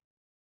GDP.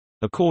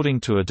 According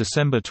to a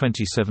December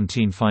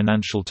 2017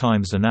 Financial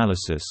Times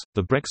analysis,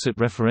 the Brexit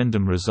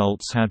referendum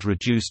results had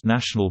reduced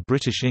national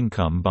British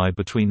income by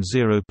between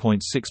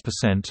 0.6%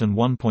 and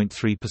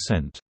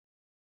 1.3%.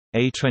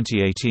 A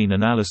 2018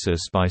 analysis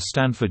by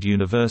Stanford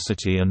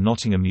University and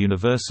Nottingham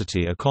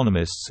University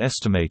economists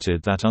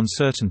estimated that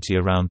uncertainty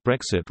around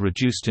Brexit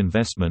reduced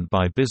investment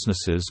by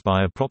businesses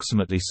by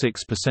approximately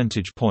 6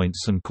 percentage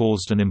points and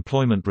caused an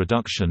employment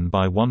reduction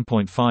by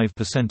 1.5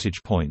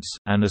 percentage points,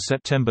 and a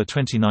September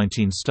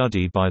 2019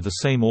 study by the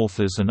same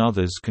authors and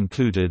others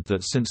concluded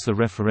that since the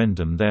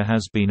referendum there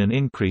has been an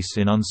increase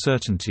in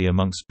uncertainty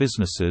amongst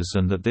businesses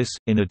and that this,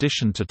 in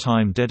addition to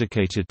time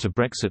dedicated to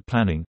Brexit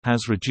planning,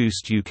 has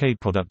reduced UK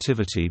productivity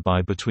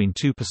by between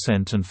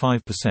 2% and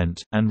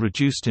 5%, and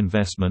reduced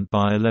investment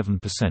by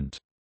 11%.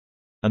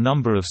 A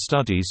number of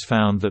studies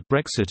found that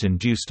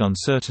Brexit-induced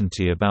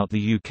uncertainty about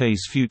the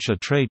UK's future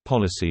trade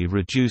policy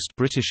reduced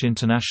British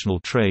international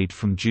trade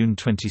from June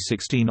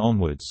 2016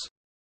 onwards.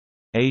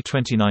 A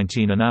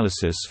 2019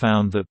 analysis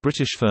found that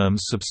British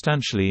firms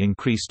substantially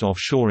increased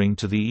offshoring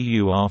to the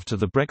EU after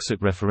the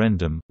Brexit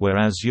referendum,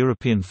 whereas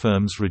European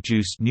firms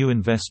reduced new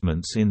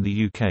investments in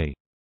the UK.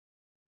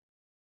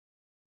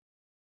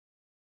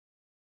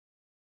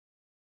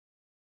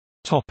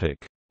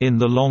 In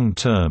the long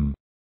term,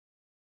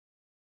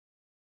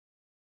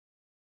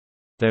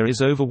 there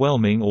is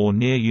overwhelming or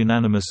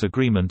near-unanimous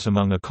agreement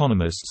among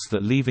economists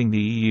that leaving the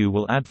EU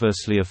will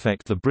adversely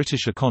affect the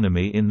British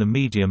economy in the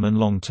medium and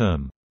long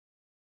term.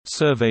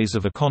 Surveys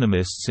of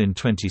economists in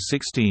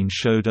 2016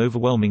 showed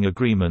overwhelming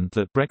agreement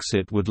that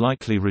Brexit would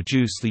likely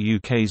reduce the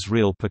UK's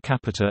real per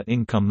capita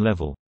income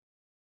level.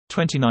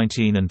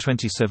 2019 and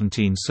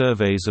 2017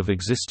 surveys of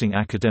existing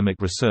academic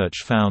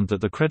research found that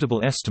the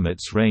credible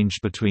estimates ranged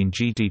between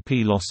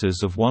GDP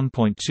losses of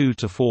 1.2 to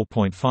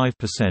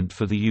 4.5%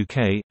 for the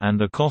UK,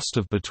 and a cost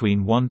of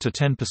between 1 to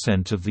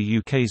 10% of the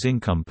UK's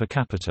income per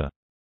capita.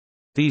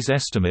 These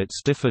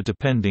estimates differ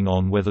depending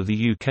on whether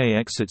the UK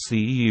exits the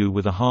EU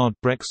with a hard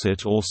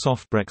Brexit or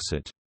soft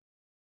Brexit.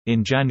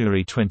 In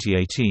January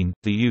 2018,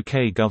 the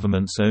UK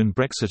government's own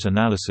Brexit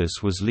analysis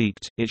was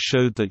leaked. It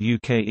showed that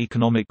UK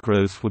economic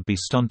growth would be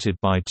stunted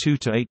by 2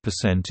 to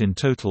 8% in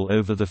total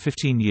over the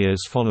 15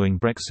 years following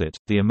Brexit,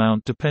 the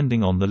amount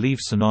depending on the leave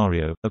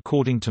scenario.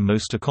 According to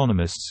most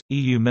economists,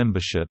 EU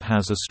membership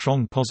has a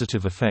strong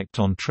positive effect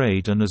on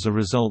trade, and as a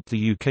result,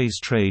 the UK's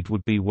trade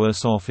would be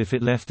worse off if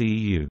it left the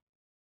EU.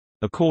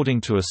 According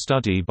to a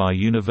study by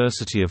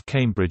University of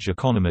Cambridge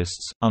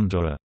economists,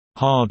 under a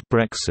hard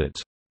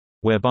Brexit,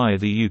 whereby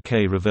the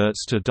UK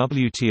reverts to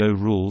WTO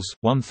rules,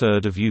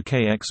 1/3 of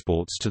UK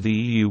exports to the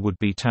EU would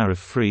be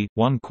tariff-free,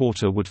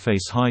 1/4 would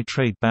face high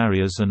trade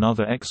barriers, and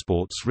other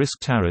exports risk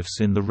tariffs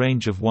in the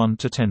range of 1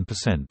 to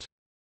 10%.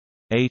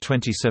 A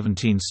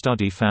 2017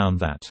 study found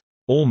that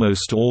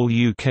almost all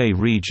UK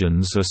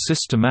regions are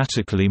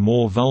systematically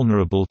more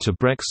vulnerable to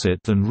Brexit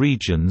than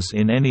regions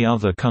in any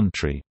other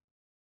country.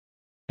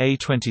 A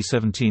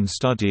 2017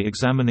 study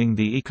examining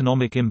the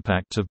economic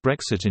impact of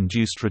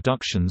Brexit-induced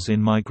reductions in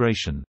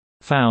migration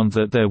found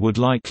that there would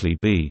likely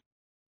be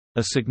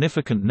a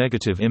significant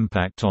negative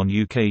impact on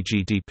UK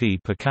GDP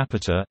per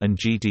capita and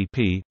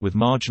GDP, with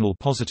marginal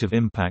positive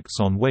impacts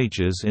on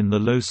wages in the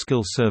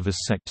low-skill service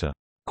sector.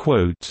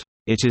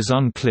 It is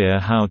unclear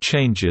how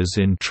changes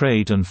in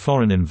trade and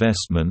foreign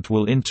investment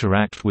will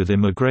interact with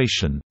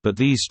immigration, but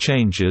these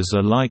changes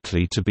are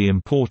likely to be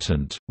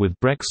important. With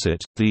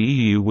Brexit, the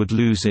EU would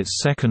lose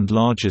its second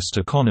largest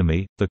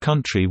economy, the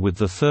country with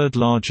the third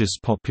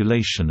largest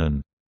population,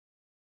 and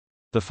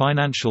the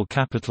financial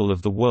capital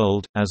of the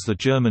world, as the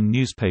German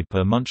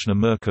newspaper Münchner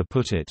Merkur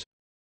put it.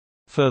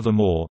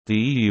 Furthermore, the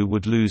EU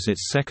would lose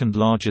its second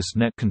largest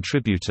net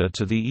contributor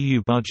to the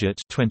EU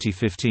budget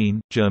 2015,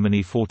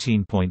 Germany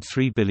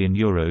 €14.3 billion,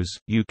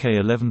 UK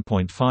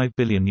 €11.5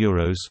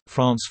 billion,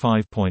 France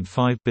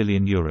 €5.5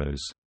 billion.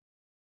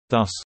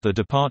 Thus, the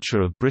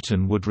departure of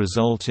Britain would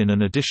result in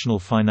an additional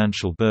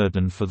financial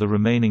burden for the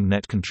remaining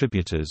net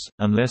contributors,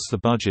 unless the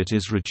budget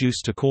is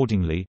reduced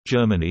accordingly.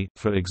 Germany,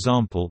 for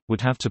example, would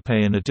have to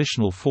pay an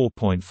additional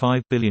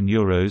 €4.5 billion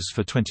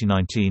for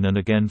 2019 and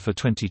again for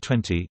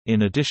 2020.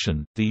 In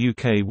addition, the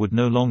UK would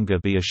no longer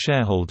be a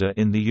shareholder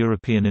in the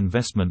European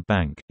Investment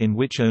Bank, in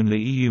which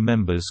only EU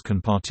members can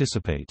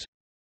participate.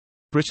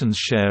 Britain's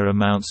share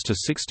amounts to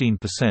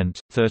 16%,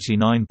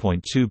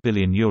 €39.2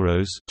 billion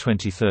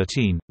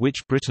 2013,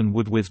 which Britain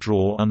would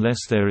withdraw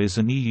unless there is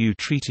an EU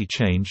treaty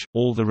change.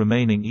 All the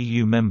remaining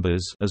EU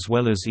members, as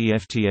well as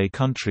EFTA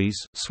countries,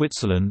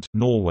 Switzerland,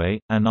 Norway,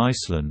 and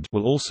Iceland,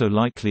 will also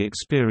likely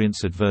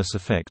experience adverse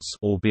effects,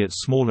 albeit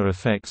smaller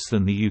effects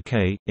than the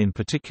UK, in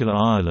particular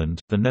Ireland,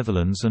 the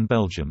Netherlands and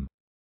Belgium.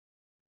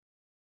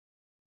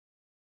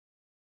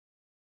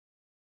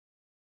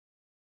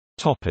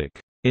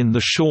 In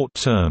the short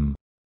term,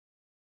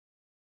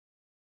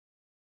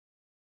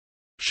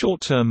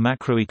 short-term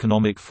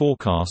macroeconomic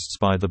forecasts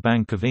by the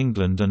Bank of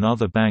England and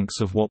other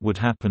banks of what would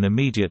happen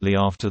immediately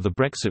after the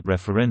Brexit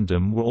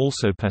referendum were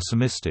also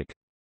pessimistic.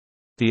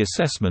 The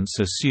assessments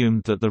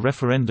assumed that the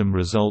referendum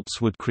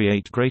results would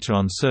create greater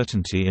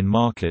uncertainty in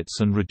markets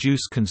and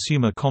reduce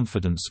consumer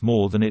confidence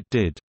more than it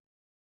did.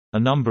 A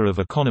number of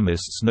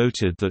economists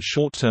noted that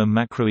short-term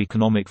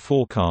macroeconomic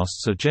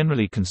forecasts are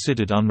generally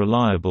considered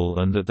unreliable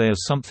and that they are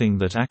something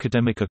that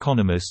academic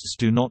economists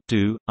do not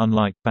do,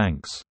 unlike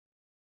banks.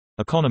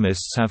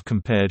 Economists have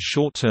compared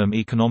short-term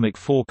economic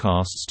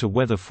forecasts to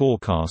weather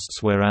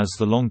forecasts, whereas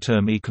the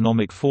long-term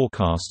economic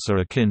forecasts are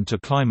akin to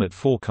climate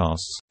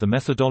forecasts. The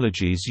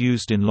methodologies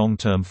used in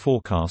long-term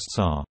forecasts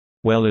are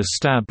well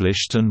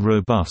established and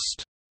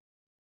robust.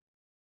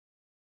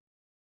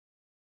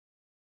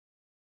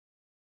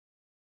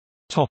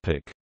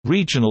 Topic: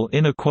 Regional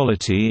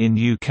inequality in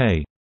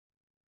UK.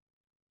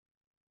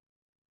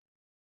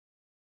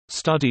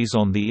 Studies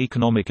on the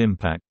economic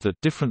impact that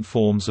different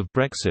forms of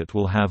Brexit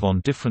will have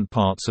on different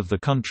parts of the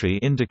country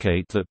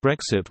indicate that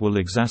Brexit will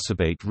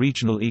exacerbate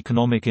regional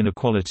economic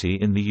inequality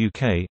in the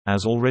UK,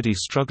 as already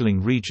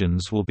struggling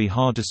regions will be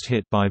hardest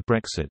hit by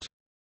Brexit.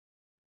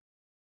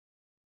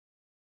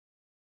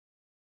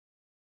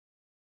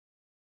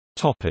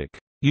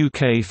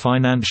 UK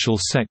financial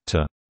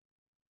sector.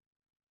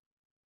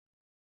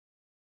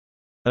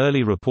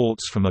 Early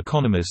reports from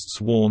economists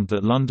warned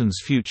that London's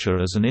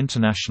future as an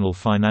international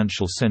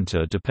financial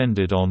centre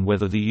depended on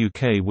whether the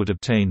UK would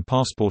obtain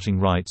passporting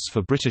rights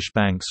for British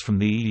banks from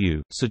the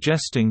EU,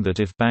 suggesting that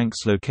if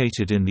banks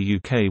located in the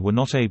UK were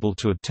not able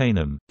to obtain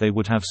them, they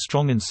would have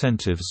strong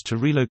incentives to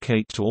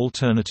relocate to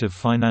alternative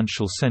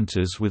financial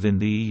centres within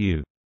the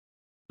EU.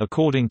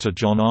 According to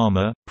John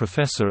Armour,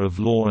 Professor of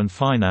Law and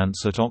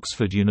Finance at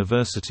Oxford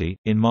University,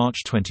 in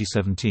March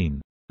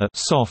 2017, a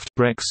 «soft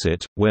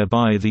Brexit,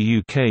 whereby the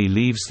UK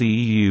leaves the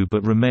EU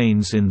but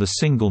remains in the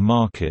single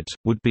market,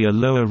 would be a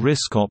lower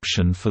risk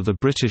option for the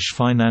British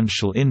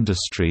financial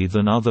industry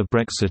than other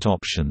Brexit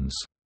options»,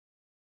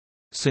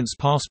 since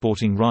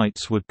passporting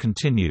rights would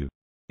continue.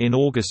 In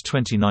August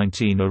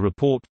 2019, a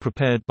report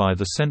prepared by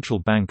the Central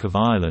Bank of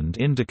Ireland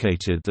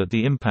indicated that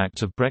the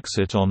impact of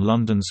Brexit on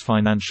London's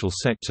financial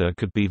sector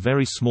could be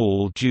very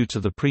small due to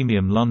the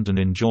premium London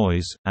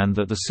enjoys, and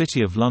that the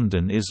City of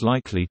London is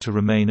likely to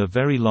remain a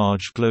very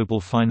large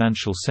global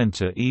financial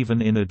centre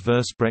even in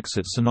adverse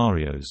Brexit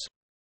scenarios.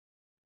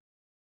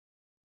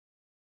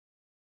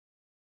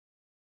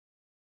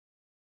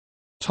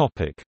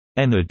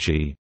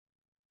 Energy.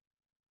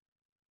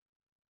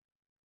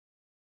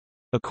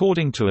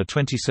 According to a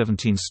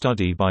 2017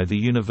 study by the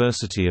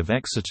University of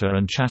Exeter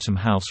and Chatham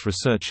House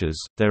researchers,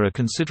 there are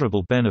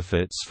considerable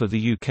benefits for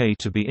the UK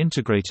to be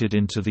integrated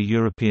into the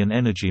European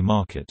energy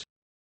market.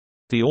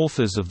 The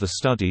authors of the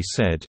study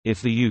said,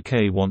 if the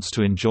UK wants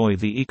to enjoy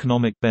the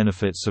economic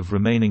benefits of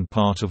remaining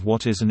part of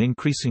what is an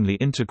increasingly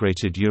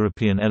integrated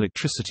European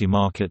electricity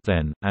market,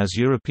 then, as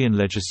European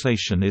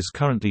legislation is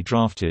currently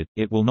drafted,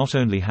 it will not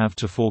only have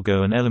to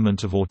forego an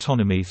element of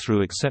autonomy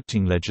through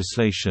accepting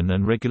legislation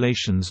and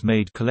regulations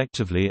made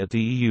collectively at the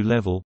EU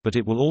level, but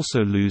it will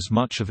also lose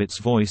much of its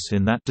voice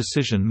in that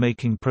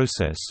decision-making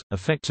process,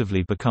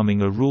 effectively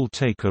becoming a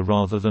rule-taker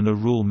rather than a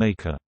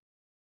rule-maker.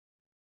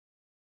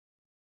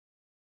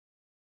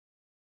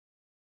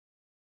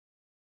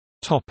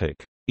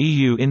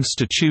 EU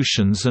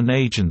institutions and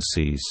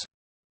agencies.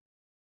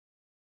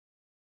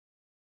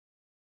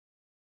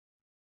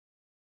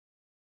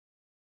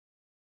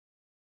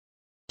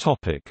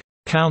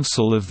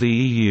 Council of the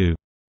EU.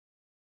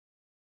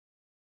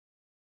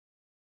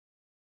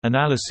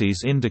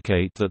 Analyses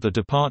indicate that the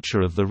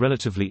departure of the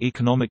relatively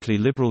economically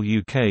liberal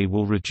UK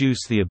will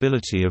reduce the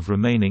ability of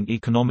remaining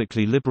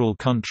economically liberal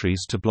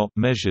countries to block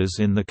measures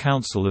in the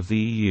Council of the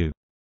EU.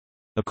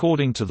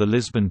 According to the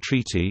Lisbon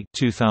Treaty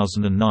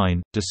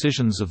 2009,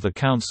 decisions of the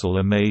Council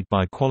are made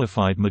by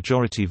qualified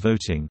majority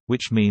voting,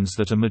 which means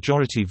that a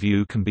majority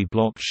view can be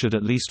blocked should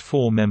at least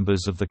 4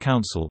 members of the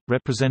Council,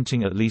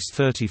 representing at least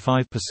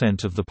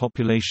 35% of the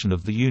population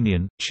of the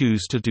Union,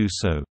 choose to do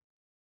so.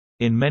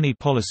 In many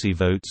policy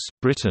votes,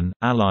 Britain,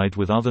 allied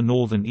with other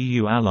northern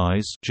EU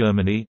allies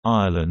Germany,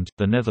 Ireland,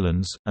 the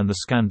Netherlands, and the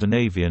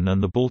Scandinavian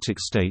and the Baltic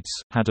states,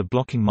 had a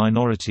blocking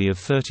minority of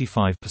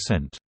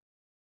 35%.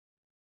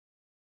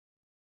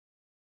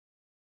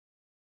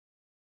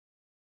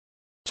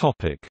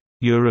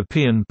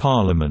 European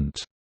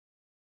Parliament.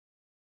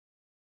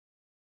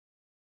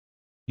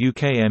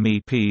 UK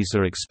MEPs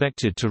are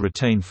expected to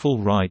retain full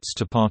rights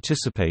to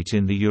participate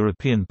in the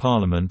European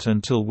Parliament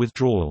until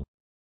withdrawal.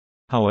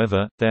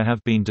 However, there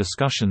have been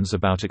discussions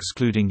about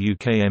excluding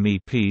UK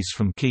MEPs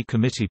from key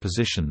committee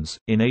positions.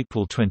 In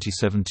April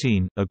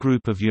 2017, a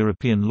group of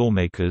European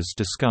lawmakers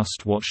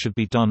discussed what should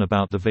be done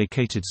about the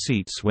vacated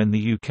seats when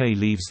the UK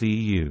leaves the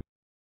EU.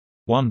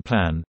 One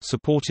plan,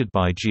 supported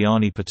by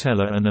Gianni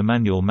Pittella and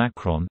Emmanuel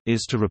Macron,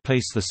 is to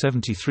replace the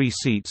 73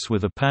 seats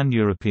with a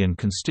pan-European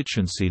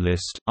constituency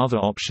list. Other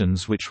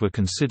options which were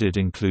considered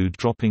include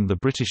dropping the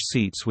British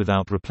seats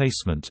without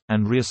replacement,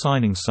 and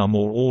reassigning some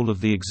or all of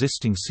the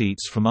existing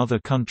seats from other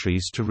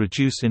countries to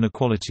reduce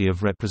inequality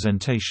of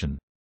representation.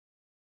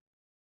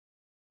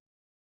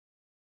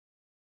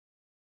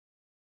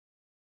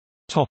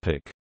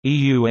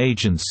 EU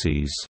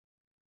agencies.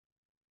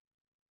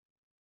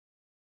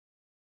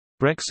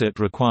 Brexit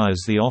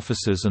requires the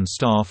officers and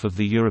staff of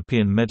the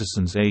European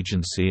Medicines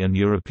Agency and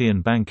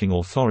European Banking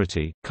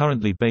Authority,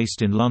 currently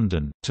based in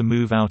London, to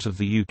move out of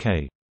the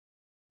UK.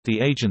 The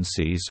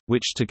agencies,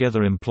 which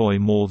together employ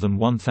more than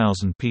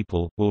 1,000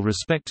 people, will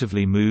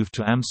respectively move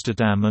to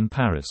Amsterdam and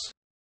Paris.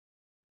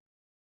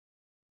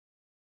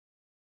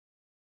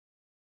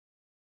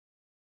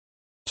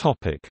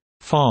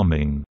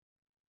 Farming.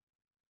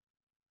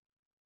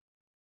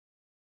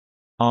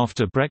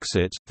 After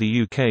Brexit,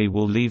 the UK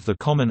will leave the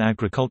Common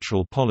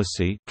Agricultural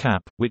Policy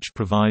 (CAP), which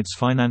provides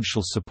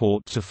financial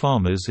support to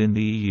farmers in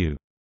the EU.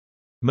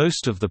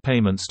 Most of the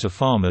payments to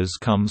farmers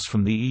comes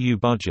from the EU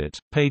budget,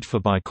 paid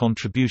for by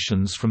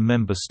contributions from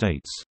member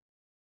states.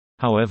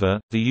 However,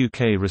 the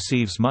UK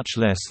receives much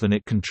less than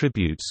it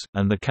contributes,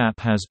 and the CAP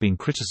has been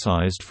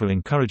criticised for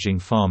encouraging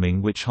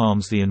farming which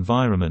harms the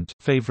environment,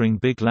 favouring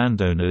big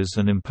landowners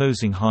and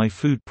imposing high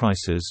food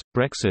prices.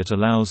 Brexit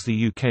allows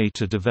the UK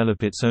to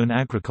develop its own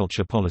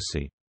agriculture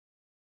policy.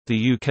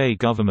 The UK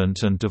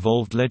government and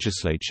devolved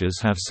legislatures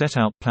have set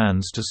out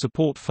plans to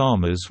support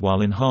farmers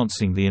while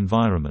enhancing the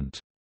environment.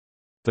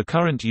 The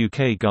current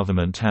UK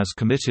government has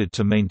committed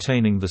to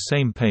maintaining the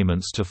same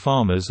payments to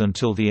farmers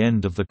until the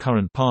end of the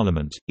current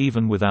parliament,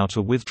 even without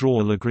a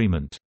withdrawal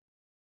agreement.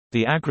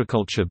 The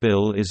Agriculture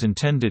Bill is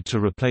intended to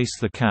replace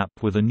the CAP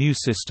with a new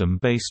system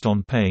based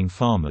on paying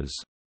farmers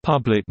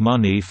public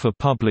money for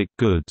public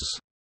goods,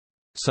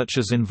 such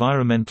as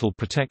environmental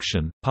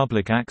protection,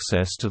 public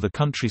access to the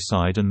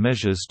countryside and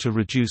measures to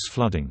reduce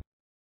flooding.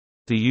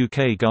 The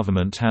UK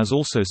government has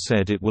also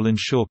said it will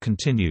ensure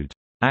continued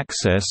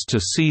access to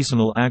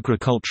seasonal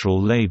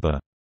agricultural labour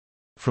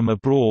from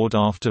abroad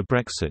after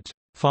Brexit.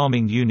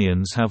 Farming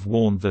unions have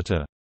warned that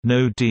a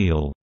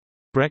no-deal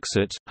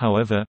Brexit,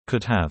 however,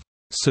 could have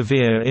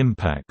severe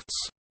impacts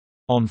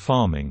on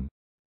farming.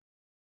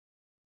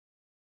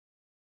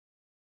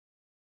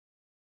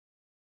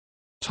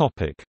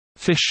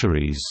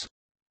 Fisheries.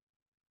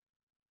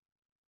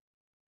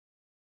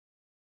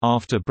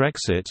 After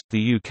Brexit,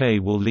 the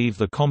UK will leave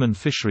the Common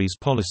Fisheries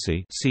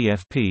Policy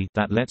 (CFP)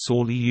 that lets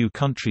all EU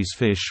countries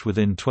fish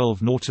within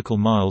 12 nautical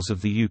miles of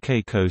the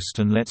UK coast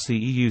and lets the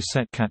EU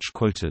set catch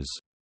quotas.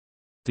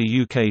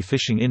 The UK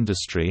fishing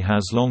industry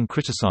has long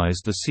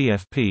criticised the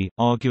CFP,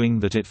 arguing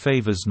that it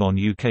favours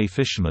non-UK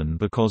fishermen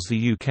because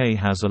the UK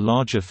has a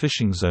larger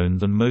fishing zone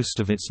than most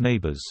of its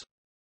neighbours.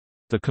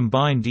 The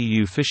combined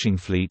EU fishing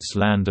fleets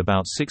land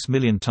about 6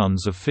 million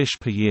tonnes of fish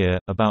per year,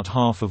 about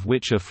half of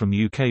which are from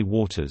UK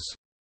waters.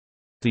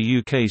 The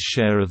UK's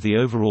share of the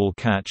overall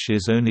catch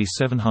is only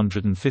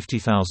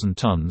 750,000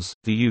 tonnes.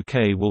 The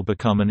UK will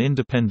become an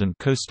independent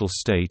coastal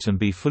state and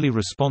be fully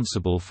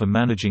responsible for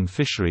managing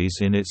fisheries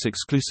in its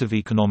exclusive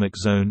economic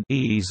zone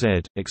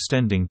 (EEZ),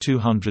 extending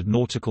 200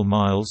 nautical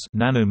miles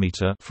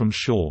 (nanometer) from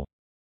shore.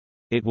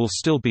 It will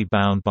still be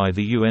bound by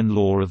the UN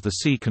Law of the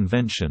Sea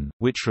Convention,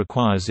 which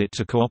requires it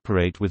to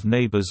cooperate with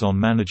neighbours on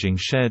managing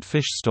shared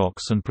fish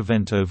stocks and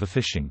prevent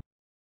overfishing.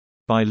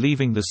 By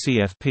leaving the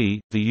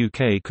CFP, the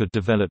UK could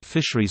develop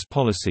fisheries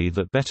policy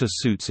that better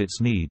suits its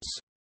needs.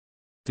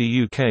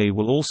 The UK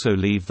will also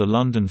leave the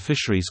London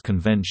Fisheries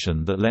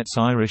Convention that lets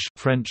Irish,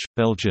 French,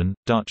 Belgian,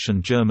 Dutch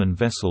and German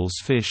vessels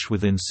fish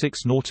within 6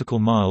 nautical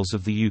miles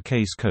of the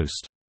UK's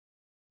coast.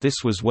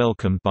 This was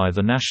welcomed by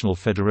the National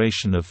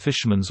Federation of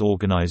Fishermen's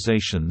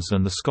Organisations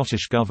and the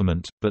Scottish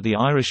Government, but the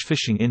Irish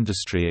fishing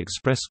industry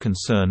expressed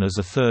concern as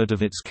a third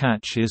of its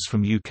catch is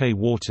from UK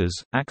waters.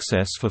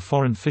 Access for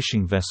foreign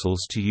fishing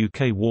vessels to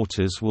UK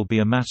waters will be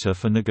a matter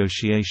for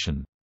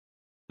negotiation.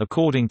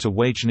 According to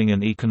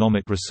Wageningen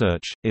Economic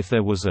Research, if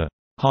there was a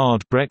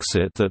hard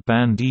Brexit that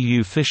banned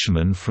EU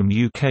fishermen from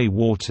UK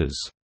waters,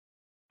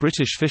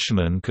 British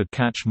fishermen could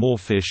catch more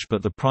fish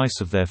but the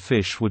price of their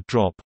fish would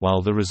drop, while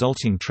the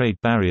resulting trade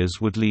barriers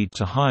would lead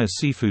to higher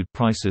seafood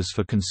prices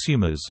for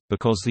consumers,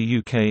 because the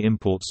UK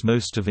imports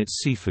most of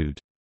its seafood.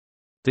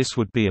 This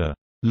would be a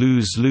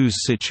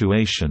lose-lose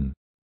situation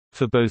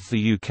for both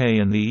the UK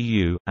and the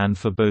EU, and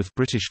for both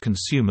British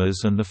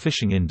consumers and the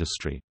fishing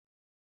industry.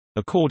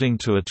 According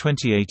to a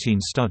 2018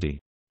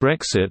 study,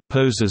 Brexit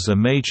poses a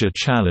major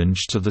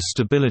challenge to the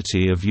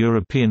stability of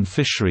European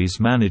fisheries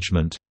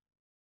management,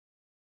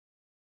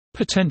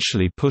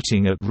 potentially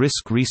putting at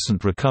risk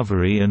recent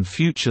recovery and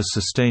future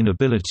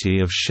sustainability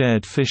of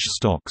shared fish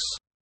stocks.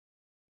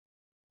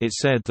 It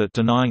said that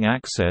denying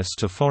access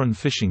to foreign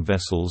fishing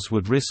vessels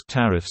would risk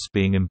tariffs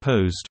being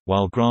imposed,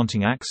 while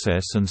granting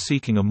access and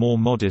seeking a more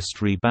modest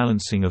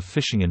rebalancing of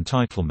fishing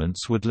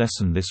entitlements would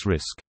lessen this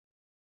risk.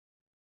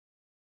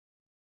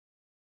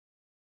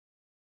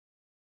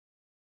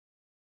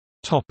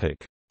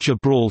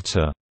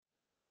 Gibraltar.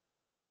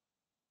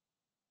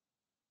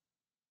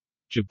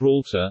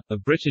 Gibraltar, a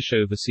British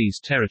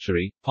overseas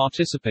territory,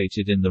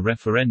 participated in the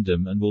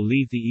referendum and will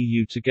leave the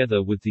EU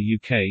together with the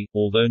UK,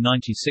 although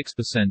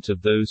 96%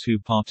 of those who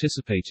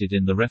participated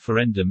in the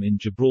referendum in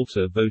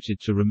Gibraltar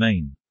voted to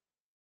remain.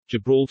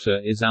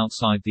 Gibraltar is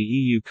outside the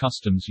EU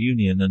customs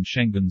union and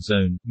Schengen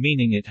zone,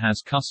 meaning it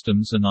has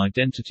customs and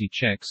identity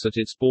checks at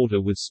its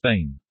border with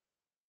Spain.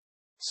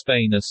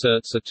 Spain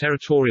asserts a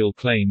territorial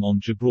claim on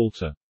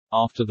Gibraltar.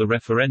 After the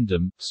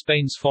referendum,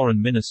 Spain's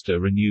foreign minister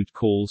renewed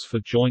calls for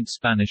joint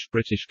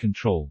Spanish-British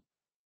control.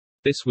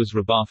 This was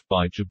rebuffed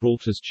by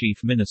Gibraltar's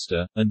chief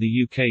minister, and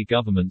the UK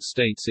government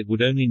states it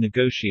would only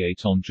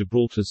negotiate on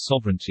Gibraltar's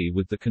sovereignty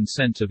with the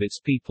consent of its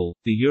people.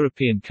 The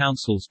European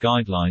Council's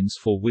guidelines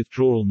for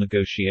withdrawal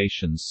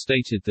negotiations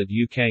stated that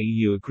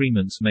UK-EU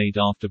agreements made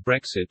after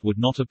Brexit would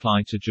not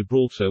apply to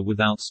Gibraltar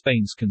without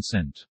Spain's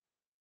consent.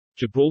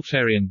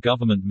 Gibraltarian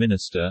government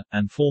minister,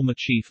 and former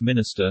chief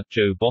minister,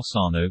 Joe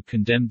Bossano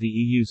condemned the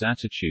EU's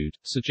attitude,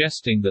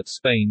 suggesting that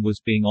Spain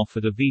was being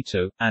offered a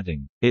veto,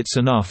 adding, "It's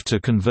enough to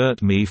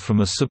convert me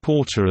from a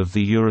supporter of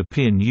the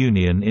European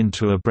Union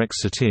into a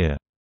Brexiteer."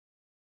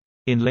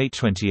 In late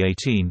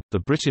 2018, the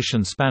British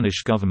and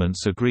Spanish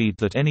governments agreed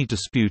that any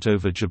dispute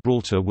over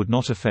Gibraltar would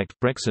not affect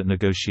Brexit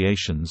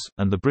negotiations,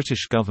 and the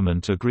British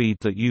government agreed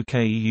that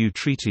UK-EU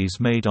treaties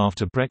made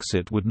after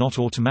Brexit would not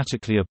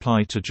automatically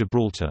apply to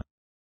Gibraltar.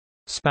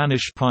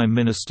 Spanish Prime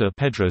Minister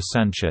Pedro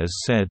Sánchez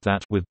said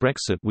that, "With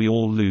Brexit we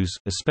all lose,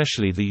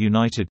 especially the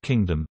United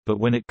Kingdom, but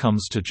when it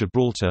comes to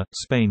Gibraltar,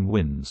 Spain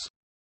wins."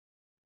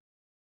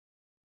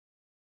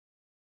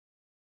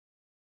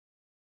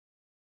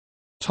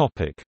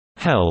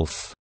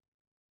 Health.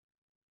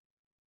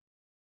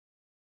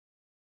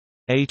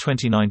 A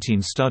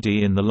 2019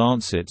 study in The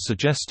Lancet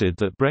suggested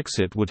that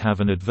Brexit would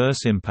have an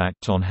adverse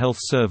impact on health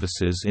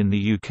services in the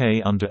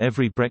UK under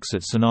every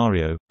Brexit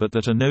scenario, but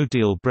that a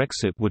no-deal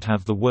Brexit would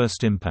have the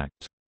worst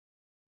impact.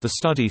 The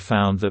study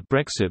found that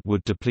Brexit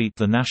would deplete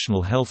the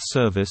National Health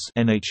Service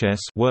 (NHS)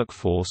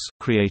 workforce,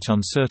 create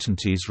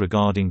uncertainties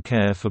regarding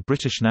care for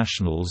British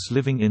nationals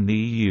living in the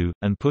EU,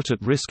 and put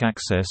at risk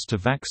access to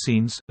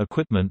vaccines,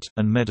 equipment,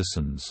 and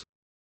medicines.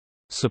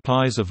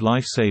 Supplies of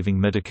life-saving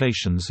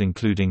medications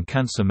including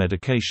cancer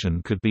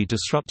medication could be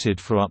disrupted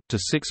for up to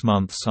 6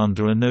 months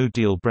under a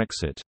no-deal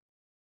Brexit.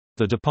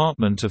 The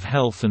Department of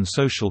Health and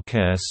Social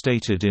Care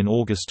stated in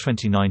August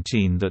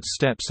 2019 that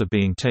steps are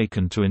being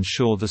taken to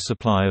ensure the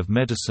supply of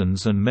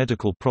medicines and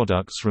medical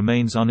products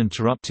remains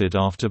uninterrupted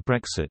after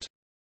Brexit.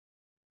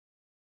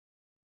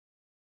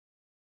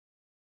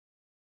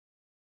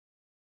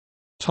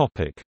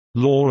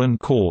 Law and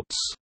courts.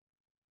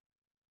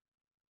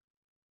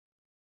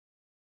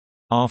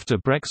 After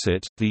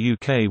Brexit, the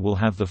UK will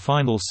have the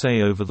final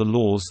say over the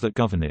laws that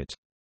govern it.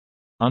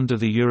 Under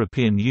the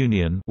European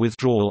Union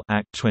Withdrawal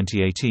Act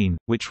 2018,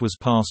 which was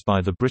passed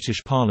by the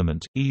British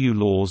Parliament, EU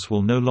laws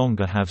will no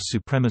longer have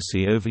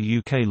supremacy over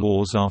UK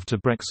laws after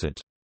Brexit.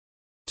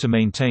 To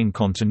maintain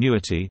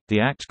continuity, the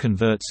Act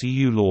converts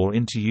EU law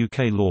into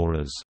UK law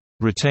as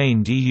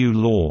retained EU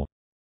law.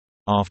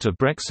 After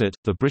Brexit,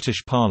 the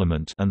British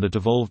Parliament and the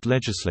devolved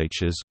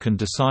legislatures can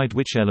decide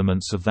which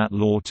elements of that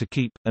law to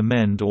keep,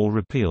 amend or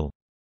repeal.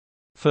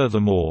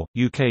 Furthermore,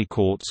 UK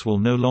courts will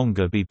no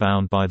longer be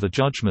bound by the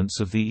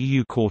judgments of the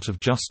EU Court of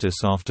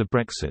Justice after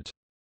Brexit.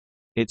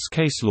 Its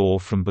case law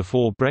from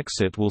before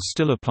Brexit will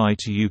still apply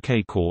to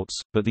UK courts,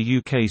 but the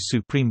UK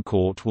Supreme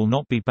Court will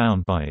not be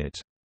bound by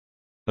it.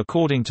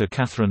 According to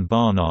Catherine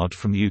Barnard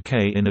from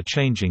UK in A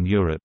Changing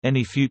Europe,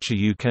 any future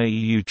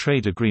UK-EU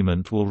trade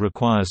agreement will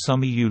require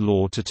some EU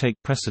law to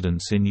take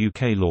precedence in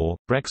UK law.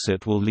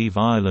 Brexit will leave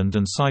Ireland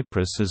and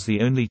Cyprus as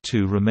the only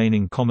two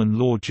remaining common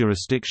law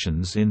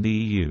jurisdictions in the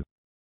EU.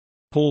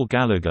 Paul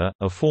Gallagher,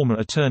 a former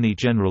Attorney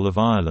General of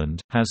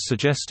Ireland, has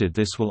suggested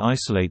this will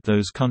isolate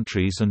those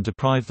countries and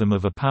deprive them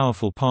of a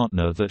powerful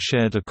partner that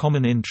shared a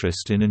common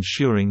interest in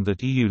ensuring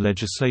that EU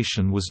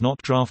legislation was not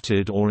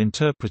drafted or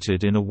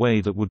interpreted in a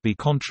way that would be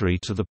contrary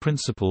to the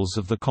principles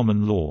of the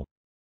common law.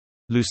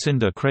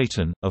 Lucinda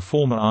Creighton, a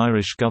former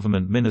Irish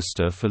government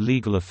minister for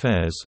legal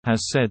affairs,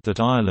 has said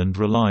that Ireland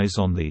relies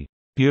on the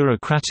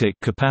bureaucratic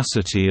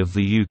capacity of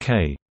the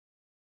UK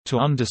to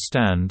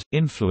understand,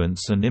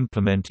 influence and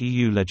implement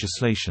EU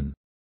legislation.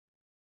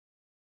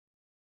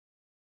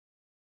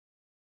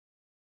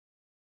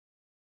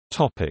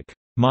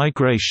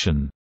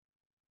 Migration.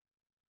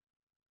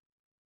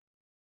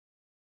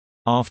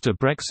 After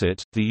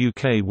Brexit, the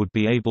UK would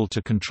be able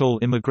to control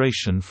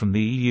immigration from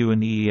the EU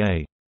and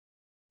EEA.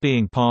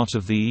 Being part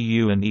of the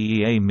EU and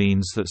EEA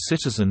means that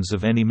citizens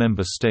of any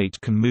member state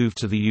can move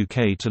to the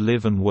UK to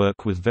live and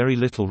work with very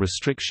little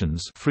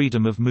restrictions,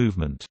 freedom of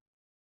movement.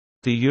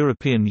 The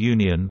European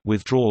Union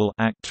Withdrawal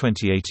Act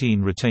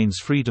 2018 retains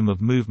freedom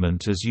of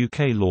movement as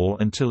UK law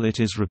until it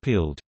is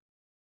repealed.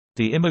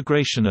 The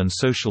Immigration and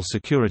Social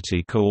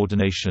Security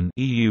Coordination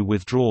 (EU)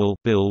 Withdrawal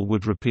Bill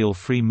would repeal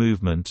free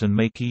movement and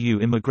make EU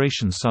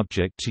immigration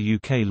subject to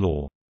UK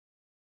law.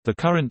 The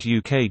current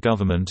UK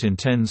government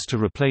intends to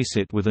replace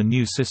it with a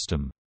new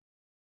system.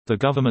 The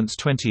government's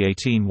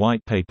 2018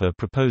 White Paper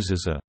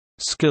proposes a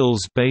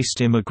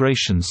skills-based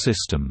immigration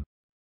system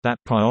that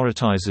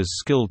prioritizes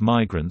skilled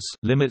migrants,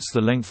 limits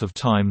the length of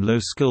time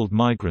low-skilled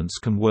migrants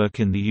can work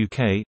in the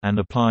UK, and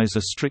applies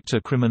a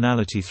stricter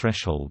criminality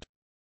threshold.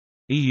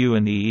 EU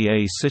and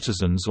EEA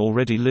citizens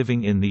already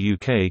living in the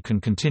UK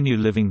can continue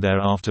living there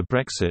after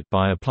Brexit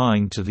by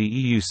applying to the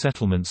EU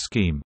Settlement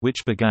Scheme,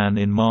 which began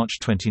in March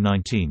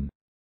 2019.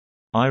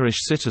 Irish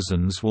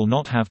citizens will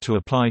not have to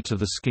apply to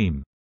the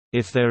scheme.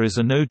 If there is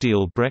a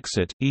no-deal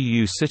Brexit,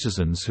 EU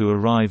citizens who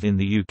arrive in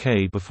the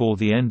UK before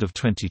the end of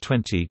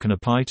 2020 can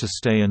apply to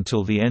stay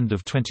until the end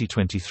of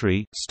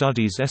 2023.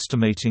 Studies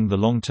estimating the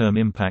long-term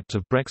impact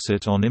of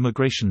Brexit on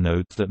immigration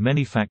note that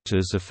many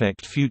factors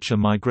affect future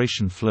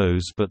migration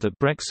flows, but that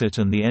Brexit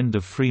and the end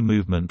of free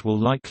movement will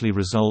likely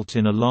result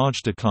in a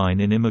large decline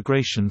in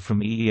immigration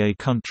from EEA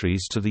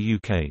countries to the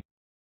UK.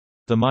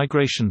 The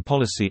Migration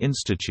Policy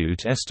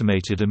Institute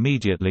estimated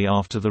immediately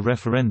after the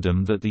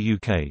referendum that the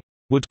UK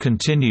would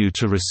continue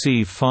to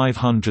receive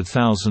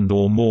 500,000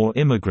 or more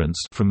immigrants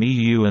from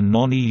EU and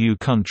non-EU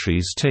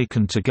countries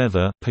taken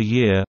together per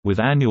year, with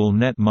annual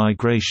net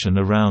migration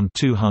around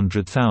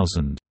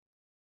 200,000.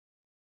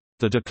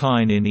 The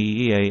decline in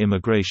EEA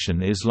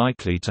immigration is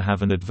likely to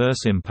have an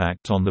adverse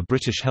impact on the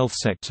British health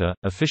sector.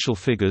 Official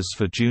figures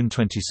for June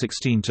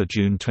 2016 to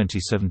June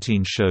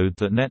 2017 showed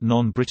that net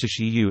non-British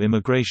EU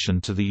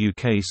immigration to the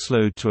UK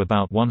slowed to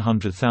about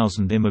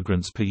 100,000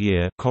 immigrants per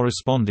year,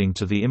 corresponding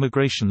to the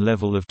immigration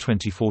level of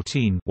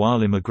 2014,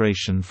 while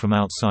immigration from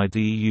outside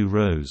the EU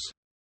rose.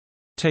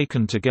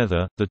 Taken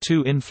together, the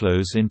two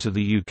inflows into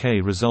the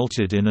UK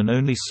resulted in an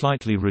only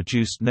slightly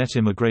reduced net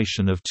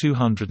immigration of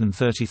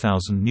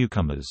 230,000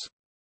 newcomers.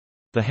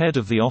 The head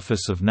of the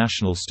Office of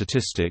National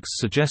Statistics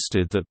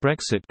suggested that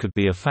Brexit could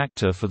be a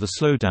factor for the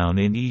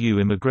slowdown in EU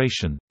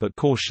immigration, but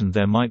cautioned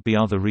there might be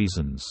other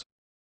reasons.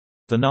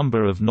 The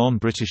number of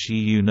non-British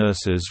EU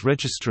nurses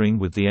registering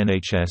with the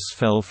NHS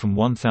fell from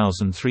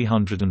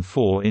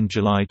 1,304 in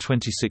July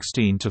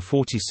 2016 to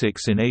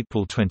 46 in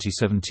April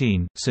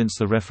 2017. Since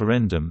the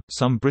referendum,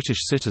 some British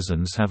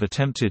citizens have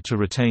attempted to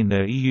retain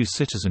their EU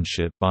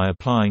citizenship by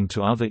applying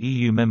to other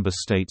EU member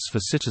states for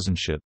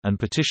citizenship, and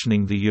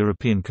petitioning the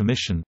European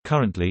Commission.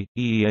 Currently,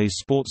 EEA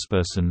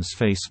sportspersons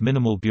face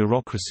minimal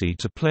bureaucracy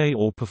to play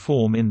or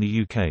perform in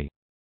the UK.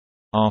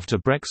 After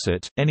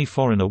Brexit, any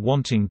foreigner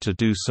wanting to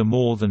do so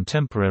more than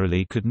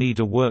temporarily could need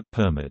a work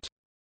permit.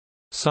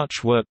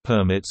 Such work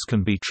permits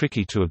can be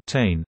tricky to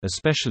obtain,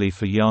 especially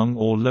for young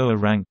or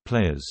lower-ranked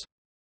players.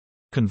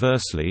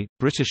 Conversely,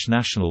 British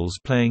nationals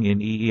playing in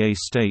EEA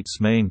states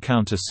may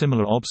encounter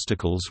similar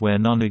obstacles where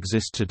none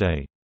exist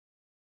today.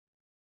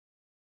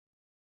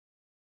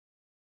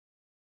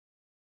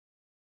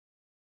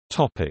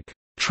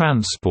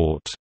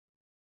 Transport.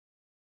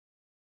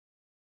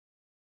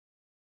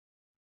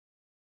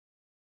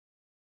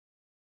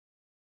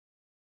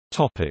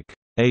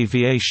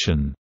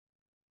 Aviation.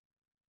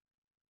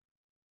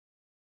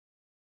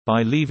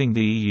 By leaving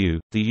the EU,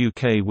 the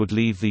UK would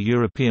leave the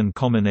European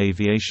Common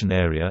Aviation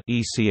Area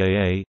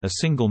 (ECAA), a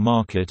single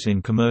market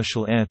in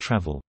commercial air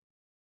travel.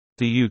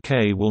 The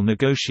UK will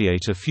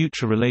negotiate a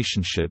future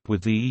relationship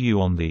with the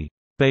EU on the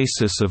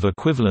basis of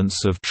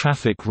equivalence of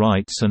traffic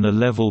rights and a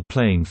level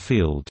playing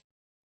field.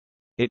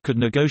 It could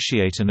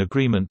negotiate an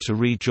agreement to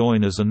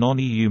rejoin as a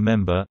non-EU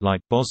member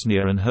like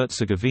Bosnia and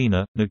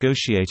Herzegovina,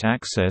 negotiate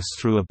access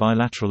through a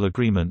bilateral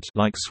agreement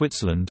like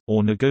Switzerland,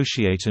 or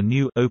negotiate a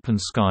new open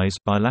skies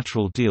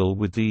bilateral deal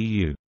with the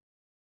EU.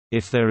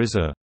 If there is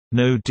a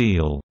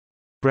no-deal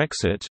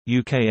Brexit,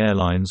 UK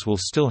airlines will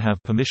still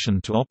have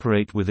permission to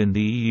operate within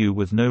the EU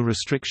with no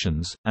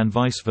restrictions, and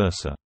vice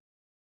versa.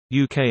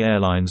 UK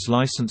airlines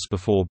licensed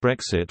before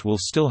Brexit will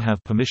still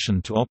have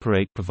permission to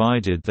operate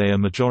provided they are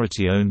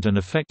majority-owned and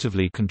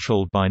effectively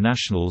controlled by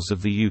nationals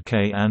of the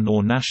UK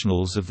and/or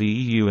nationals of the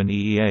EU and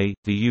EEA.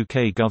 The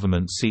UK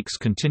government seeks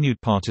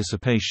continued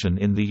participation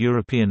in the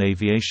European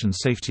Aviation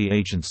Safety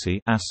Agency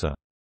 (ASA).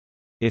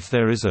 If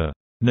there is a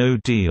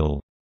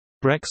no-deal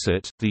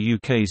Brexit, the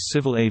UK's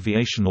Civil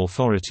Aviation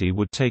Authority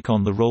would take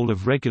on the role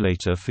of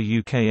regulator for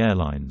UK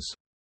airlines.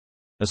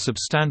 A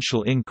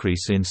substantial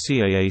increase in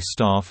CAA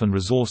staff and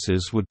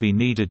resources would be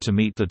needed to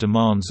meet the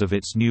demands of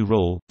its new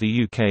role.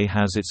 The UK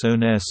has its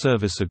own air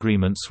service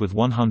agreements with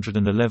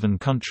 111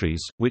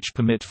 countries, which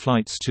permit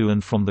flights to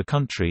and from the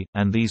country,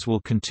 and these will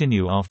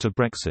continue after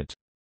Brexit.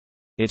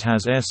 It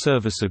has air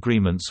service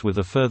agreements with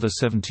a further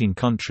 17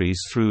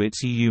 countries through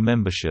its EU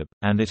membership,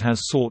 and it has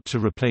sought to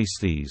replace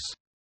these.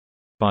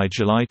 By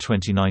July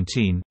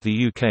 2019,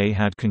 the UK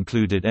had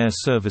concluded air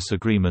service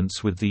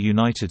agreements with the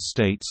United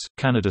States,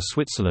 Canada,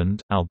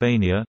 Switzerland,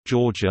 Albania,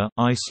 Georgia,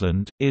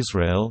 Iceland,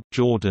 Israel,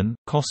 Jordan,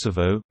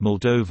 Kosovo,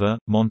 Moldova,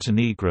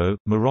 Montenegro,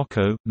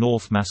 Morocco,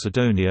 North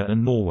Macedonia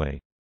and Norway.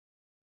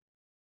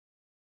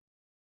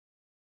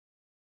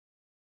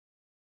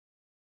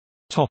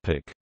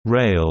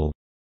 Rail.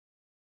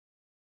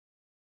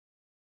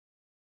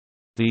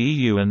 The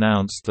EU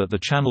announced that the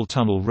Channel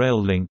Tunnel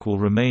rail link will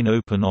remain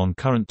open on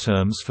current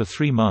terms for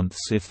 3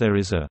 months if there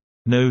is a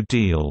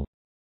no-deal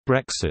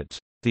Brexit.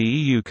 The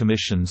EU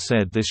Commission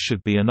said this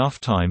should be enough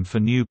time for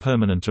new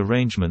permanent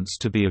arrangements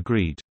to be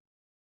agreed.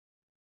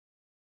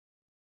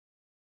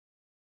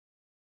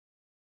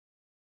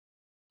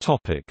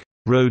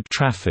 Road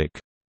traffic.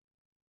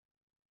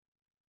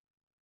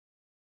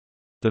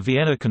 The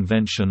Vienna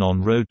Convention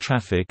on Road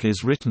Traffic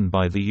is written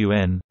by the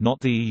UN, not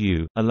the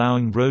EU,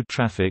 allowing road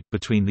traffic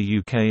between the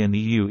UK and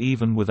EU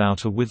even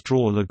without a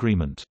withdrawal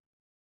agreement.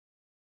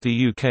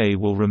 The UK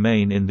will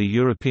remain in the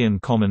European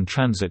Common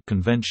Transit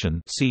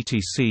Convention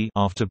 (CTC)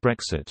 after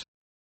Brexit.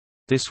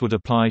 This would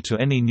apply to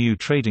any new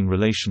trading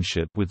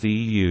relationship with the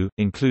EU,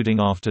 including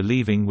after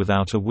leaving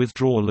without a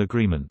withdrawal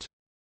agreement.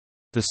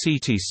 The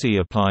CTC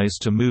applies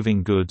to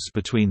moving goods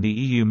between the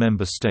EU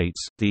member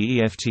states, the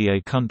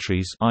EFTA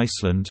countries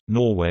Iceland,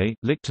 Norway,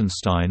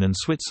 Liechtenstein and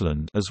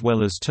Switzerland, as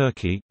well as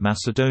Turkey,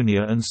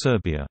 Macedonia and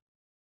Serbia.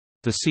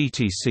 The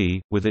CTC,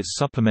 with its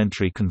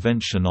supplementary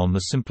convention on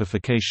the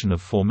simplification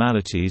of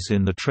formalities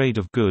in the trade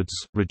of goods,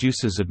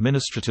 reduces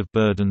administrative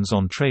burdens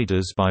on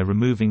traders by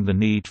removing the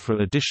need for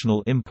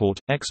additional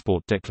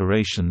import-export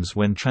declarations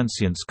when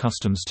transients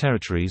customs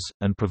territories,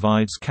 and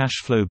provides cash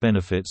flow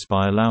benefits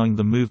by allowing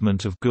the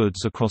movement of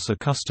goods across a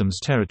customs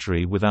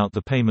territory without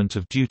the payment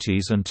of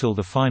duties until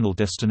the final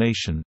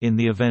destination. In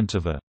the event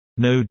of a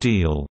no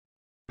deal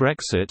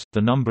Brexit,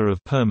 the number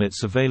of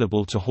permits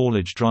available to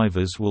haulage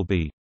drivers will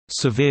be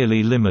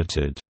severely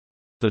limited.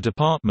 The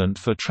Department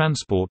for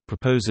Transport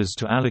proposes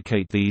to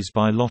allocate these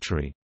by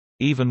lottery.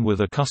 Even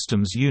with a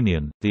customs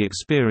union, the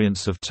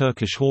experience of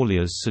Turkish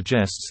hauliers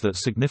suggests that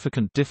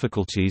significant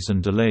difficulties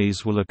and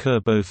delays will occur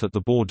both at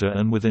the border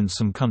and within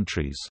some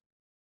countries.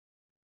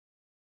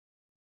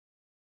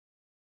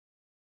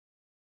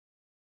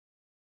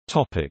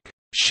 Topic: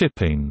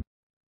 Shipping.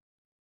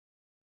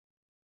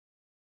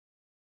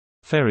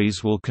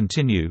 Ferries will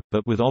continue,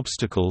 but with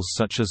obstacles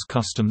such as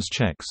customs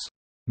checks.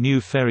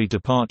 New ferry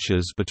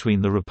departures between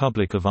the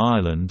Republic of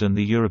Ireland and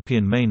the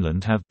European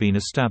mainland have been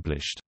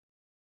established.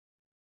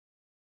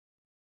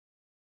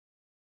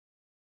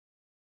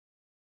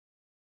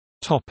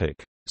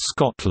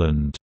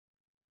 Scotland.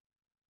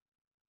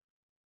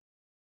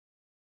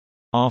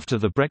 After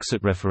the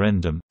Brexit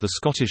referendum, the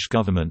Scottish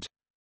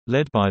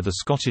Government—led by the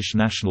Scottish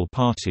National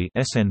Party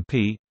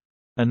 (SNP),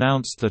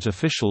 announced that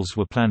officials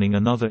were planning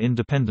another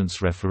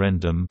independence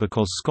referendum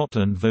because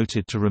Scotland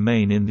voted to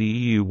remain in the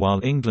EU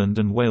while England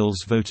and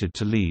Wales voted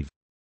to leave.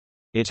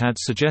 It had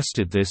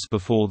suggested this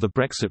before the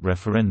Brexit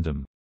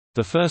referendum.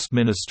 The First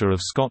Minister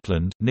of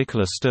Scotland,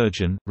 Nicola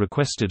Sturgeon,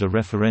 requested a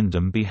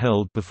referendum be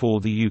held before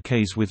the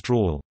UK's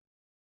withdrawal.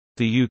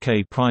 The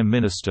UK Prime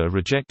Minister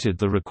rejected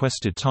the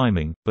requested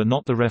timing, but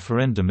not the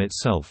referendum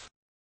itself.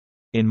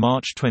 In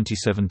March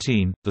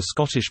 2017, the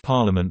Scottish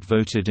Parliament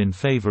voted in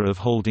favour of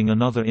holding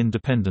another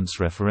independence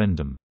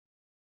referendum.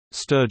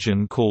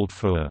 Sturgeon called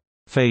for a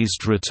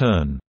phased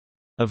return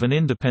of an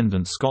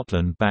independent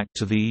Scotland back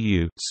to the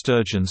EU.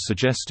 Sturgeon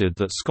suggested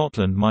that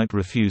Scotland might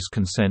refuse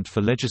consent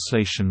for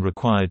legislation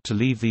required to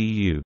leave the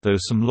EU, though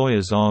some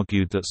lawyers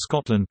argued that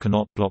Scotland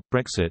cannot block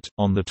Brexit.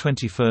 On the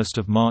 21st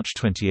of March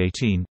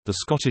 2018, the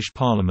Scottish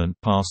Parliament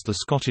passed the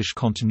Scottish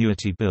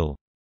Continuity Bill.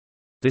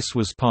 This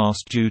was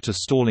passed due to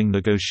stalling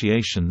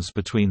negotiations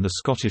between the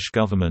Scottish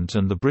Government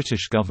and the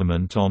British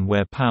Government on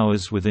where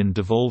powers within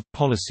devolved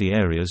policy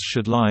areas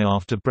should lie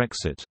after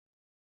Brexit.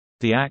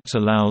 The Act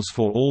allows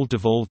for all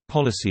devolved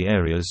policy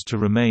areas to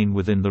remain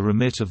within the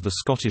remit of the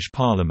Scottish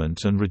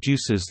Parliament and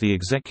reduces the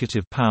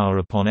executive power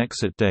upon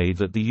exit day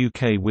that the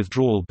UK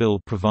Withdrawal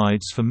Bill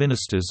provides for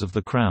Ministers of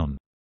the Crown.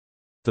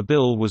 The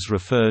bill was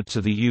referred to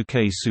the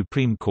UK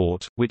Supreme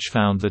Court, which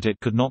found that it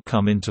could not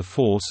come into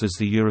force as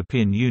the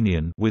European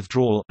Union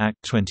Withdrawal Act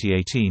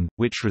 2018,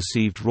 which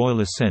received royal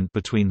assent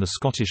between the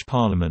Scottish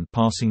Parliament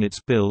passing its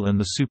bill and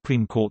the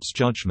Supreme Court's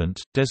judgment,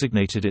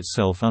 designated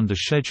itself under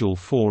Schedule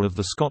 4 of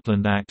the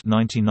Scotland Act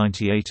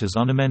 1998 as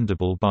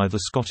unamendable by the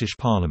Scottish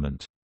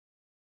Parliament.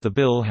 The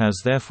bill has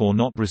therefore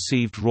not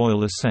received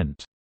royal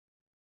assent.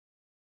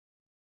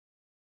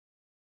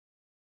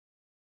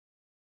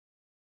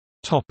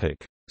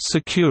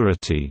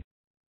 Security.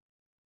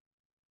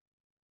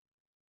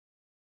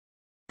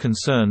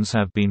 Concerns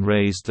have been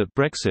raised that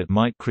Brexit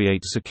might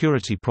create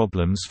security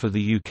problems for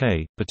the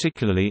UK,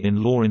 particularly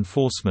in law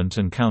enforcement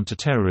and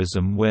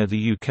counter-terrorism, where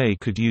the UK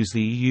could use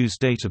the EU's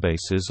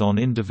databases on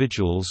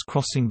individuals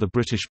crossing the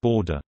British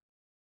border.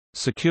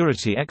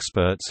 Security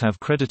experts have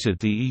credited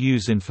the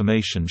EU's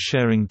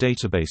information-sharing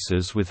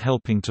databases with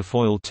helping to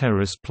foil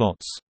terrorist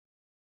plots.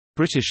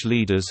 British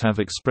leaders have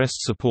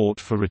expressed support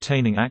for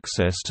retaining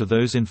access to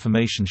those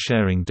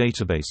information-sharing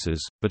databases,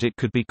 but it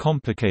could be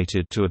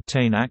complicated to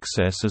obtain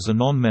access as a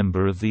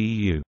non-member of the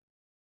EU.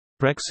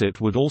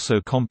 Brexit would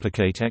also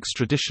complicate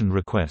extradition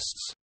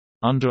requests.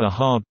 Under a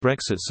hard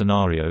Brexit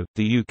scenario,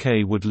 the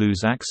UK would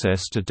lose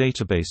access to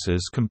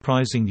databases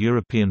comprising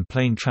European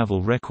plane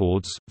travel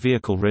records,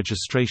 vehicle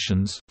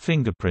registrations,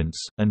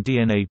 fingerprints, and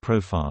DNA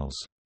profiles.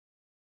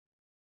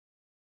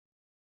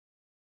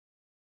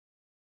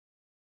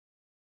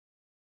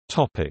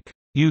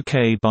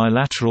 UK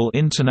bilateral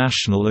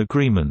international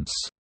agreements.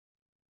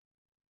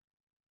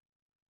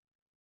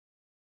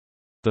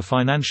 The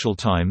Financial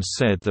Times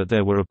said that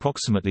there were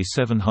approximately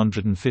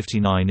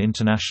 759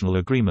 international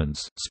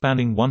agreements,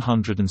 spanning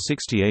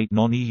 168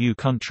 non-EU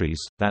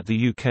countries, that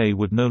the UK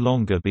would no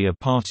longer be a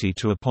party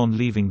to upon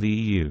leaving the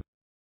EU.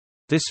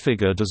 This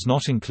figure does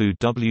not include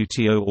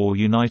WTO or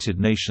United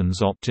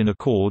Nations opt-in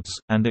accords,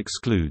 and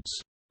excludes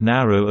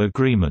narrow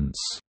agreements,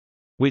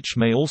 which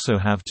may also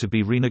have to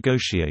be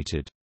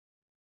renegotiated.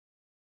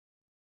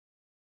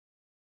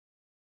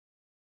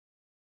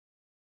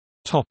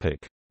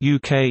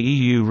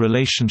 UK-EU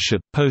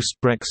relationship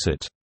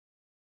post-Brexit.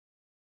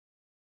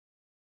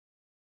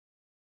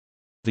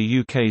 The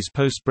UK's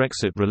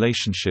post-Brexit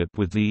relationship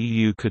with the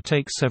EU could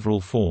take several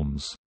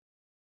forms.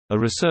 A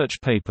research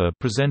paper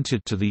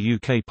presented to the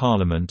UK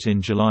Parliament in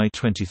July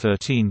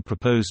 2013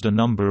 proposed a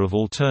number of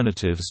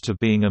alternatives to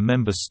being a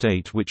member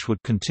state which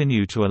would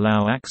continue to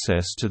allow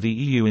access to the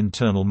EU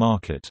internal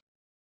market.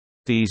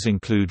 These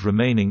include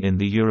remaining in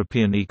the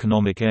European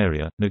Economic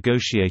Area,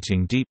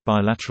 negotiating deep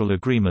bilateral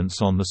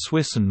agreements on the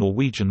Swiss and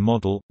Norwegian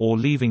model, or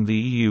leaving the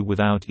EU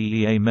without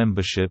EEA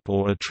membership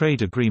or a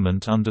trade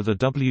agreement under the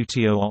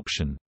WTO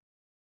option.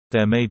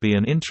 There may be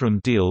an interim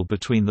deal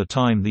between the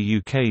time the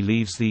UK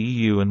leaves the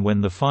EU and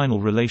when the final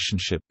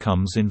relationship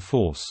comes in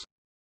force.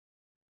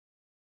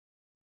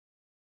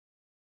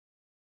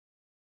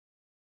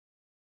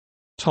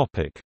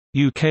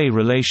 UK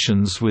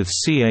relations with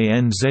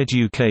CANZ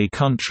UK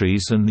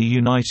countries and the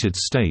United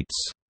States.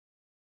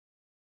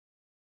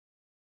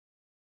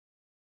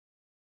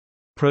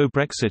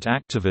 Pro-Brexit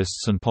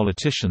activists and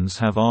politicians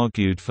have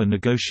argued for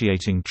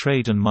negotiating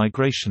trade and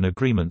migration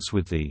agreements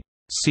with the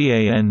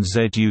CANZ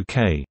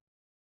UK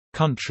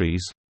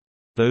countries,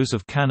 those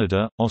of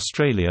Canada,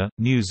 Australia,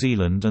 New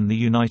Zealand and the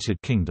United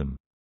Kingdom.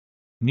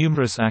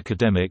 Numerous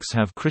academics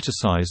have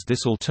criticised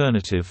this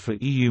alternative for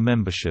EU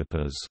membership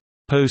as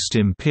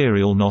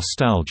post-imperial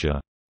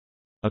nostalgia.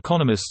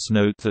 Economists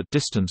note that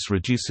distance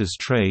reduces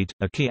trade,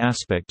 a key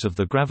aspect of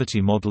the gravity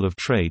model of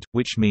trade,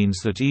 which means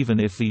that even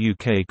if the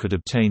UK could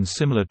obtain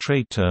similar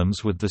trade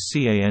terms with the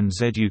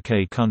CANZ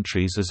UK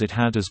countries as it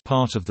had as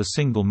part of the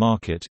single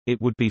market,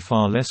 it would be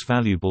far less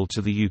valuable to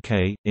the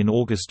UK. In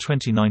August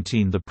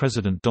 2019,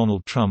 President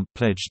Donald Trump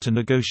pledged to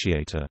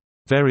negotiate a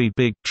very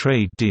big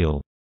trade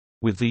deal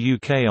with the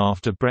UK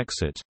after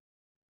Brexit.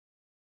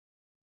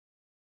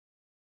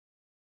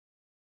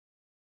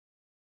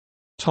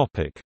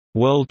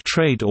 World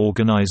Trade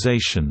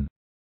Organization.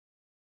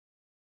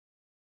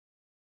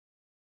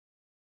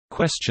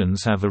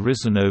 Questions have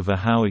arisen over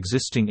how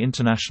existing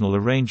international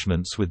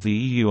arrangements with the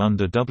EU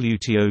under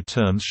WTO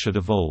terms should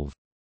evolve.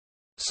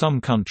 Some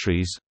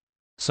countries,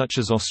 such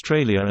as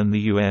Australia and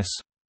the US,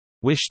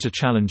 wish to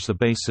challenge the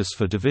basis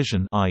for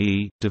division,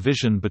 i.e.,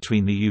 division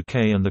between the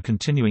UK and the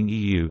continuing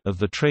EU, of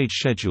the trade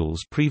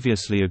schedules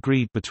previously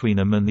agreed between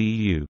them and the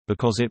EU,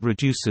 because it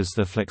reduces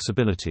their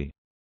flexibility.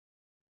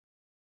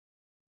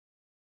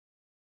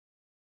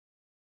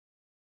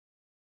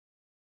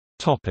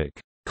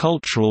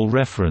 Cultural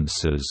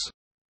references.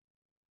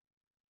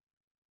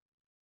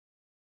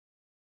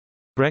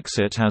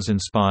 Brexit has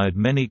inspired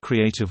many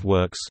creative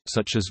works,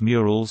 such as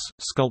murals,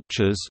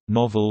 sculptures,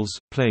 novels,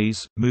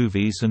 plays,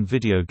 movies and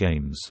video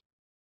games.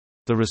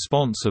 The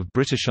response of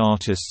British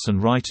artists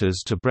and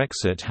writers to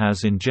Brexit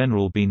has in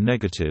general been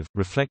negative,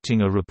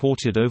 reflecting a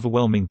reported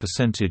overwhelming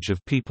percentage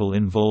of people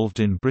involved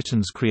in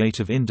Britain's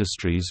creative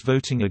industries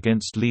voting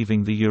against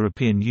leaving the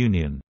European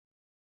Union.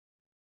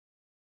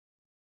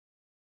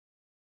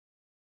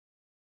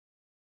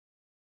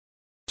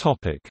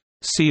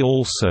 See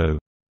also: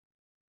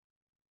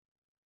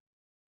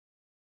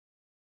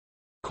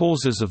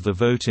 Causes of the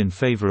vote in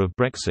favour of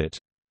Brexit,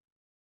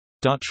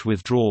 Dutch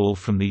withdrawal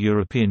from the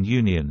European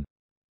Union,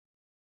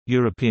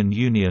 European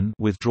Union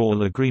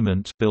Withdrawal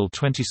Agreement Bill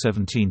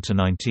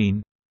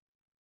 2017-19,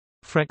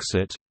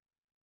 Frexit,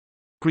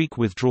 Greek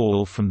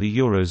withdrawal from the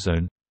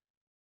Eurozone,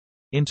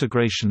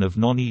 integration of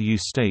non-EU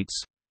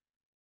states,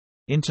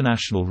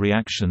 international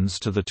reactions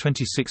to the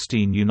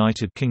 2016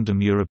 United Kingdom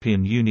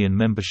European Union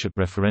membership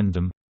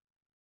referendum,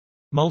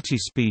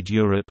 multi-speed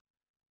Europe,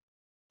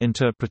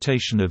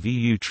 interpretation of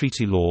EU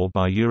treaty law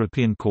by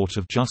European Court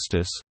of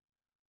Justice,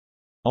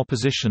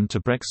 opposition to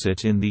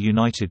Brexit in the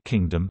United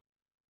Kingdom,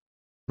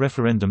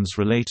 referendums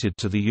related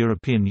to the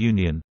European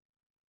Union,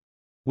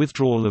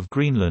 withdrawal of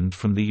Greenland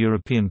from the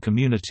European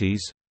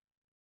Communities.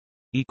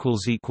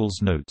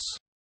 Notes